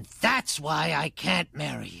 And that's why I can't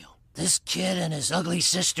marry you. This kid and his ugly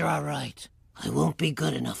sister are right. I won't be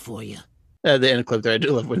good enough for you. The end of clip there, I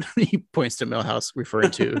do love when he points to Milhouse,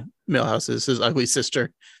 referring to Milhouse as his ugly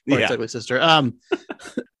sister. Bart's ugly sister.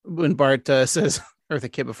 When Bart says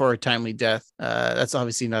Eartha Kitt before her timely death, that's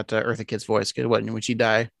obviously not Eartha Kitt's voice. When she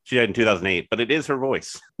died? She died in 2008, but it is her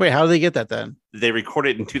voice. Wait, how did they get that then? They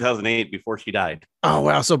recorded it in 2008 before she died. Oh,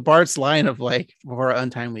 wow. So Bart's line of like, before her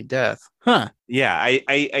untimely death. Huh. Yeah,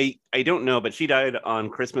 I don't know, but she died on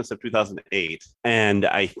Christmas of 2008. And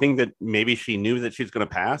I think that maybe she knew that she's going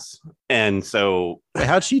to pass. And so... Wait,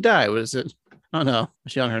 how'd she die? Was it... Oh, no.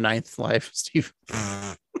 Was she on her 9th life, Steve?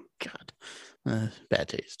 God. Bad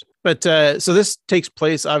taste. But so this takes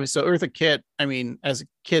place, obviously. So Eartha Kitt, I mean, as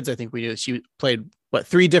kids, I think we knew she played,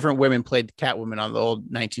 3 different women played Catwoman on the old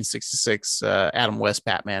 1966 Adam West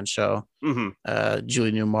Batman show. Mm-hmm.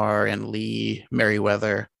 Julie Newmar and Lee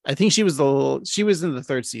Merriweather. I think she was in the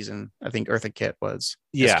 3rd season. I think Eartha Kitt was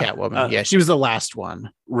as Catwoman. She was the last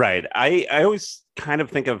one. Right. I always kind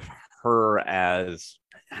of think of her as,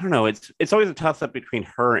 I don't know, it's always a toss up between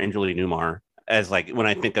her and Julie Newmar as like when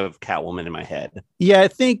I think of Catwoman in my head. Yeah, I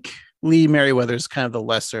think Lee Merriweather is kind of the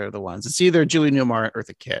lesser of the ones. It's either Julie Newmar or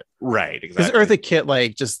Eartha Kitt. Right, exactly. Because Eartha Kitt,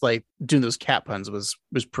 just doing those cat puns was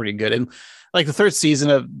pretty good. And like the 3rd season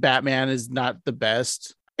of Batman is not the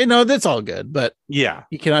best. You know, that's all good, but yeah,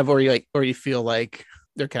 you kind of already feel like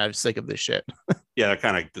they're kind of sick of this shit. Yeah, they're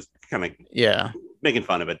kind of making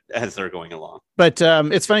fun of it as they're going along. But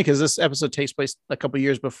it's funny because this episode takes place a couple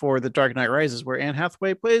years before The Dark Knight Rises, where Anne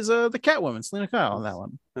Hathaway plays the Catwoman, Selena Kyle, on that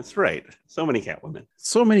one. That's right. So many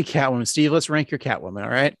Catwomen. Steve, let's rank your Catwoman. All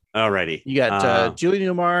right. Alrighty. You got Julie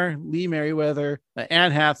Newmar, Lee Merriweather,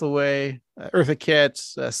 Anne Hathaway, Eartha Kitt,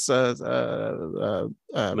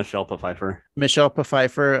 Michelle Pfeiffer.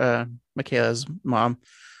 Michaela's mom.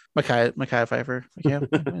 Micaiah Pfeiffer. Yeah.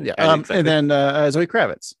 Yeah. And then Zoe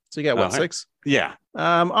Kravitz. So you got 6? Yeah.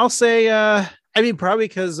 I'll say I mean, probably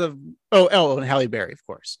because of and Halle Berry, of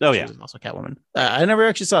course. Oh, She yeah. was also Catwoman. I never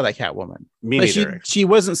actually saw that Catwoman. Me Like, neither. she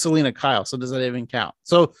wasn't Selena Kyle, so does that even count?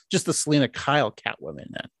 So just the Selena Kyle Catwoman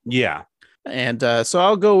then. Yeah. And so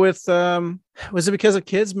I'll go with was it because of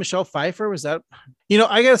kids? Michelle Pfeiffer? Was that,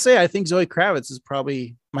 I gotta say, I think Zoe Kravitz is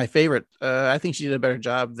probably my favorite. I think she did a better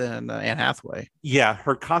job than Anne Hathaway. Yeah,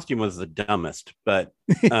 her costume was the dumbest, but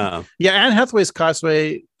Yeah, Anne Hathaway's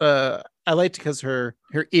cosplay, I liked because her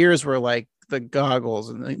ears were like the goggles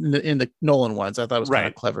in the Nolan ones. I thought it was kind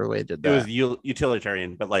of clever the way they did it that. was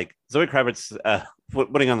utilitarian, but like Zoe Kravitz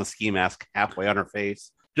putting on the ski mask halfway on her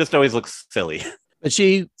face just always looks silly. But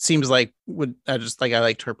she seems like I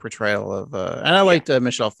liked her portrayal of and I liked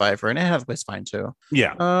Michelle Pfeiffer, and Anne Hathaway's fine too.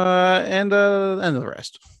 Yeah. And the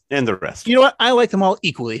rest. And the rest. You know what? I like them all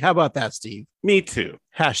equally. How about that, Steve? Me too.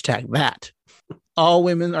 Hashtag that. All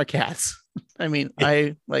women are cats. I mean,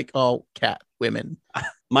 I like all cat women.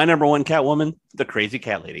 My number one Catwoman, the crazy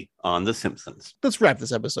cat lady on The Simpsons. Let's wrap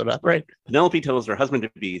this episode up, right? Penelope tells her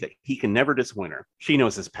husband-to-be that he can never disappoint her. She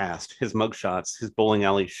knows his past, his mugshots, his bowling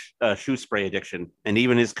alley shoe spray addiction, and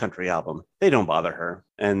even his country album. They don't bother her.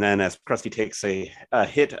 And then as Krusty takes a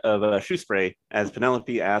hit of shoe spray, as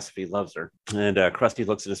Penelope asks if he loves her. And Krusty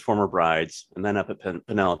looks at his former brides and then up at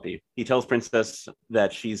Penelope. He tells Princess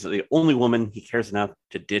that she's the only woman he cares enough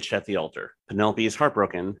to ditch at the altar. Penelope is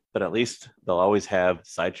heartbroken, but at least they'll always have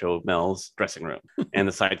Sideshow Mel's dressing room. And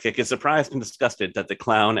the sidekick is surprised and disgusted that the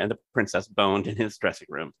clown and the princess boned in his dressing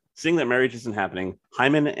room. Seeing that marriage isn't happening,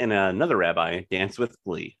 Hyman and another rabbi dance with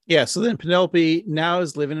glee. Yeah, so then Penelope now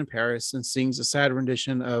is living in Paris and sings a sad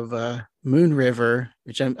rendition of Moon River,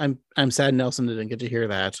 which I'm sad Nelson didn't get to hear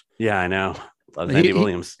that. Yeah, I know. Loves Andy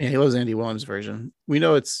Williams. He loves Andy Williams' version. We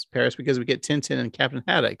know it's Paris because we get Tintin and Captain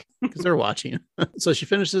Haddock because they're watching. So she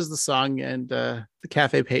finishes the song, and the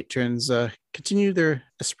cafe patrons continue their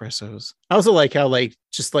espressos. I also like how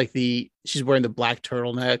she's wearing the black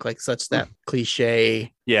turtleneck, like such that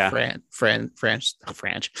cliche French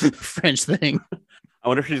thing. I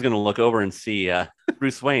wonder if she's going to look over and see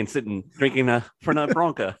Bruce Wayne sitting drinking a Fernet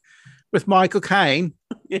Branca with Michael Caine.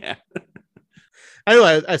 Yeah.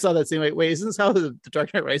 I saw that scene. Wait, isn't this how the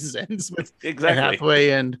Dark Knight Rises ends with exactly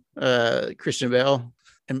Hathaway and Christian Bale?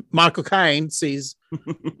 And Michael Caine sees,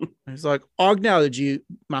 he's like, now did you,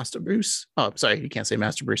 Master Bruce? Oh, sorry, you can't say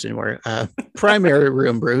Master Bruce anymore. Primary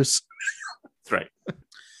room Bruce. That's right.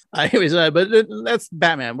 Anyways, but that's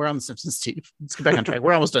Batman. We're on The Simpsons, Steve. Let's get back on track.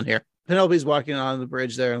 We're almost done here. Penelope's walking on the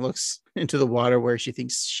bridge there and looks into the water where she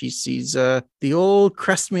thinks she sees the old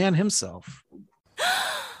crest man himself.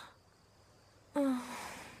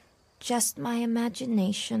 Just my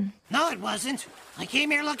imagination. No, it wasn't. I came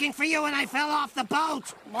here looking for you and I fell off the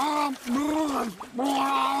boat. Krusty!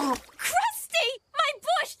 My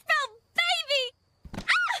bush fell baby!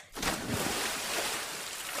 Ah!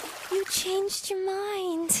 You changed your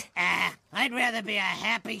mind. I'd rather be a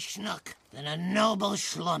happy schnook than a noble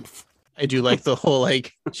schlumpf. I do like the whole,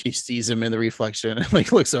 she sees him in the reflection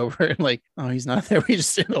and looks over and oh, he's not there. He's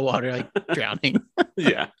just in the water, drowning.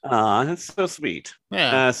 Yeah. That's so sweet.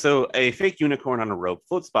 Yeah. So a fake unicorn on a rope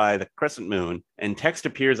floats by the crescent moon and text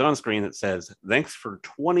appears on screen that says, "Thanks for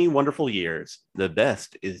 20 wonderful years. The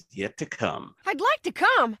best is yet to come." I'd like to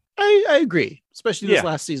come. I agree, especially this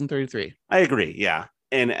last season 33. I agree. Yeah.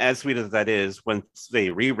 And as sweet as that is, when they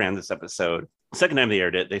reran this episode, second time they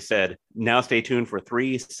aired it, they said, "Now stay tuned for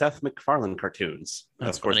 3 Seth MacFarlane cartoons."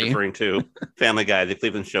 That's of course, funny. referring to Family Guy, The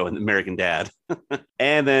Cleveland Show, and American Dad.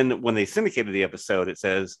 And then when they syndicated the episode, it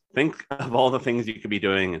says, "Think of all the things you could be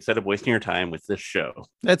doing instead of wasting your time with this show."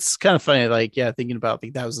 That's kind of funny. Thinking about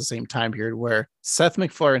that was the same time period where Seth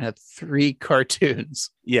MacFarlane had 3 cartoons.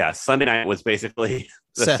 Yeah, Sunday night was basically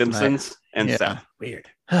The Seth Simpsons and Yeah. Seth. Weird.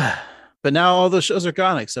 But now all those shows are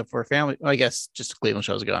gone except for Family. I guess just Cleveland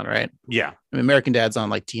shows are gone, right? Yeah. I mean, American Dad's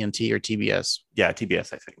on TNT or TBS. Yeah,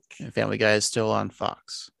 TBS, I think. And Family Guy is still on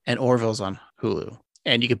Fox. And Orville's on Hulu.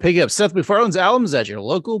 And you can pick up Seth MacFarlane's albums at your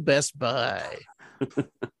local Best Buy.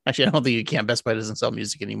 Actually, I don't think you can. Best Buy doesn't sell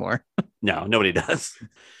music anymore. No, nobody does.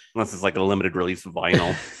 Unless it's a limited release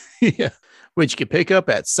vinyl. Yeah. Which you can pick up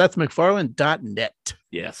at SethMacFarlane.net.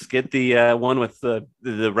 Yes, get the one with the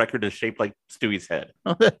record is shaped like Stewie's head.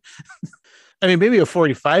 I mean, maybe a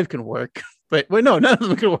 45 can work, but no, none of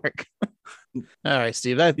them can work. All right,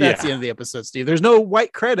 Steve, that's the end of the episode, Steve. There's no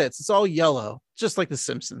white credits. It's all yellow, just like The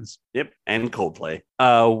Simpsons. Yep, and Coldplay.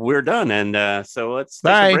 We're done, and so let's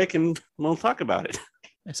take a break and we'll talk about it.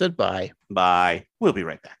 I said bye. Bye. We'll be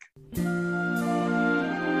right back.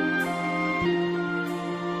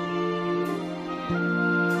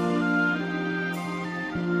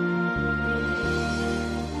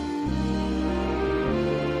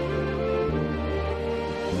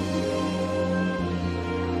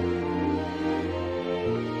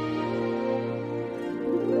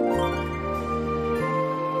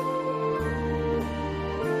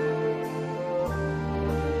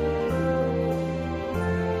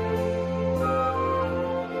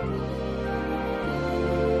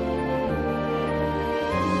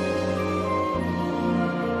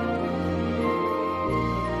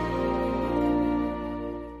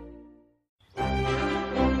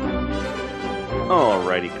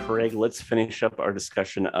 righty, Craig, let's finish up our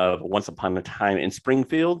discussion of Once Upon a Time in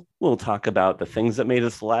Springfield. We'll talk about the things that made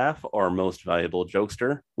us laugh, our most valuable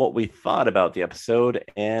jokester, what we thought about the episode,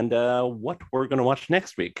 and what we're going to watch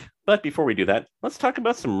next week. But before we do that, let's talk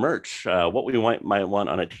about some merch, what we might want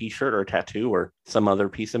on a t-shirt or a tattoo or some other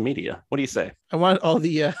piece of media. What do you say? I want all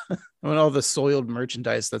the soiled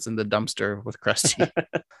merchandise that's in the dumpster with Krusty.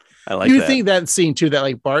 I like you that. think that scene too, that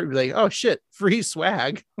like Bart would be like, oh shit, free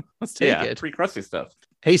swag. Let's take it. Free Krusty stuff.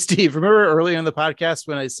 Hey, Steve, remember earlier in the podcast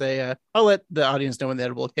when I say, I'll let the audience know when the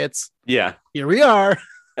edible hits? Yeah. Here we are.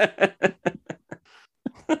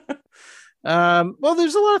 Well,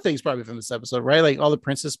 there's a lot of things probably from this episode, right? Like all the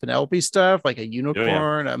Princess Penelope stuff, like a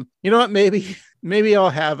unicorn. Oh, yeah. You know what? Maybe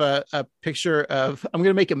I'll have a picture of, I'm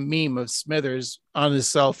going to make a meme of Smithers on his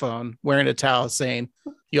cell phone wearing a towel saying,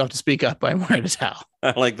 you have to speak up. I'm wearing a towel.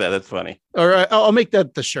 I like that. That's funny. Or I'll make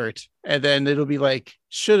that the shirt. And then it'll be like,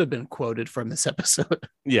 should have been quoted from this episode.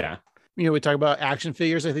 Yeah. You know, we talk about action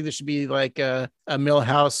figures. I think there should be like a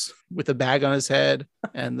Millhouse with a bag on his head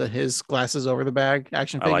and his glasses over the bag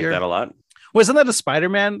action figure. I like that a lot. Wasn't that a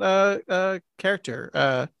Spider-Man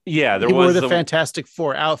character? Yeah, he wore the Fantastic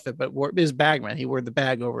Four outfit, but wore his bagman. He wore the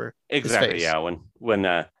bag over exactly. his face. Yeah, when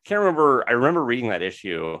I can't remember. I remember reading that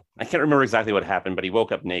issue. I can't remember exactly what happened, but he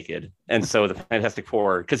woke up naked, and so the Fantastic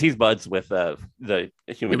Four, because he's buds with the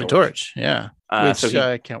Human Torch. Yeah, which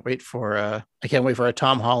I can't wait for. I can't wait for a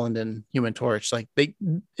Tom Holland and Human Torch. Like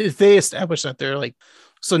if they establish that they're like,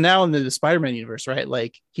 so now in the Spider-Man universe, right?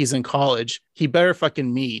 Like he's in college, he better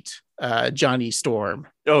fucking meet Johnny Storm.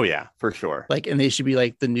 Oh yeah, for sure. Like, and they should be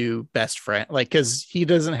like the new best friend, like, because he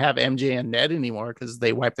doesn't have MJ and Ned anymore because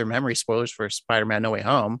they wiped their memory, spoilers for Spider-Man No Way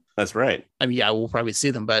Home. That's right. I mean, yeah, we'll probably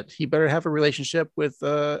see them, but he better have a relationship with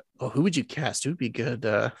who would you cast? Who'd be good?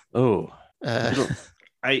 So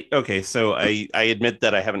I admit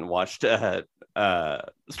that I haven't watched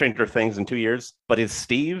Stranger Things in 2 years, but is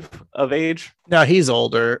Steve of age? No, he's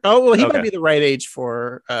older. Oh, well, he might be the right age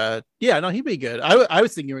for he'd be good. I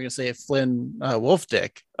was thinking you were gonna say Flynn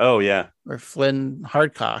Wolfdick. Oh yeah. Or Flynn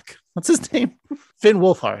Hardcock. What's his name? Finn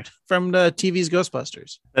Wolfhard from the TV's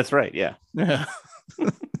Ghostbusters. That's right, yeah. Yeah.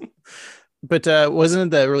 But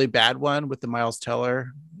wasn't it the really bad one with the Miles Teller?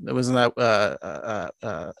 It wasn't that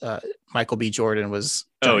Michael B. Jordan was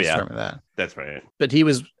Johnny Storm in that. That's right. But he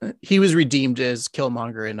was redeemed as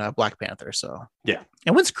Killmonger in Black Panther. So yeah.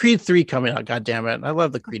 And when's Creed 3 coming out? God damn it. I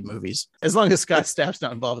love the Creed movies. As long as Scott Stapp's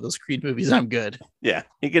not involved with those Creed movies, I'm good. Yeah.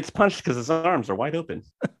 He gets punched because his arms are wide open.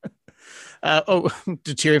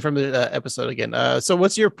 Cheering from the episode again. So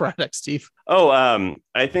what's your product, Steve?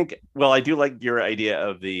 I think, I do like your idea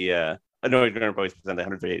of the I know you're going to always present the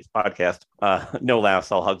 138th podcast. No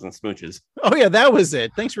laughs, all hugs and smooches. Oh yeah, that was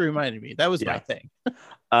it. Thanks for reminding me. That was my thing.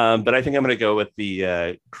 But I think I'm going to go with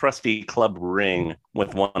the Krusty Club ring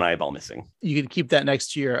with one eyeball missing. You could keep that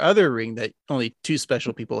next to your other ring that only two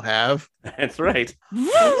special people have. That's right.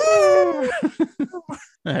 All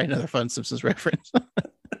right, another fun Simpsons reference.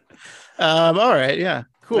 All right, yeah,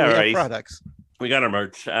 cool. All we right. have products. We got our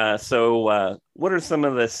merch. So what are some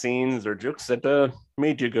of the scenes or jokes that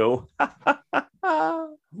made you go?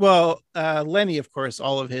 Well, Lenny, of course,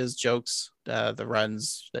 all of his jokes, the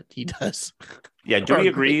runs that he does. Yeah, do we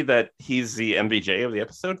agree that he's the MVJ of the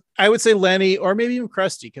episode? I would say Lenny, or maybe even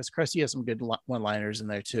Krusty, because Krusty has some good one-liners in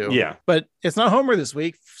there too. Yeah. But it's not Homer this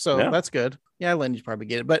week, so No. that's good. Yeah, Lenny's probably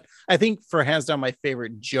get it. But I think for hands down, my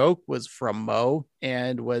favorite joke was from Mo,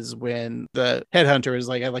 and was when the headhunter is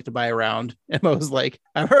like, I'd like to buy a round. And Mo was like,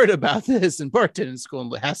 I've heard about this in bartending school,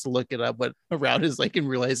 and has to look it up what a round is like, and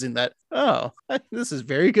realizing that, oh, this is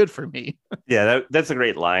very good for me. Yeah, that's a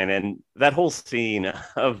great line. And that whole scene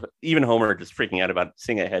of even Homer just freaking out about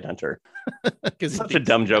seeing a headhunter. It's such a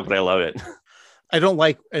dumb joke, but I love it. I don't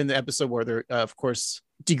like in the episode where they're, of course,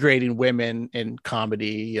 degrading women in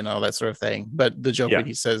comedy and all that sort of thing. But the joke when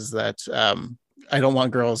he says that I don't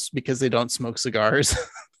want girls because they don't smoke cigars.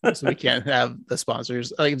 So we can't have the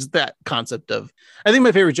sponsors. Like, it's that concept of, I think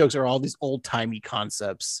my favorite jokes are all these old timey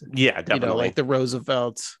concepts. Yeah, definitely. You know, like the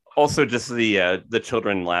Roosevelt. Also, just the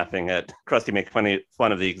children laughing at Krusty make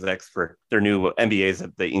fun of the execs for their new MBAs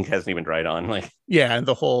that the ink hasn't even dried on. Like, yeah, and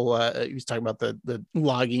the whole he was talking about the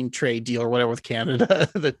logging trade deal or whatever with Canada.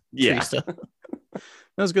 The tree stuff.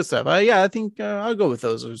 That was good stuff. I think I'll go with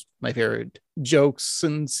those. Those my favorite jokes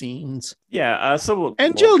and scenes. Yeah.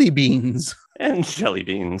 Jelly beans. And jelly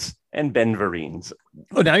beans. And Ben Vereen's.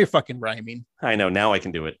 Oh, now you're fucking rhyming. I know, now I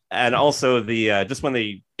can do it. And also the just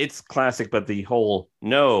when it's classic, but the whole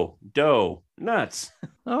no, dough, nuts.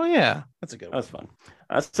 Oh yeah, that's a good one. That was fun.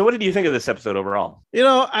 So what did you think of this episode overall? You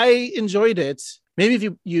know, I enjoyed it. Maybe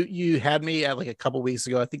if you had me at like a couple weeks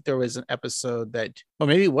ago, I think there was an episode that, well,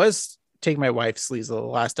 maybe it was Take My Wife's Sleeves, the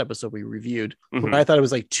last episode we reviewed, where I thought it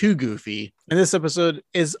was like too goofy. And this episode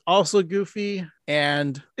is also goofy,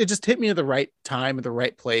 and it just hit me at the right time, at the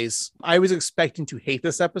right place. I was expecting to hate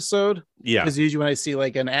this episode. Yeah. Because usually when I see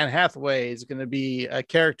like an Anne Hathaway is going to be a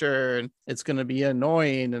character and it's going to be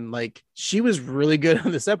annoying. And like, she was really good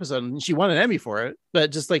on this episode and she won an Emmy for it.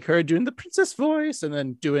 But just like her doing the princess voice and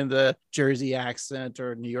then doing the Jersey accent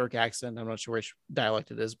or New York accent. I'm not sure which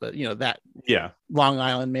dialect it is, but you know, that. Yeah. Long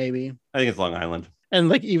Island, maybe. I think it's Long Island. And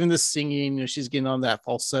like even the singing, you know, she's getting on that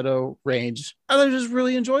falsetto range. And they're just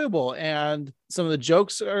really enjoyable. And some of the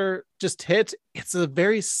jokes are just hit. It's a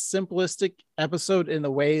very simplistic episode in the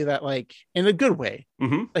way that, like, in a good way.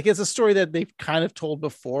 Like, it's a story that they've kind of told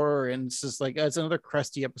before. And it's just like, it's another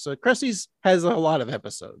Krusty episode. Krusty's has a lot of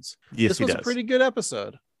episodes. Yes, this he was does. a pretty good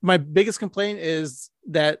episode. My biggest complaint is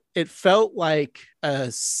that it felt like a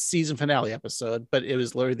season finale episode, but it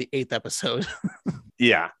was literally the 8th episode.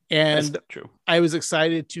 Yeah. And that's true. I was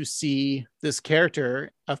excited to see this character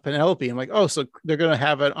of Penelope. I'm like, oh, so they're going to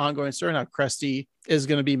have an ongoing story now. Krusty is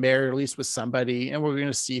going to be married, at least with somebody, and we're going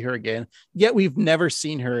to see her again. Yet we've never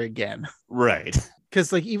seen her again. Right.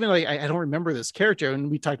 Because like, even like, I don't remember this character. And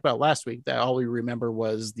we talked about last week that all we remember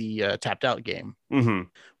was the tapped out game.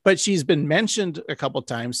 But she's been mentioned a couple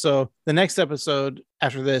times. So the next episode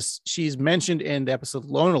after this, she's mentioned in the episode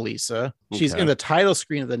Lona Lisa. She's in the title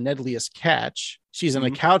screen of the Nedliest Catch. She's in a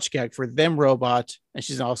couch gag for Them Robot. And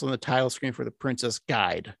she's also in the title screen for The Princess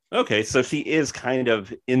Guide. Okay, so she is kind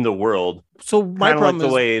of in the world. So my problem like the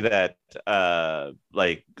is way that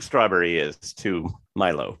like Strawberry is to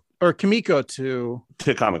Milo. Or Kimiko to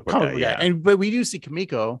comic book guy, yeah. But we do see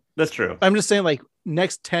Kimiko. That's true. I'm just saying, like,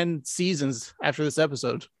 next 10 seasons after this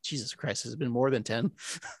episode, Jesus Christ, has been more than 10.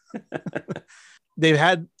 They've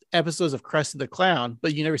had episodes of Krusty the Clown,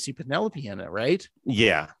 but you never see Penelope in it, right?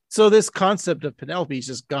 Yeah. So this concept of Penelope is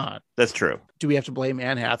just gone. That's true. Do we have to blame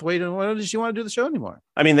Anne Hathaway? Why does she want to do the show anymore?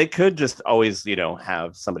 I mean, they could just always,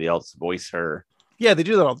 have somebody else voice her. Yeah, they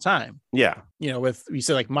do that all the time. Yeah. With, you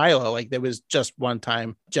said like Milo, like there was just one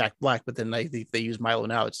time Jack Black, but then they use Milo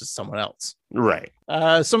now. It's just someone else. Right. So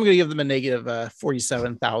I'm going to give them a negative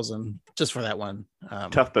 47,000 just for that one.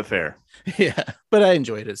 Tough but fair. Yeah, but I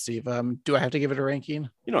enjoyed it, Steve. Do I have to give it a ranking?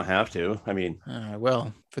 You don't have to. I mean,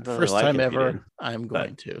 well, for the first time ever, I'm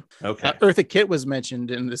going to. Okay. Eartha Kitt was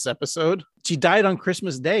mentioned in this episode. She died on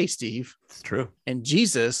Christmas Day, Steve. It's true. And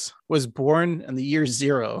Jesus was born in the year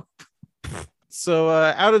 0. So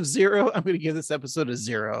out of 0, I'm going to give this episode a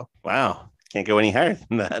 0. Wow. Can't go any higher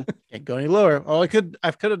than that. Can't go any lower. Oh, I could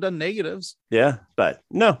have done negatives. Yeah, but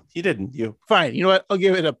no, you didn't. You fine. You know what? I'll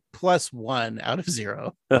give it a +1 out of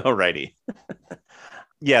 0. Alrighty.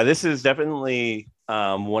 Yeah, this is definitely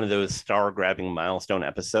one of those star-grabbing milestone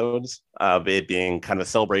episodes of it being kind of a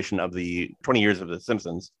celebration of the 20 years of The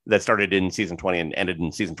Simpsons that started in season 20 and ended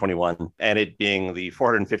in season 21, and it being the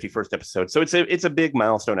 451st episode. So it's a big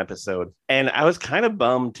milestone episode. And I was kind of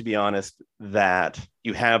bummed, to be honest, that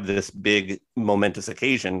you have this big momentous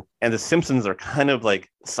occasion and the Simpsons are kind of like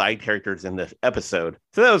side characters in this episode.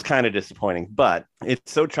 So that was kind of disappointing, but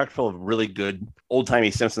it's so chock full of really good old-timey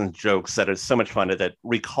Simpsons jokes that it's so much fun that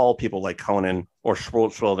recall people like Conan or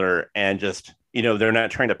Schwarzenegger, and just, they're not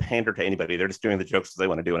trying to pander to anybody. They're just doing the jokes they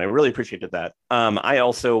want to do. And I really appreciated that. I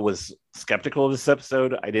also was skeptical of this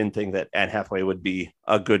episode. I didn't think that Anne Hathaway would be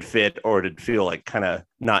a good fit or to feel like kind of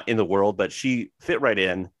not in the world, but she fit right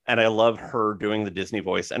in. And I love her doing the Disney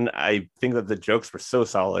voice. And I think that the jokes were so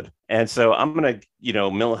solid. And so I'm going to,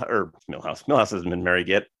 Millhouse hasn't been married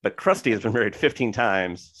yet, but Krusty has been married 15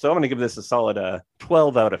 times. So I'm going to give this a solid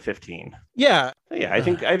 12 out of 15. Yeah. Yeah, I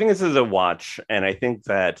think this is a watch. And I think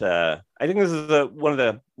that this is one of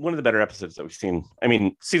the better episodes that we've seen. I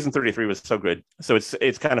mean, season 33 was so good. So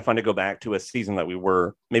it's kind of fun to go back to a season that we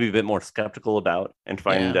were maybe a bit more skeptical about and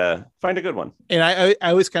find a good one. And I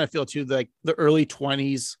always kind of feel too, like the early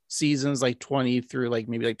 20s seasons, like 20 through like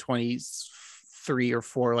maybe like 23 or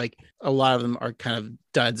 4, like a lot of them are kind of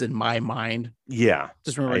duds in my mind. Yeah.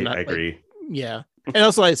 Just remember I agree. Yeah. And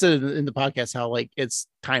also, I said in the podcast how like it's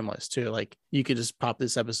timeless too. Like you could just pop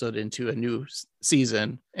this episode into a new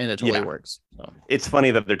season and it totally works. So. It's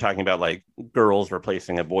funny that they're talking about like girls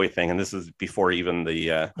replacing a boy thing, and this is before even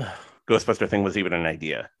the Ghostbuster thing was even an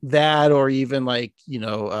idea. That, or even like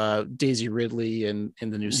Daisy Ridley and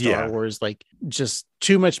in the new Star Wars, like just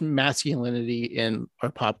too much masculinity in our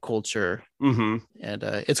pop culture. Mm-hmm. And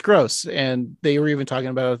it's gross. And they were even talking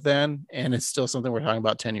about it then. And it's still something we're talking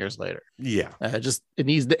about 10 years later. Yeah. It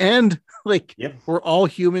needs to end. Like, yep. We're all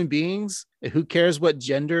human beings. Who cares what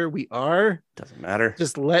gender we are? Doesn't matter.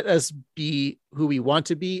 Just let us be who we want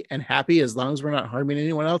to be and happy as long as we're not harming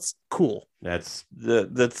anyone else. Cool. That's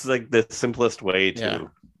like the simplest way to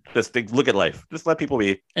just look at life. Just let people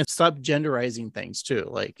be. And stop genderizing things too.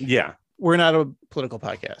 Like, yeah. We're not a political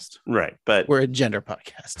podcast. Right. But we're a gender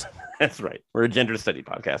podcast. That's right. We're a gender study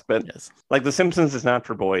podcast. But yes. Like The Simpsons is not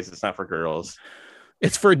for boys. It's not for girls.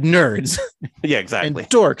 It's for nerds. Yeah, exactly.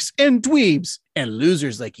 And dorks and dweebs and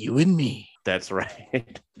losers like you and me. That's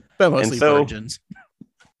right. But mostly virgins.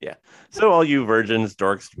 Yeah. So all you virgins,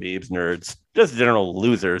 dorks, dweebs, nerds, just general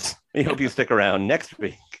losers, we hope you stick around next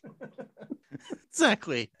week.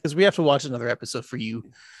 Exactly. Because we have to watch another episode for you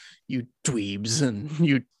dweebs and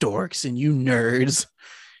you dorks and you nerds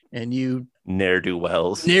and you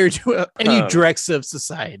ne'er-do-wells and you dregs of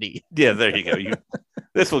society. Yeah, there you go.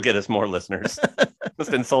 This will get us more listeners.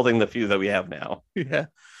 Just insulting the few that we have now. Yeah.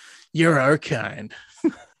 You're our kind.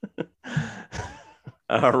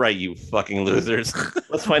 All right, you fucking losers.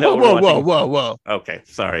 Let's find out. Whoa. Okay,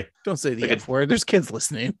 sorry. Don't say the F word. There's kids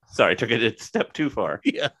listening. Sorry, took it a step too far.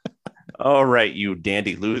 Yeah. All right, you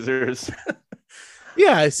dandy losers.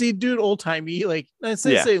 Yeah, I see, dude, old timey. Like,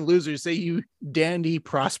 say losers, say you dandy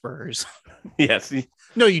prosperers. Yes.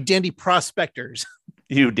 No, you dandy prospectors.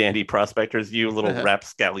 You dandy prospectors, you little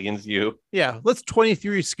rapscallions, you. Yeah, let's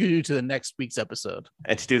 23 scoot to the next week's episode.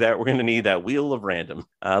 And to do that, we're going to need that wheel of random.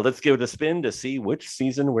 Let's give it a spin to see which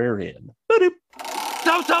season we're in.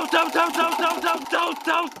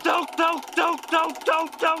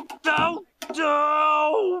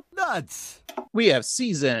 Nuts. We have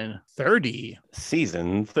season 30.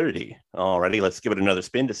 Season 30. Alrighty, let's give it another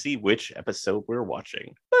spin to see which episode we're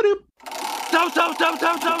watching.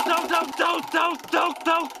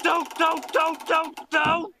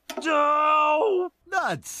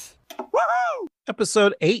 Nuts. Woohoo!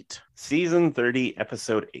 Episode 8. Season 30,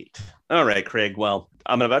 episode 8. All right, Craig. Well,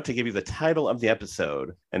 I'm about to give you the title of the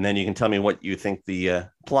episode, and then you can tell me what you think the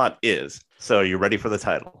plot is. So, are you ready for the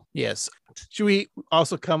title? Yes. Should we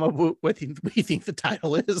also come up with what you think the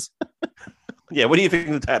title is? Yeah, what do you think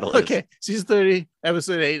the title is? Okay, season 30,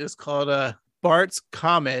 episode 8 is called Bart's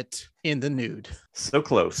Comet in the Nude. So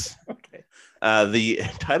close. Okay. The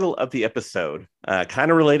title of the episode,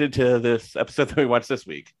 kind of related to this episode that we watched this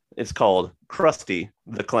week. It's called Krusty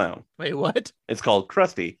the Clown. Wait, what? It's called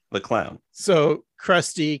Krusty the Clown. So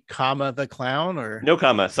Krusty, comma, the clown, or? No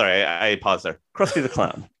comma. Sorry, I paused there. Krusty the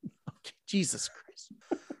Clown. Okay, Jesus Christ.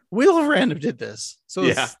 Wheel of Random did this. So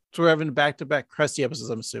yeah. So we're having back-to-back Krusty episodes,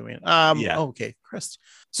 I'm assuming. Yeah. Okay, Krusty.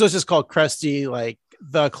 So it's just called Krusty, like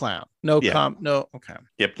the Clown. No, no, okay.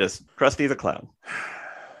 Yep, just Krusty the Clown.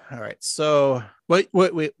 All right. So what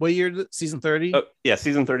year? Season 30? Oh, yeah,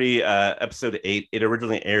 season 30, episode 8. It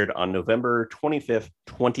originally aired on November 25th,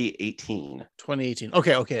 2018. 2018.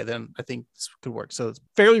 Okay. Then I think this could work. So it's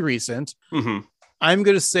fairly recent. Mm-hmm. I'm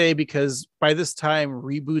going to say because by this time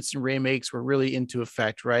reboots and remakes were really into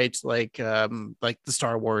effect, right? Like the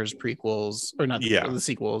Star Wars prequels or not the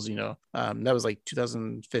sequels, that was like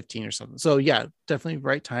 2015 or something. So yeah, definitely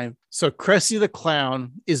right time. So Krusty the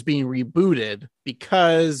Clown is being rebooted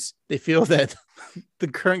because they feel that the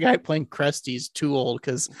current guy playing Krusty is too old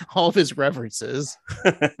because all of his references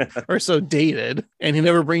are so dated and he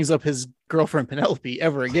never brings up his girlfriend Penelope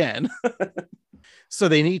ever again. So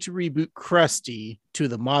they need to reboot Krusty to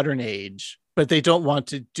the modern age, but they don't want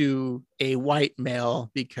to do a white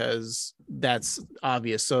male because that's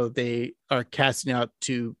obvious. So they are casting out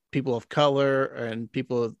to people of color and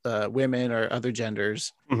people, women or other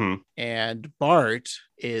genders. Mm-hmm. And Bart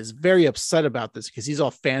is very upset about this because he's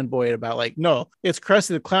all fanboyed about like, no, it's Krusty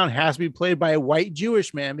the Clown has to be played by a white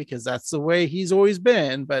Jewish man because that's the way he's always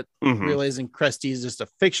been. But realizing Krusty is just a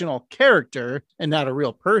fictional character and not a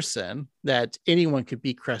real person, that anyone could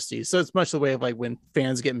be Krusty. So it's much the way of like when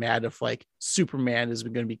fans get mad if like Superman is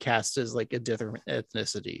going to be cast as like a different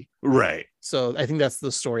ethnicity. Right. So I think that's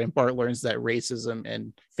the story. And Bart learns that racism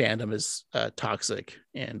and fandom is toxic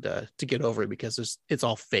and to get over it because it's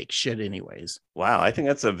all fake shit anyways. Wow. I think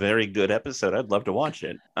that's a very good episode. I'd love to watch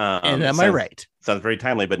it. And am I right? Sounds very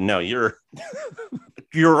timely, but no, you're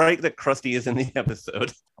right that Krusty is in the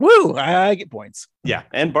episode. Woo! I get points. Yeah.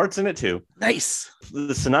 And Bart's in it too. Nice.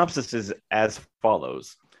 The synopsis is as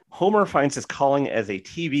follows. Homer finds his calling as a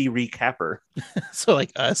TV recapper. So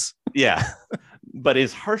like us. Yeah. But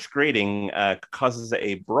his harsh grading causes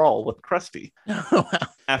a brawl with Krusty. Oh, wow.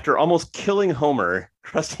 After almost killing Homer,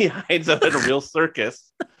 Krusty hides out at a real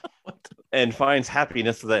circus and finds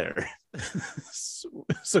happiness there.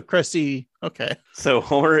 So Krusty, okay. So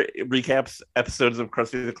Homer recaps episodes of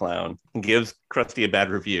Krusty the Clown and gives Krusty a bad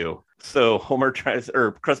review. So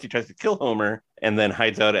Krusty tries to kill Homer and then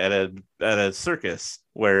hides out at a circus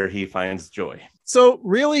where he finds joy. So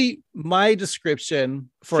really, my description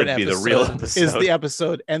for an episode, the real episode is the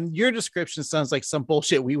episode, and your description sounds like some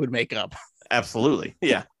bullshit we would make up. Absolutely,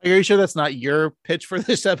 yeah. Are you sure that's not your pitch for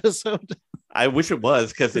this episode? I wish it was,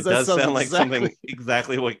 because it does sound like something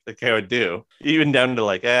exactly what the guy would do, even down to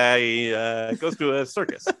like he goes to a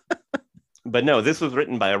circus. But no, this was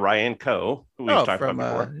written by Ryan Coe, who we've talked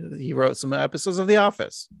about before. He wrote some episodes of The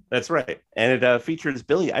Office. That's right. And it features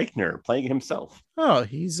Billy Eichner playing himself. Oh,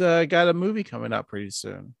 he's got a movie coming out pretty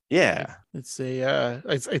soon. Yeah. It's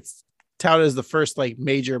touted as the first like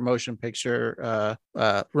major motion picture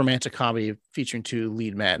romantic comedy featuring two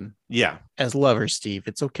lead men. Yeah. As lovers, Steve.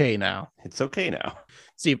 It's okay now. It's okay now.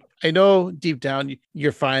 Steve, I know deep down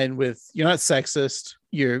you're fine with, you're not sexist.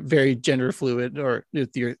 You're very gender fluid or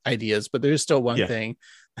with your ideas, but there's still one thing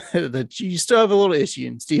that you still have a little issue.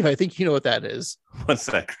 And Steve, I think you know what that is. What's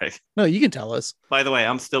that, Craig? No, you can tell us. By the way,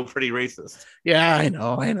 I'm still pretty racist. Yeah, I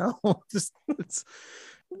know. Just it's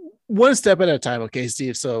one step at a time, okay,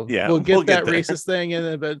 Steve? So we'll get that racist thing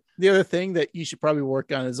in, but the other thing that you should probably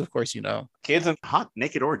work on is, of course, kids and hot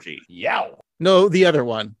naked orgy. Yow. No, the other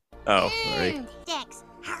one. Oh, sorry.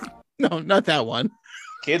 No, not that one.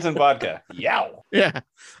 Kids and vodka. Yow. Yeah.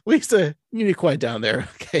 Lisa, you need to quiet down there.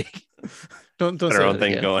 Okay. Don't say our own that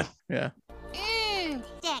thing again. going. Yeah.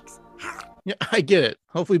 Yeah, I get it.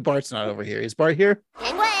 Hopefully Bart's not over here. Is Bart here?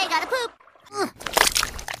 Anyway, gotta poop.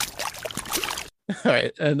 All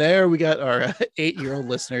right. And there we got our 8-year-old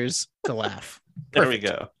listeners to laugh. There we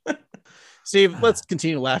go. Steve, let's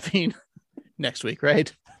continue laughing next week,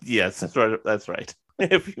 right? Yes, that's right.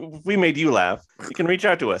 If we made you laugh, you can reach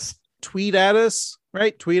out to us. Tweet at us,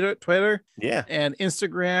 right? Twitter. Yeah. And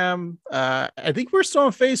Instagram. I think we're still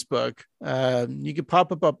on Facebook. You can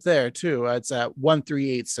pop up there too. It's at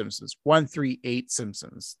 138 Simpsons. 138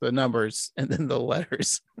 Simpsons. The numbers and then the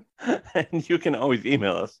letters. And you can always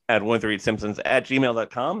email us at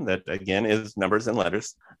 138simpsons@gmail.com. That again is numbers and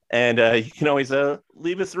letters. And you can always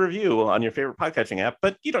leave us a review on your favorite podcatching app,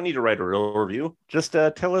 but you don't need to write a real review. Just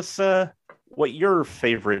tell us what your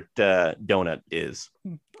favorite donut is.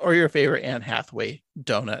 Or your favorite Anne Hathaway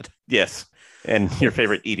donut. Yes. And your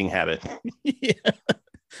favorite eating habit. Yeah.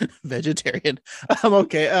 Vegetarian.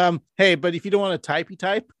 Okay. Hey, but if you don't want to type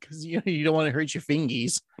because you don't want to hurt your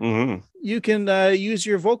fingies, you can use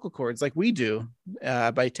your vocal cords like we do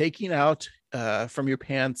by taking out from your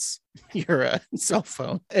pants your cell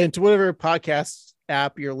phone and to whatever podcast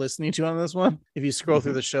app you're listening to on this one. If you scroll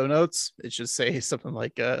through the show notes, it should say something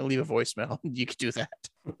like leave a voicemail. You could do that.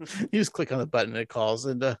 You just click on the button and it calls,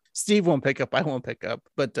 and Steve won't pick up, I won't pick up,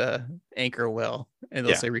 but Anchor will, and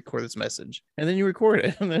they'll say record this message, and then you record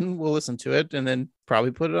it, and then we'll listen to it, and then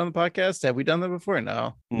probably put it on the podcast. Have we done that before?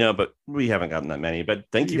 No, but we haven't gotten that many, but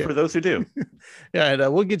thank you for those who do. Yeah,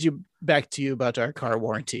 and we'll get you back to you about our car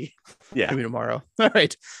warranty maybe tomorrow. All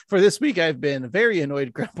right, for this week I've been very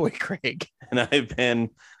annoyed Grunt Boy Craig, and I've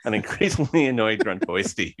been an increasingly annoyed Grunt Boy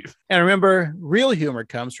Steve. And remember, real humor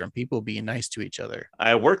comes from people being nice to each other.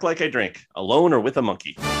 I work like I drink, alone or with a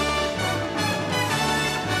monkey.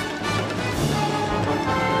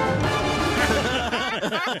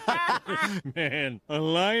 Man, a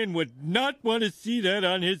lion would not want to see that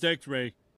on his x-ray.